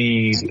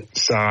speed,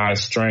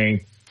 size,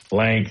 strength,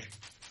 length,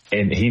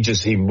 and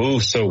he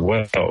moves so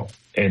well.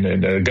 And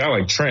a guy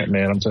like Trent,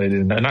 man, I'm telling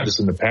you, not just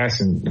in the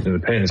passing,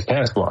 in his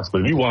pass blocks,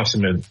 but if you watch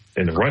him in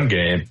the run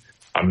game,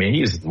 I mean,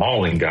 he is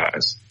mauling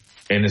guys.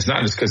 And it's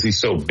not just because he's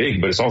so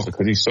big, but it's also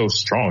because he's so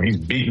strong. He's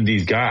beating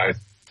these guys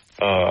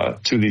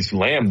to these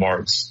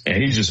landmarks,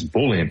 and he's just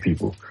bullying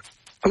people.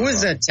 Who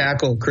was that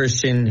tackle,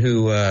 Christian,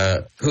 who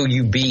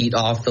you beat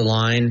off the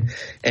line,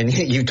 and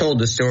you told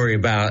the story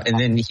about, and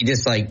then he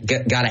just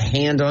got a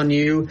hand on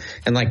you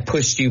and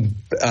pushed you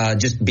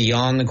just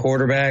beyond the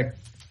quarterback?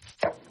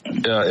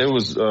 It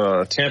was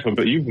Tampa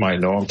Bay. You might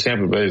know him.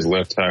 Tampa Bay's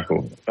left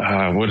tackle.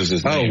 What is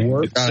his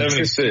name?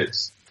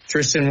 76.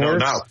 Tristan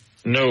Wirfs?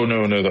 No.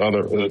 The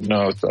other.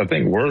 No, I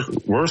think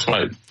Wirfs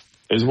might.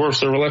 Is Wirfs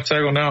their left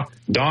tackle now?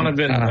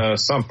 Donovan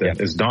something. Yeah.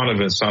 It's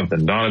Donovan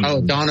something.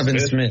 Donovan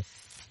Smith.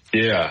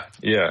 Yeah.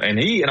 And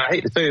I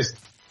hate to say this,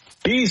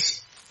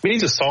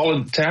 he's a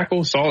solid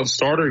tackle, solid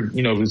starter.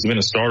 You know, he's been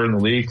a starter in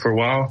the league for a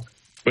while,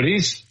 but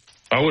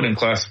I wouldn't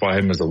classify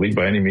him as elite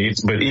by any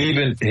means. But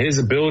even his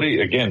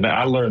ability, again,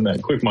 I learned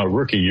that quick my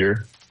rookie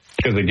year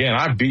because again,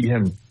 I beat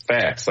him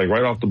fast. Like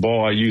right off the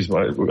ball, I use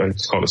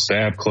it's called a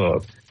stab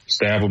club.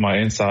 Stab with my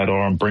inside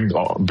arm, bring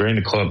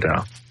the club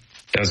down.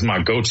 That's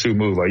my go-to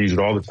move. I use it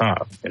all the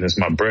time, and it's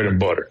my bread and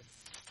butter.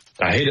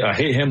 I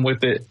hit him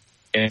with it,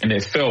 and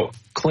it felt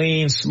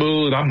clean,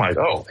 smooth. I'm like,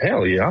 oh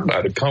hell yeah, I'm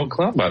about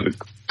to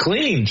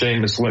clean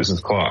Jameis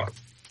Winston's clock.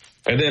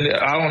 And then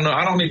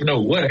I don't even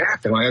know what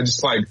happened. Like I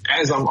just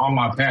as I'm on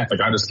my path,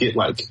 I just get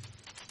nudge.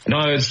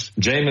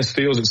 Jameis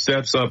feels it,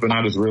 steps up, and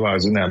I just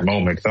realized in that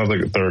moment, because I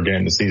was the third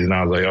game of the season,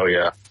 I was like, oh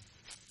yeah.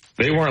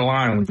 They weren't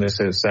lying when they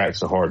said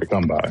sacks are hard to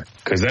come by.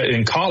 Because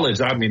in college,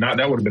 that would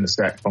have been a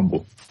sack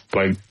fumble,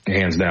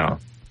 hands down.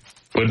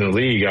 But in the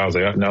league, I was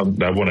like, no,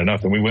 that wasn't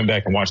enough. And we went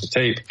back and watched the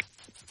tape.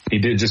 He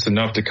did just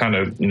enough to kind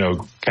of,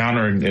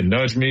 counter and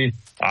nudge me.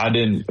 I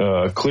didn't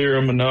clear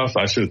him enough.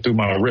 I should have threw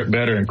my rip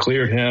better and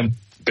cleared him,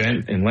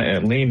 bent and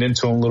leaned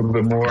into him a little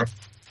bit more,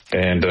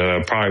 and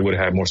probably would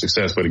have had more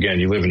success. But again,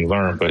 you live and you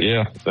learn. But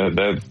yeah,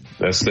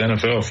 that's the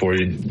NFL for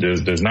you.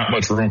 There's not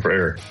much room for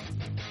error.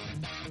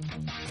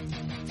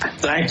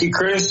 Thank you,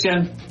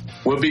 Christian.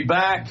 We'll be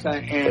back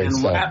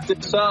and wrap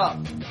this up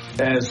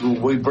as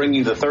we bring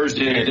you the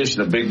Thursday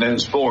edition of Big Noon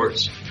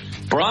Sports,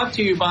 brought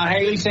to you by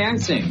Haley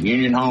Sansing,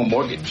 Union Home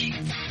Mortgage.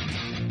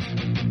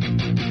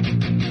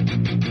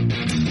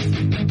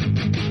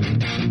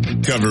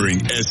 Covering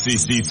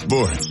SEC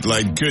sports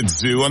like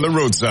kudzu on the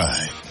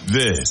roadside.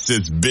 This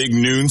is Big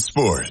Noon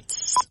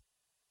Sports.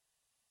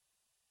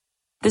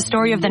 The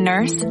story of the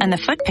nurse and the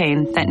foot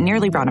pain that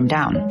nearly brought him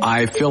down.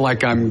 I feel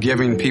like I'm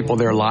giving people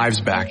their lives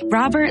back.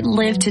 Robert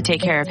lived to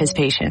take care of his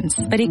patients,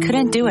 but he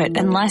couldn't do it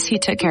unless he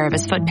took care of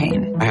his foot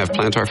pain. I have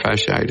plantar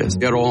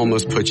fasciitis. It'll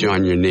almost put you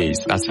on your knees.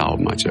 That's how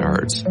much it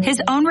hurts.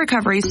 His own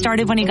recovery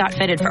started when he got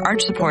fitted for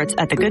arch supports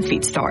at the Good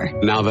Feet store.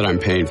 Now that I'm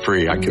pain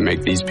free, I can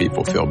make these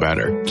people feel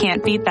better.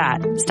 Can't beat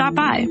that. Stop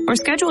by or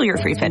schedule your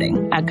free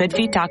fitting at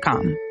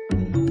goodfeet.com.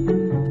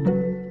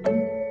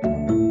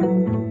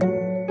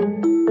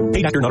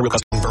 Hey, Dr. Not a Real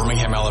Customer.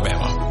 Birmingham,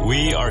 Alabama.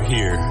 We are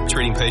here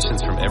treating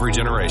patients from every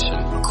generation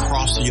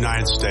across the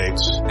United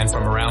States and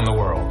from around the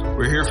world.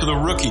 We're here for the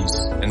rookies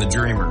And the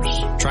dreamers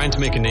trying to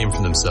make a name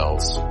for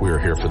themselves. We are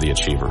here for the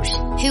achievers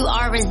who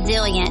are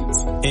resilient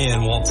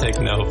and won't take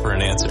no for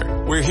an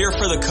answer. We're here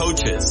for the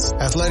coaches,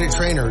 athletic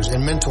trainers,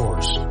 and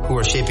mentors who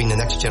are shaping the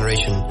next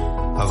generation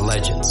of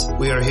legends.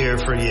 We are here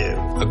for you,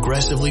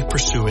 aggressively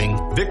pursuing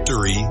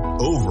victory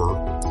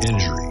over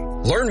injury.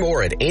 Learn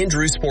more at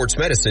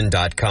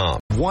andrewsportsmedicine.com.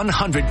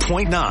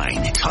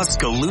 100.9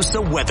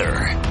 Tuscaloosa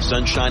weather.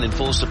 Sunshine in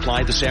full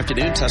supply this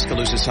afternoon.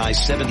 Tuscaloosa's high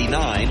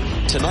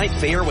 79. Tonight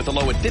fair with a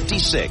low at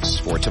 56.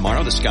 For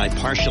tomorrow, the sky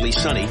partially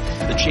sunny.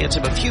 The chance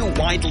of a few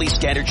widely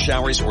scattered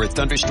showers or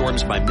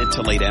thunderstorms by mid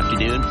to late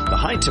afternoon. The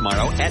high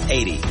tomorrow at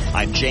 80.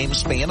 I'm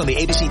James Spann on the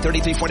ABC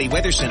 3340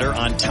 Weather Center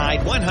on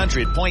Tide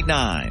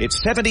 100.9.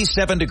 It's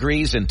 77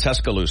 degrees in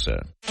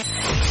Tuscaloosa.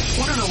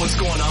 Want to know what's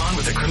going on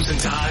with the Crimson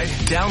Tide?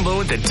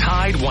 Download the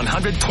Tide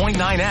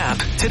 100.9 app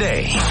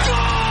today.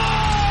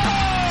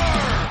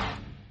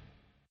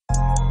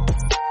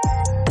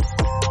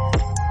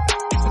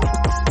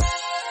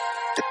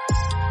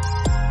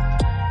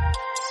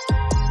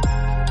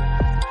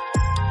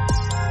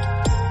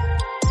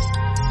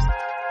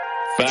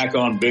 Back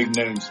on Big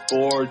Noon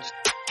Sports.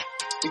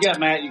 You got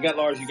Matt, you got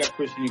Lars, you got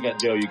Christian, you got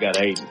Joe, you got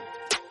Aiden.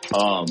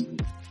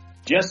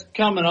 Just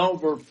coming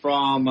over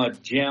from a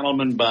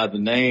gentleman by the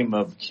name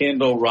of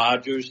Kendall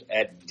Rogers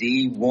at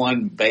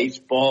D1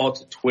 Baseball.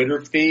 It's a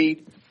Twitter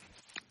feed.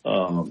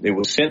 It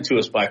was sent to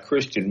us by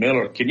Christian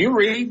Miller. Can you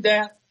read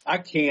that? I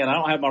can't. I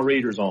don't have my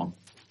readers on.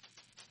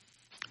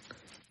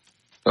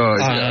 Yeah,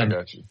 I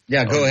got you.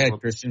 Yeah, go ahead,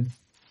 Christian.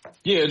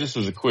 Yeah, this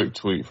was a quick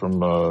tweet from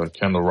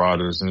Kendall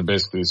Rogers, and it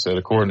basically said,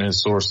 according to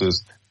his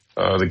sources,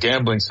 the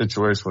gambling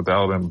situation with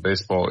Alabama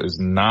baseball is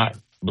not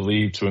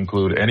believed to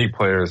include any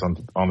players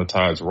on the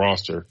Tide's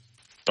roster.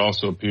 It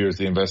also appears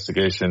the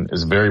investigation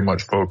is very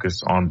much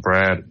focused on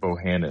Brad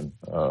Bohannon,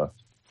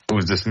 who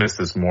was dismissed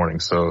this morning.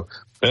 So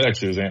that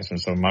actually was answering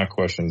some of my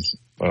questions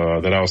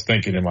that I was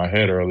thinking in my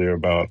head earlier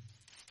about,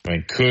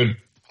 could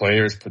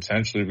players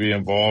potentially be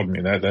involved?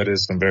 That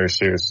is some very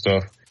serious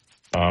stuff.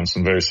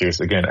 Some very serious,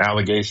 again,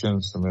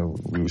 allegations.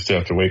 We still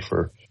have to wait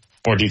for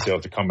more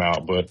details to come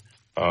out. But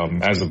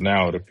as of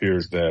now, it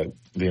appears that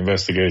the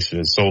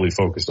investigation is solely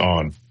focused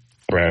on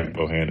Brad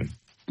Bohannon.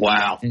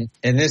 Wow.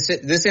 And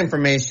this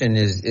information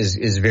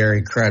is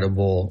very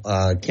credible.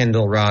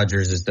 Kendall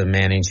Rogers is the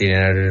managing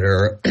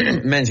editor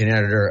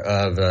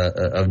of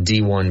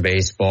D1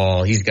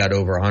 Baseball. He's got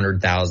over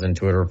 100,000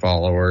 Twitter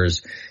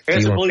followers.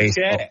 It's a blue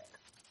check.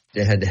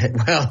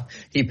 Well,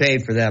 he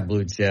paid for that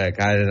blue check.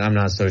 I'm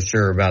not so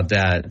sure about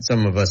that.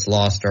 Some of us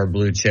lost our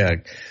blue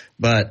check,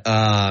 but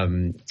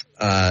and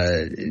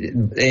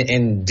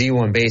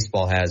D1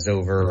 baseball has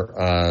over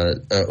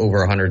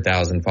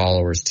 100,000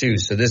 followers too.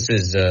 So this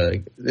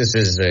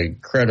is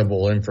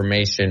credible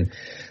information.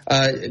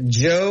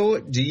 Joe,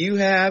 do you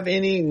have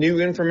any new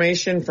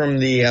information from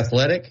The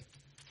Athletic?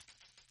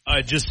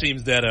 It just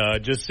seems that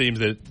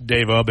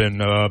Dave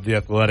Ubben of The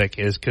Athletic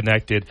is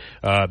connected,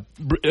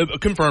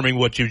 confirming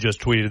what you just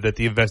tweeted, that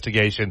the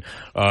investigation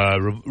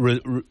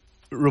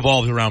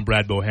revolves around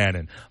Brad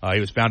Bohannon. He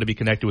was found to be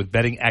connected with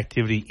betting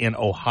activity in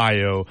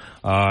Ohio.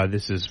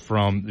 This is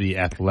from The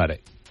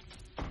Athletic.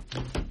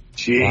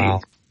 Gee.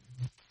 Wow.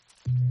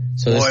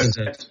 So this is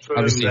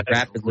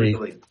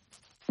obviously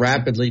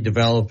rapidly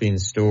developing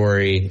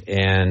story,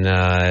 and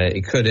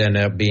it could end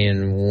up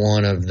being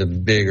one of the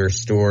bigger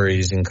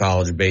stories in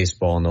college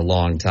baseball in a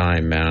long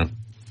time, Matt.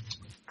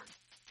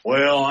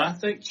 Well, I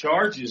think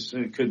charges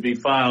could be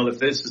filed if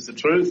this is the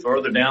truth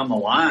further down the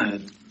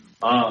line.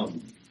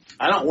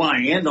 I don't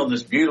want to end on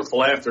this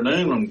beautiful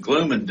afternoon on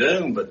gloom and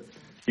doom, but,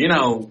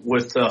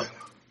 with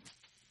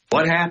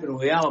what happened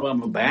with the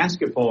Alabama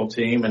basketball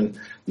team and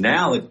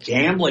now the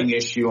gambling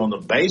issue on the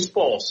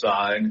baseball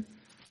side,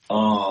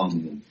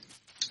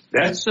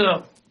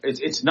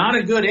 it's not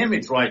a good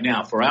image right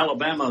now for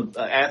Alabama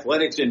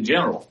athletics in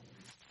general.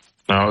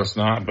 No, it's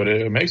not, but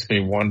it makes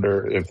me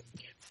wonder if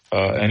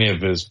any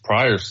of his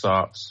prior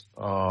stops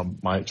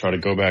might try to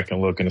go back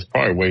and look, and it's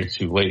probably way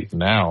too late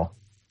now.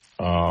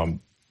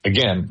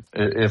 Again,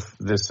 if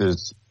this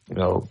is,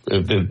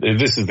 if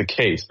this is the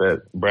case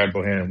that Brad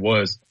Bohannon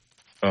was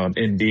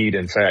indeed,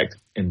 in fact,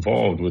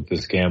 involved with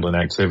this gambling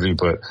activity,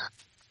 but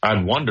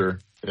I'd wonder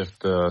if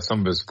some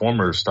of his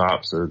former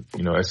stops or,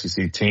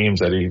 SEC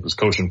teams that he was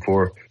coaching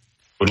for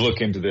would look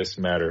into this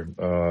matter,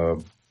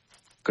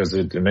 because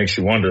it makes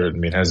you wonder. I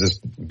mean, has this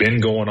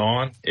been going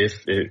on?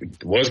 If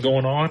it was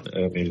going on,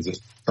 I mean, is this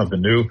something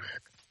new?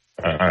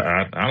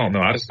 I don't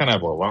know. I just kind of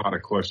have a lot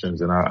of questions,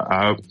 and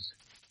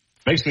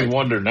makes me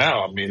wonder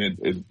now. I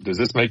mean, does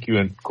this make you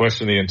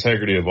question the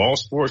integrity of all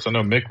sports? I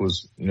know Mick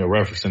was,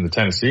 referencing the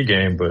Tennessee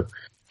game, but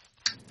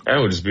that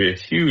would just be a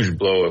huge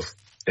blow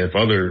if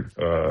other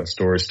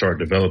stories start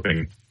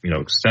developing,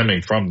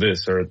 stemming from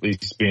this, or at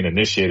least being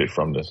initiated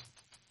from this.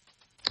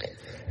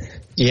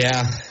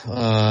 Yeah,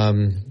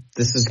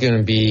 this is going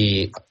to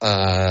be,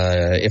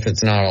 if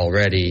it's not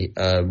already,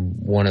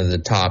 one of the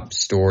top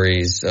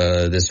stories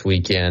this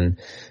weekend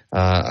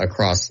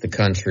across the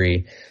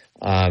country.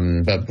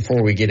 But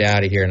before we get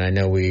out of here, and I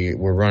know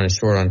we're running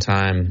short on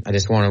time, I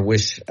just want to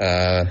wish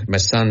my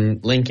son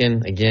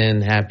Lincoln,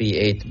 again, happy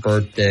 8th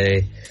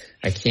birthday.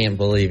 I can't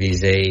believe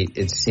he's 8.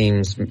 It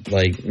seems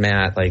like,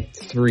 Matt,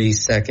 3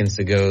 seconds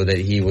ago that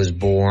he was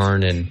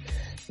born, and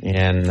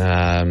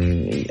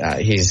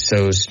he's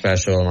so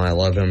special, and I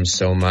love him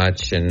so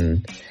much,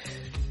 and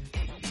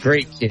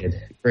great kid.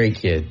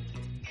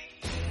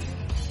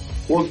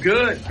 Well,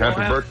 good.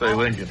 Happy birthday,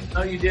 Lincoln. I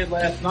know you did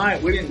last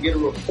night. We didn't get a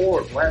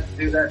report. We'll have to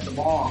do that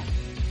tomorrow.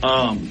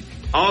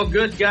 All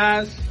good,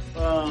 guys.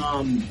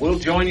 We'll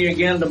join you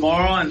again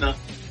tomorrow, and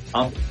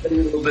I'll tell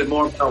you a little bit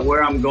more about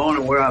where I'm going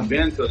and where I've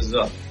been, because,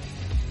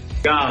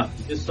 God,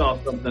 just saw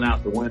something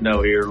out the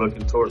window here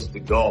looking towards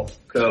the Gulf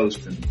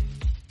Coast. And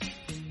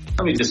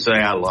let me just say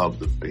I love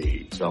the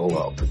beach. I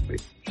love the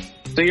beach.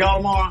 See y'all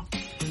tomorrow.